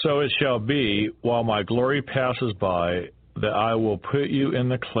 So it shall be, while my glory passes by, that I will put you in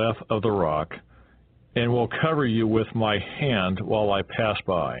the cleft of the rock, and will cover you with my hand while I pass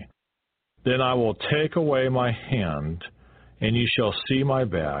by. Then I will take away my hand, and you shall see my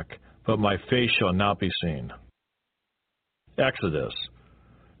back, but my face shall not be seen. Exodus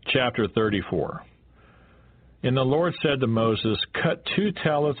chapter 34. And the Lord said to Moses, cut 2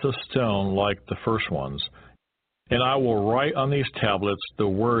 tablets of stone like the first ones, and I will write on these tablets the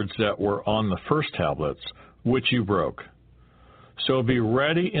words that were on the first tablets, which you broke. So be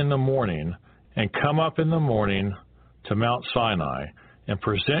ready in the morning, and come up in the morning to Mount Sinai, and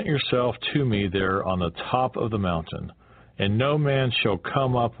present yourself to me there on the top of the mountain. And no man shall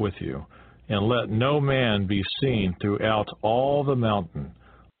come up with you, and let no man be seen throughout all the mountain.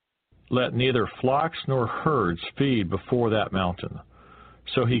 Let neither flocks nor herds feed before that mountain.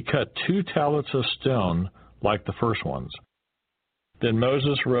 So he cut 2 tablets of stone like the first ones. Then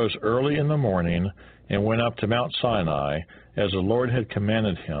Moses rose early in the morning and went up to Mount Sinai, as the Lord had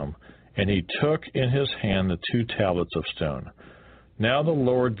commanded him, and he took in his hand the 2 tablets of stone. Now the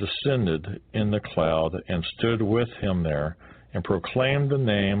Lord descended in the cloud and stood with him there, and proclaimed the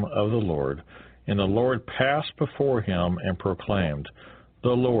name of the Lord. And the Lord passed before him and proclaimed, the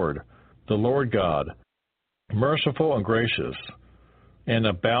Lord God, merciful and gracious, and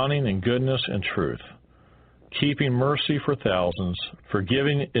abounding in goodness and truth, keeping mercy for thousands,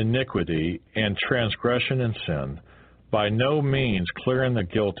 forgiving iniquity and transgression and sin, by no means clearing the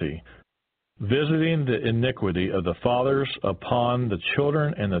guilty, visiting the iniquity of the fathers upon the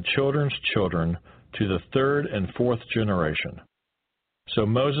children and the children's children to the 3rd and 4th generation. So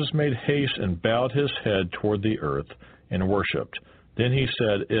Moses made haste and bowed his head toward the earth and worshipped. Then he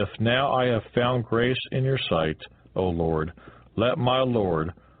said, if now I have found grace in your sight, O Lord, let my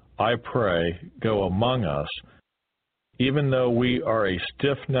Lord, I pray, go among us, even though we are a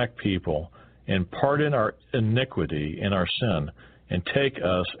stiff-necked people, and pardon our iniquity and our sin, and take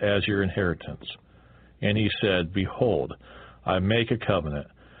us as your inheritance. And he said, behold, I make a covenant.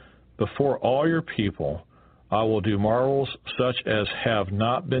 Before all your people I will do marvels such as have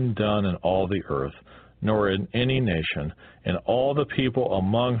not been done in all the earth, nor in any nation, and all the people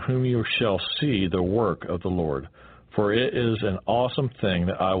among whom you shall see the work of the Lord. For it is an awesome thing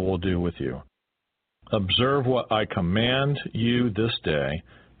that I will do with you. Observe what I command you this day.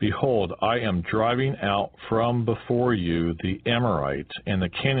 Behold, I am driving out from before you the Amorite, and the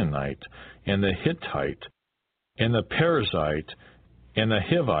Canaanite, and the Hittite, and the Perizzite, and the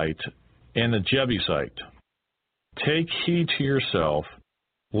Hivite, and the Jebusite. Take heed to yourself,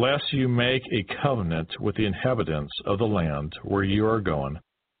 lest you make a covenant with the inhabitants of the land where you are going,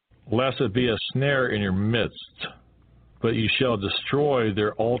 lest it be a snare in your midst. But you shall destroy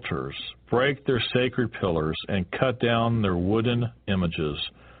their altars, break their sacred pillars, and cut down their wooden images.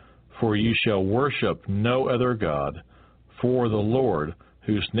 For you shall worship no other God, for the Lord,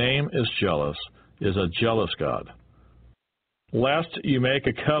 whose name is jealous, is a jealous God. Lest you make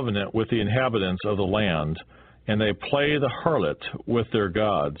a covenant with the inhabitants of the land, and they play the harlot with their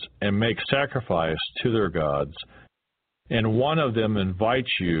gods, and make sacrifice to their gods, and one of them invites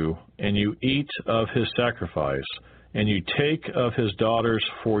you, and you eat of his sacrifice, and you take of his daughters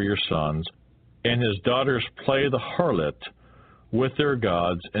for your sons, and his daughters play the harlot with their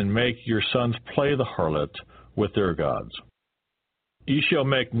gods, and make your sons play the harlot with their gods. You shall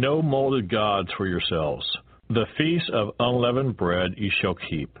make no molded gods for yourselves. The feast of unleavened bread you shall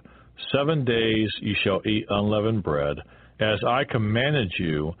keep. 7 days you shall eat unleavened bread, as I commanded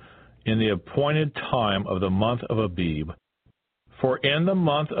you, in the appointed time of the month of Abib. For in the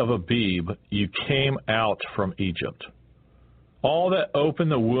month of Abib you came out from Egypt. All that open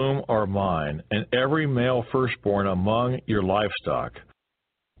the womb are mine, and every male firstborn among your livestock,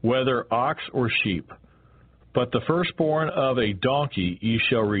 whether ox or sheep. But the firstborn of a donkey you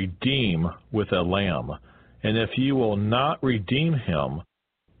shall redeem with a lamb, and if you will not redeem him,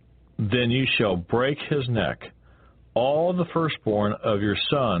 then you shall break his neck. All the firstborn of your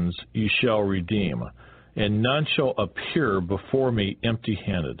sons you shall redeem, and none shall appear before me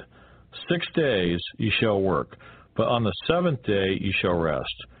empty-handed. 6 days you shall work, but on the seventh day you shall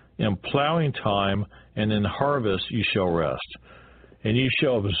rest. In plowing time and in harvest you shall rest. And you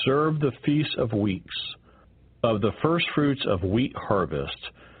shall observe the feast of weeks, of the firstfruits of wheat harvest,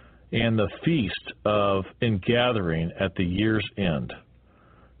 and the feast of ingathering at the year's end.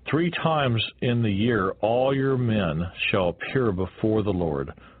 3 times in the year all your men shall appear before the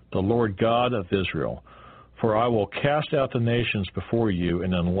Lord God of Israel. For I will cast out the nations before you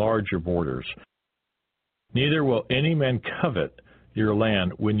and enlarge your borders. Neither will any man covet your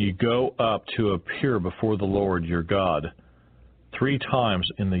land when you go up to appear before the Lord your God 3 times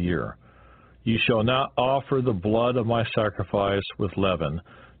in the year. You shall not offer the blood of my sacrifice with leaven,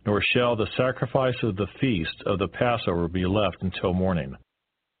 nor shall the sacrifice of the feast of the Passover be left until morning.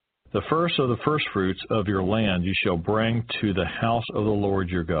 The first of the firstfruits of your land you shall bring to the house of the Lord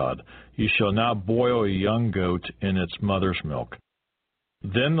your God. You shall not boil a young goat in its mother's milk.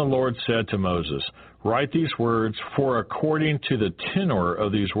 Then the Lord said to Moses, Write these words, for according to the tenor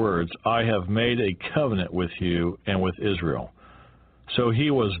of these words I have made a covenant with you and with Israel. So he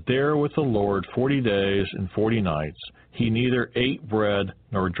was there with the Lord 40 days and 40 nights. He neither ate bread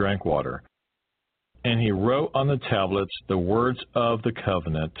nor drank water. And he wrote on the tablets the words of the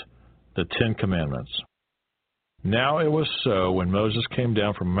covenant, the 10 Commandments. Now it was so, when Moses came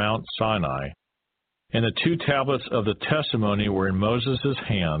down from Mount Sinai, and the 2 tablets of the testimony were in Moses'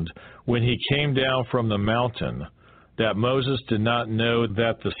 hand, when he came down from the mountain, that Moses did not know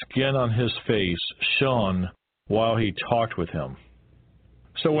that the skin on his face shone while he talked with him.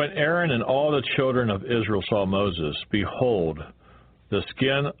 So when Aaron and all the children of Israel saw Moses, behold, the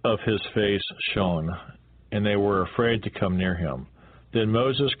skin of his face shone, and they were afraid to come near him. Then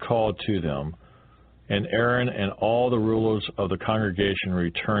Moses called to them, and Aaron and all the rulers of the congregation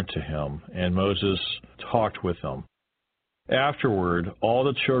returned to him, and Moses talked with them. Afterward, all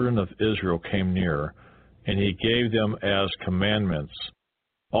the children of Israel came near, and he gave them as commandments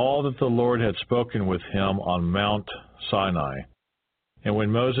all that the Lord had spoken with him on Mount Sinai. And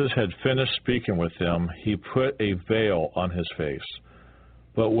when Moses had finished speaking with them, he put a veil on his face.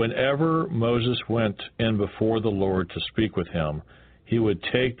 But whenever Moses went in before the Lord to speak with him, he would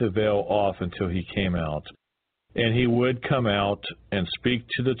take the veil off until he came out. And he would come out and speak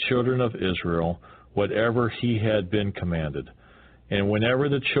to the children of Israel whatever he had been commanded. And whenever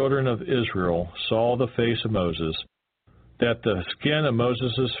the children of Israel saw the face of Moses, that the skin of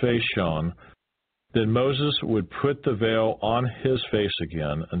Moses' face shone, then Moses would put the veil on his face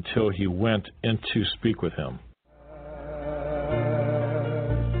again until he went in to speak with him.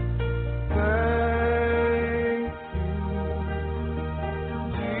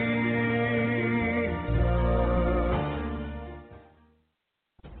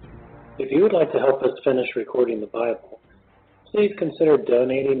 If you would like to help us finish recording the Bible, please consider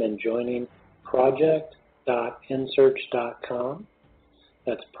donating and joining project.nsearch.com.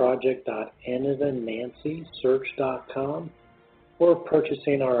 That's project.n-as-in-Nancy-search.com, or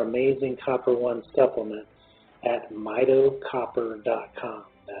purchasing our amazing Copper One supplement at mitocopper.com.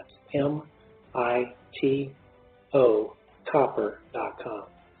 That's M-I-T-O copper.com.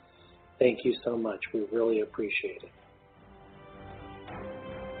 Thank you so much. We really appreciate it.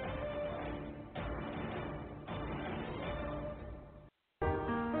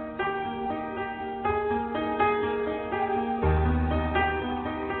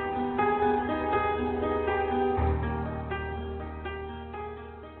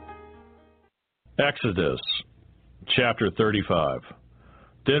 Exodus, chapter 35.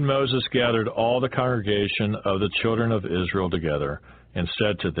 Then Moses gathered all the congregation of the children of Israel together and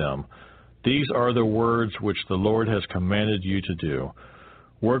said to them, These are the words which the Lord has commanded you to do.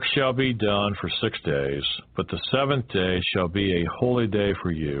 Work shall be done for 6 days, but the 7th day shall be a holy day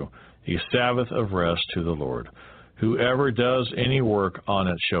for you, a Sabbath of rest to the Lord. Whoever does any work on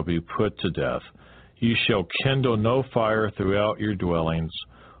it shall be put to death. You shall kindle no fire throughout your dwellings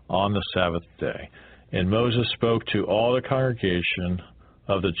on the Sabbath day. And Moses spoke to all the congregation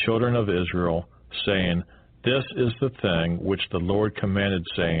of the children of Israel, saying, This is the thing which the Lord commanded,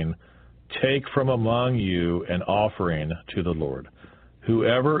 saying, take from among you an offering to the Lord.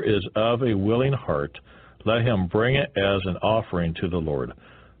 Whoever is of a willing heart, let him bring it as an offering to the Lord.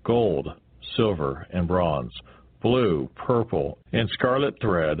 Gold, silver, and bronze, blue, purple, and scarlet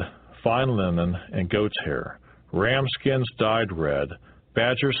thread, fine linen, and goat's hair, ram skins dyed red,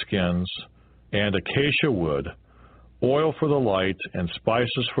 badger skins, and acacia wood, oil for the light, and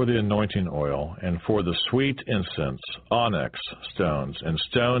spices for the anointing oil, and for the sweet incense, onyx stones, and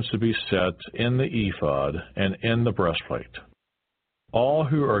stones to be set in the ephod and in the breastplate. All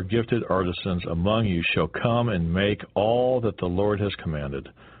who are gifted artisans among you shall come and make all that the Lord has commanded: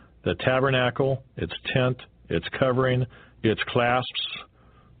 the tabernacle, its tent, its covering, its clasps,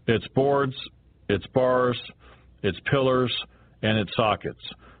 its boards, its bars, its pillars, and its sockets,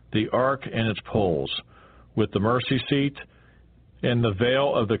 the ark and its poles, with the mercy seat and the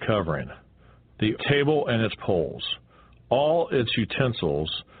veil of the covering, the table and its poles, all its utensils,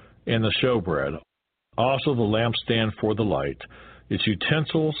 and the showbread, also the lampstand for the light, its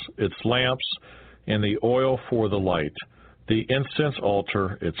utensils, its lamps, and the oil for the light, the incense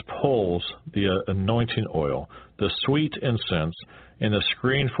altar, its poles, the anointing oil, the sweet incense, and the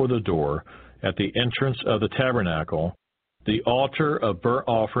screen for the door at the entrance of the tabernacle, the altar of burnt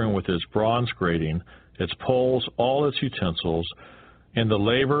offering with its bronze grating, its poles, all its utensils, and the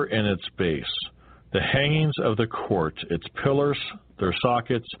laver in its base, the hangings of the court, its pillars, their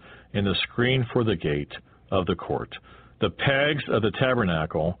sockets, and the screen for the gate of the court, the pegs of the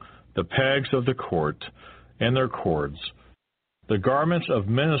tabernacle, the pegs of the court, and their cords, the garments of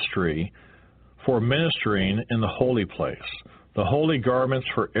ministry for ministering in the holy place, the holy garments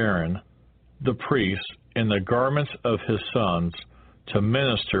for Aaron, the priest, and the garments of his sons to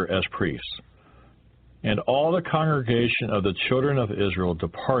minister as priests. And all the congregation of the children of Israel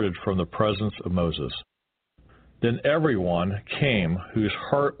departed from the presence of Moses. Then everyone came whose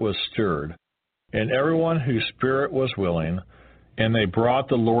heart was stirred, and everyone whose spirit was willing, and they brought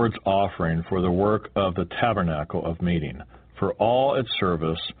the Lord's offering for the work of the tabernacle of meeting, for all its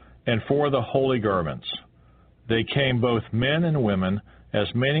service, and for the holy garments. They came both men and women, as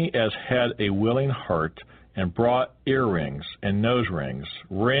many as had a willing heart, and brought earrings and nose rings,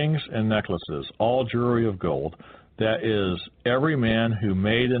 rings and necklaces, all jewelry of gold, that is, every man who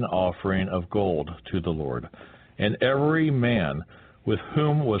made an offering of gold to the Lord. And every man with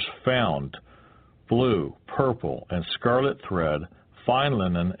whom was found blue, purple, and scarlet thread, fine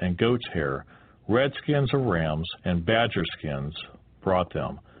linen, and goat's hair, red skins of rams, and badger skins, brought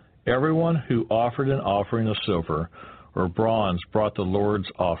them. Everyone who offered an offering of silver or bronze brought the Lord's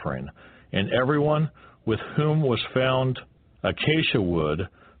offering, and everyone with whom was found acacia wood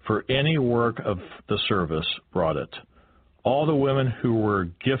for any work of the service brought it. All the women who were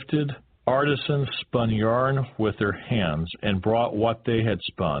gifted artisans spun yarn with their hands and brought what they had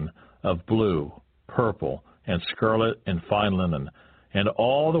spun of blue, purple, and scarlet and fine linen. And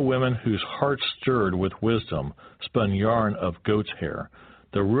all the women whose hearts stirred with wisdom spun yarn of goat's hair.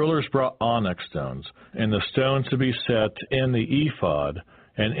 The rulers brought onyx stones, and the stones to be set in the ephod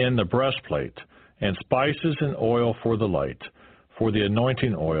and in the breastplate, and spices and oil for the light, for the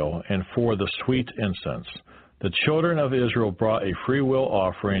anointing oil, and for the sweet incense. The children of Israel brought a freewill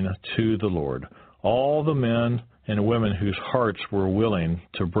offering to the Lord, all the men and women whose hearts were willing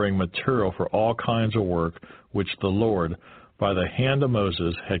to bring material for all kinds of work which the Lord, by the hand of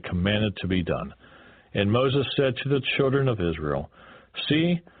Moses, had commanded to be done. And Moses said to the children of Israel,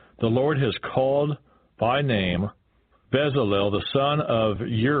 See, the Lord has called by name Bezalel, the son of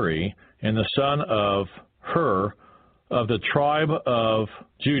Uri, and the son of Hur, of the tribe of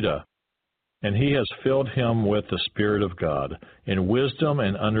Judah. And he has filled him with the Spirit of God, in wisdom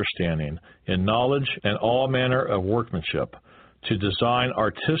and understanding, in knowledge and all manner of workmanship, to design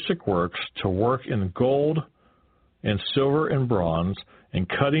artistic works, to work in gold and silver and bronze, in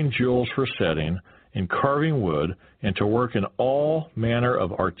cutting jewels for setting, in carving wood, and to work in all manner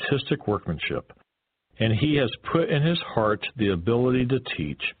of artistic workmanship. And he has put in his heart the ability to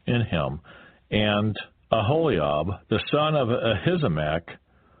teach in him. And Aholiab, the son of Ahisamach,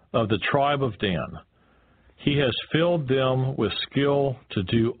 of the tribe of Dan. He has filled them with skill to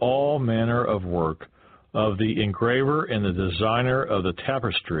do all manner of work of the engraver and the designer of the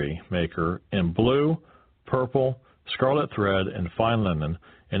tapestry maker in blue, purple, scarlet thread, and fine linen,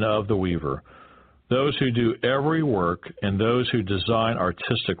 and of the weaver, those who do every work, and those who design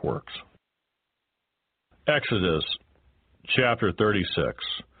artistic works. Exodus chapter 36.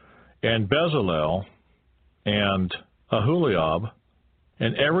 And Bezalel and Aholiab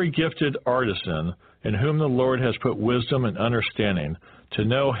and every gifted artisan in whom the Lord has put wisdom and understanding to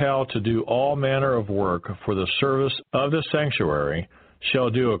know how to do all manner of work for the service of the sanctuary, shall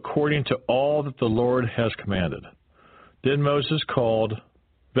do according to all that the Lord has commanded. Then Moses called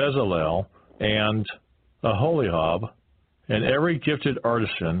Bezalel and Aholiab, and every gifted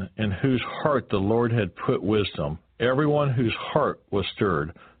artisan in whose heart the Lord had put wisdom, everyone whose heart was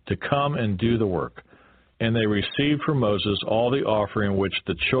stirred, to come and do the work. And they received from Moses all the offering which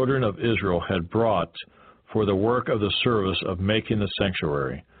the children of Israel had brought for the work of the service of making the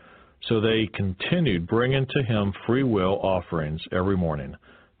sanctuary. So they continued bringing to him free will offerings every morning.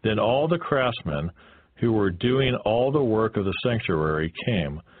 Then all the craftsmen who were doing all the work of the sanctuary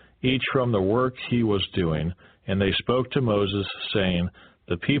came, each from the work he was doing, and they spoke to Moses, saying,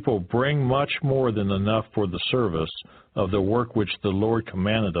 The people bring much more than enough for the service of the work which the Lord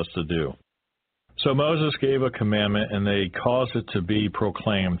commanded us to do. So Moses gave a commandment, and they caused it to be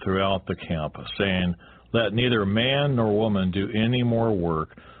proclaimed throughout the camp, saying, Let neither man nor woman do any more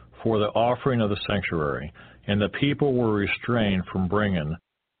work for the offering of the sanctuary. And the people were restrained from bringing,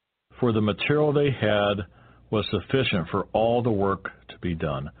 for the material they had was sufficient for all the work to be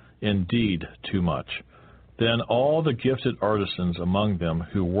done, indeed too much. Then all the gifted artisans among them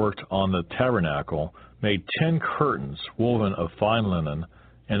who worked on the tabernacle made 10 curtains woven of fine linen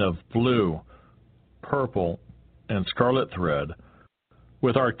and of blue, purple, and scarlet thread.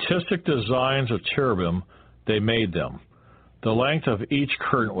 With artistic designs of cherubim they made them. The length of each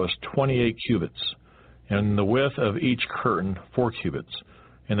curtain was 28 cubits, and the width of each curtain 4 cubits,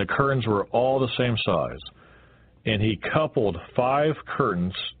 and the curtains were all the same size. And he coupled 5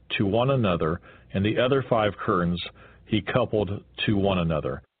 curtains to one another, and the other 5 curtains he coupled to one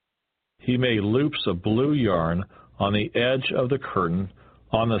another. He made loops of blue yarn on the edge of the curtain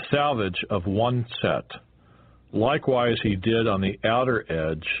on the selvage of one set. Likewise he did on the outer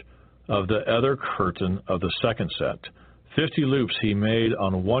edge of the other curtain of the second set. 50 loops he made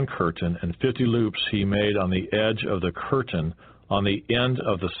on one curtain, and 50 loops he made on the edge of the curtain on the end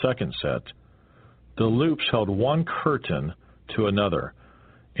of the second set. The loops held one curtain to another.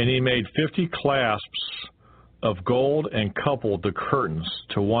 And he made 50 clasps of gold and coupled the curtains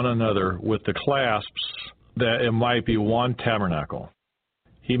to one another with the clasps, that it might be one tabernacle.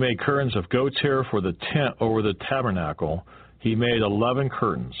 He made curtains of goat's hair for the tent over the tabernacle. He made 11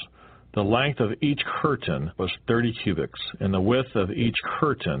 curtains. The length of each curtain was 30 cubits, and the width of each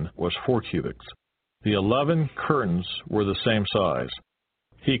curtain was 4 cubits. The 11 curtains were the same size.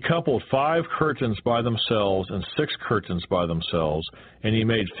 He coupled 5 curtains by themselves and 6 curtains by themselves, and he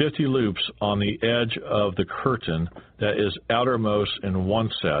made 50 loops on the edge of the curtain that is outermost in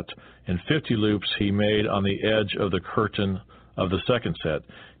one set, and 50 loops he made on the edge of the curtain of the second set.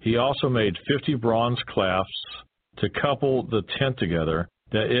 He also made 50 bronze clasps to couple the tent together,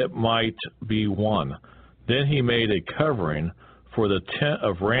 that it might be one. Then he made a covering for the tent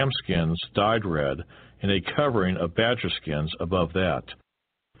of ram skins dyed red, and a covering of badger skins above that.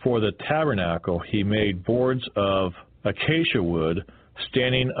 For the tabernacle he made boards of acacia wood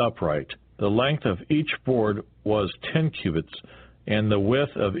standing upright. The length of each board was 10 cubits, and the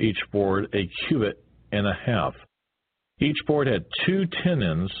width of each board a cubit and a half. Each board had 2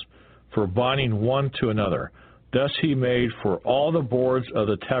 tenons for binding one to another. Thus he made for all the boards of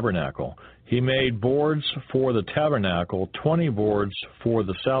the tabernacle. He made boards for the tabernacle, 20 boards for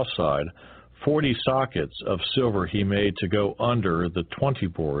the south side. 40 sockets of silver he made to go under the 20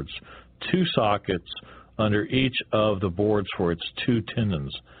 boards, 2 sockets under each of the boards for its 2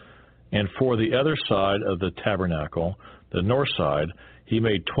 tendons. And for the other side of the tabernacle, the north side, he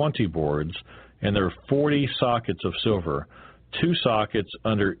made 20 boards, and there were 40 sockets of silver, 2 sockets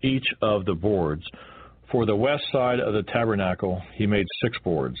under each of the boards. For the west side of the tabernacle, he made 6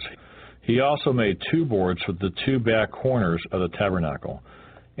 boards. He also made 2 boards for the 2 back corners of the tabernacle,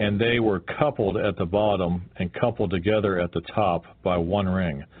 and they were coupled at the bottom and coupled together at the top by one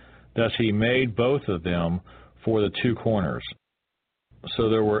ring. Thus he made both of them for the 2 corners. So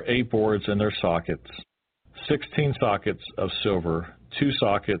there were 8 boards and their sockets, 16 sockets of silver, 2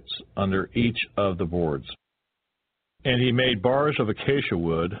 sockets under each of the boards. And he made bars of acacia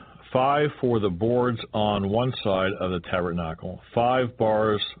wood, 5 for the boards on one side of the tabernacle, 5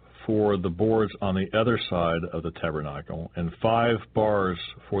 bars for the boards on the other side of the tabernacle, and 5 bars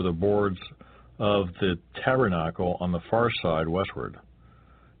for the boards of the tabernacle on the far side westward.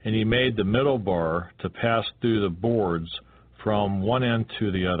 And he made the middle bar to pass through the boards from one end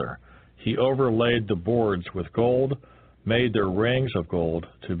to the other. He overlaid the boards with gold, made their rings of gold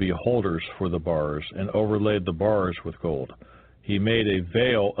to be holders for the bars, and overlaid the bars with gold. He made a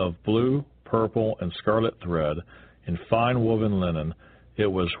veil of blue, purple, and scarlet thread in fine woven linen. It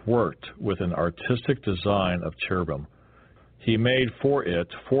was worked with an artistic design of cherubim. He made for it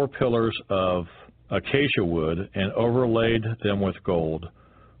 4 pillars of acacia wood, and overlaid them with gold,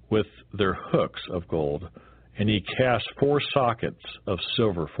 with their hooks of gold, and he cast 4 sockets of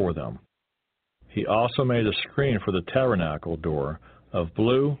silver for them. He also made a screen for the tabernacle door of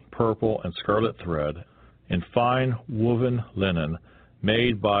blue, purple, and scarlet thread, and fine woven linen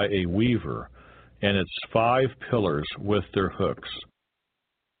made by a weaver, and its 5 pillars with their hooks.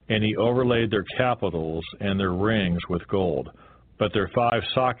 And he overlaid their capitals and their rings with gold, but their 5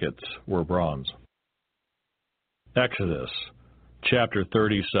 sockets were bronze. Exodus chapter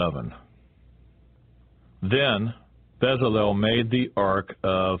 37. Then Bezalel made the ark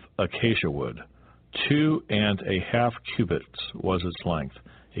of acacia wood. 2.5 cubits was its length,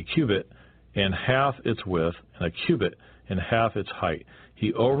 a cubit and half its width, and a cubit and half its height.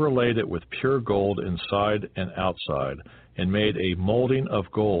 He overlaid it with pure gold inside and outside, and made a molding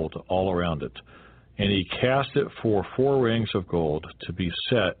of gold all around it. And he cast it for 4 rings of gold to be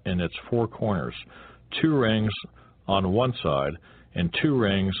set in its 4 corners, 2 rings on one side, and 2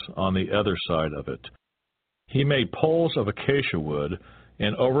 rings on the other side of it. He made poles of acacia wood,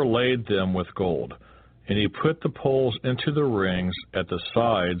 and overlaid them with gold. And he put the poles into the rings at the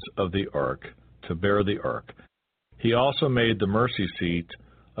sides of the ark, to bear the ark. He also made the mercy seat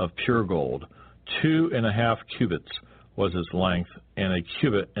of pure gold. 2.5 cubits was its length, and a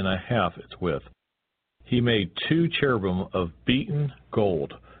cubit and a half its width. He made 2 cherubim of beaten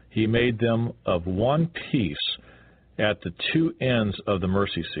gold. He made them of one piece at the 2 ends of the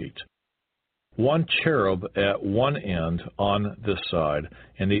mercy seat. 1 cherub at one end on this side,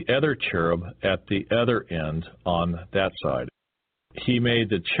 and the other cherub at the other end on that side. He made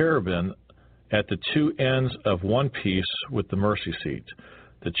the cherubim at the 2 ends of one piece with the mercy seat.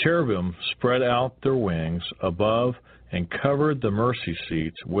 The cherubim spread out their wings above and covered the mercy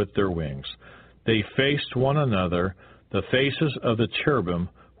seat with their wings. They faced one another. The faces of the cherubim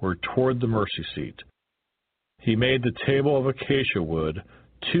were toward the mercy seat. He made the table of acacia wood.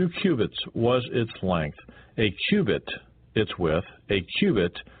 2 cubits was its length, a cubit its width, a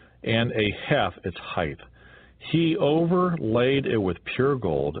cubit and a half its height. He overlaid it with pure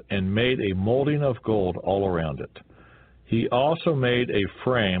gold, and made a molding of gold all around it. He also made a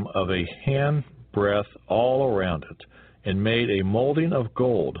frame of a handbreadth all around it, and made a molding of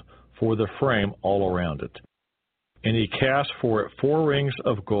gold for the frame all around it. And he cast for it 4 rings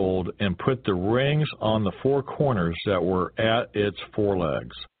of gold, and put the rings on the 4 corners that were at its 4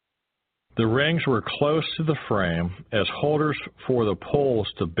 legs. The rings were close to the frame, as holders for the poles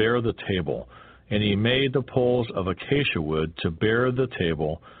to bear the table. And he made the poles of acacia wood to bear the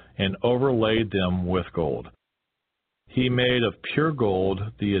table, and overlaid them with gold. He made of pure gold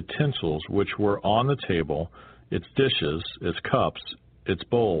the utensils which were on the table, its dishes, its cups, its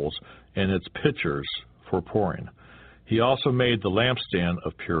bowls, and its pitchers for pouring. He also made the lampstand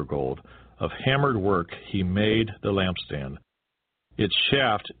of pure gold. Of hammered work he made the lampstand. Its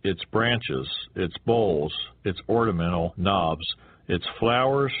shaft, its branches, its bowls, its ornamental knobs, its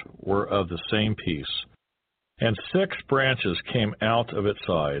flowers were of the same piece. And 6 branches came out of its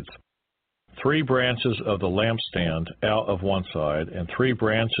sides, 3 branches of the lampstand out of one side, and 3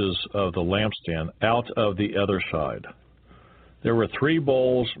 branches of the lampstand out of the other side. There were 3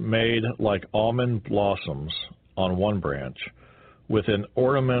 bowls made like almond blossoms on one branch, with an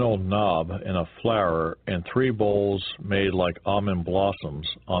ornamental knob and a flower, and 3 bowls made like almond blossoms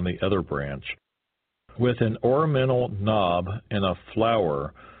on the other branch, with an ornamental knob and a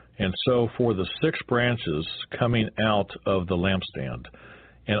flower, and so for the 6 branches coming out of the lampstand.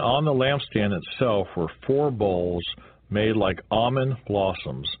 And on the lampstand itself were 4 bowls made like almond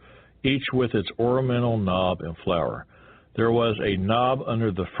blossoms, each with its ornamental knob and flower. There was a knob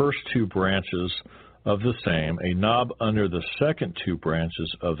under the first 2 branches of the same, a knob under the second 2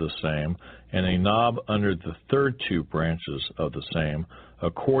 branches of the same, and a knob under the third 2 branches of the same,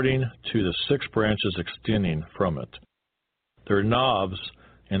 according to the 6 branches extending from it. Their knobs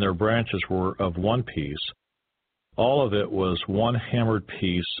and their branches were of one piece. All of it was one hammered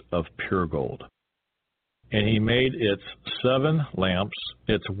piece of pure gold. And he made its 7 lamps,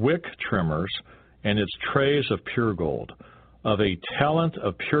 its wick trimmers, and its trays of pure gold. Of a talent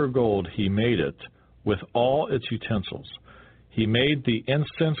of pure gold he made it, with all its utensils. He made the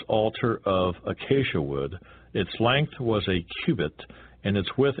incense altar of acacia wood. Its length was a cubit, and its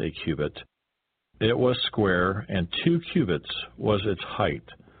width a cubit. It was square, and 2 cubits was its height.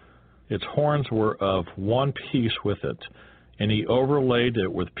 Its horns were of one piece with it, and he overlaid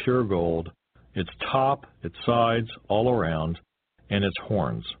it with pure gold, its top, its sides, all around, and its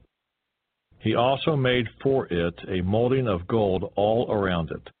horns. He also made for it a molding of gold all around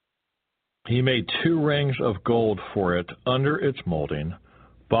it. He made 2 rings of gold for it under its molding,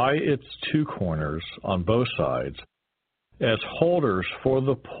 by its two corners on both sides, as holders for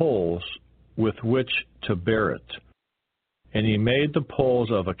the poles with which to bear it. And he made the poles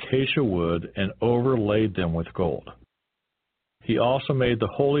of acacia wood and overlaid them with gold. He also made the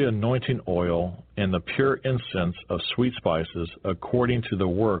holy anointing oil and the pure incense of sweet spices according to the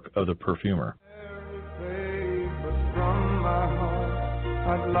work of the perfumer. From my heart,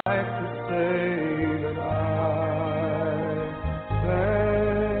 I'd like to say that I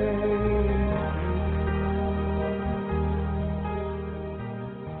thank you.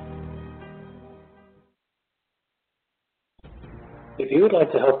 If you would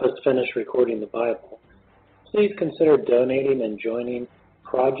like to help us finish recording the Bible, please consider donating and joining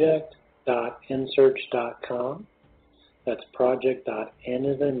project.nsearch.com. That's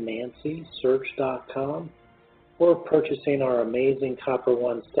project.nancy.search.com, or purchasing our amazing Copper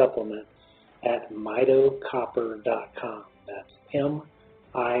One supplement at mitocopper.com. That's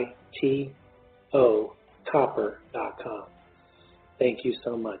MITO copper.com. Thank you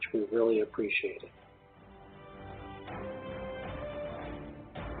so much. We really appreciate it.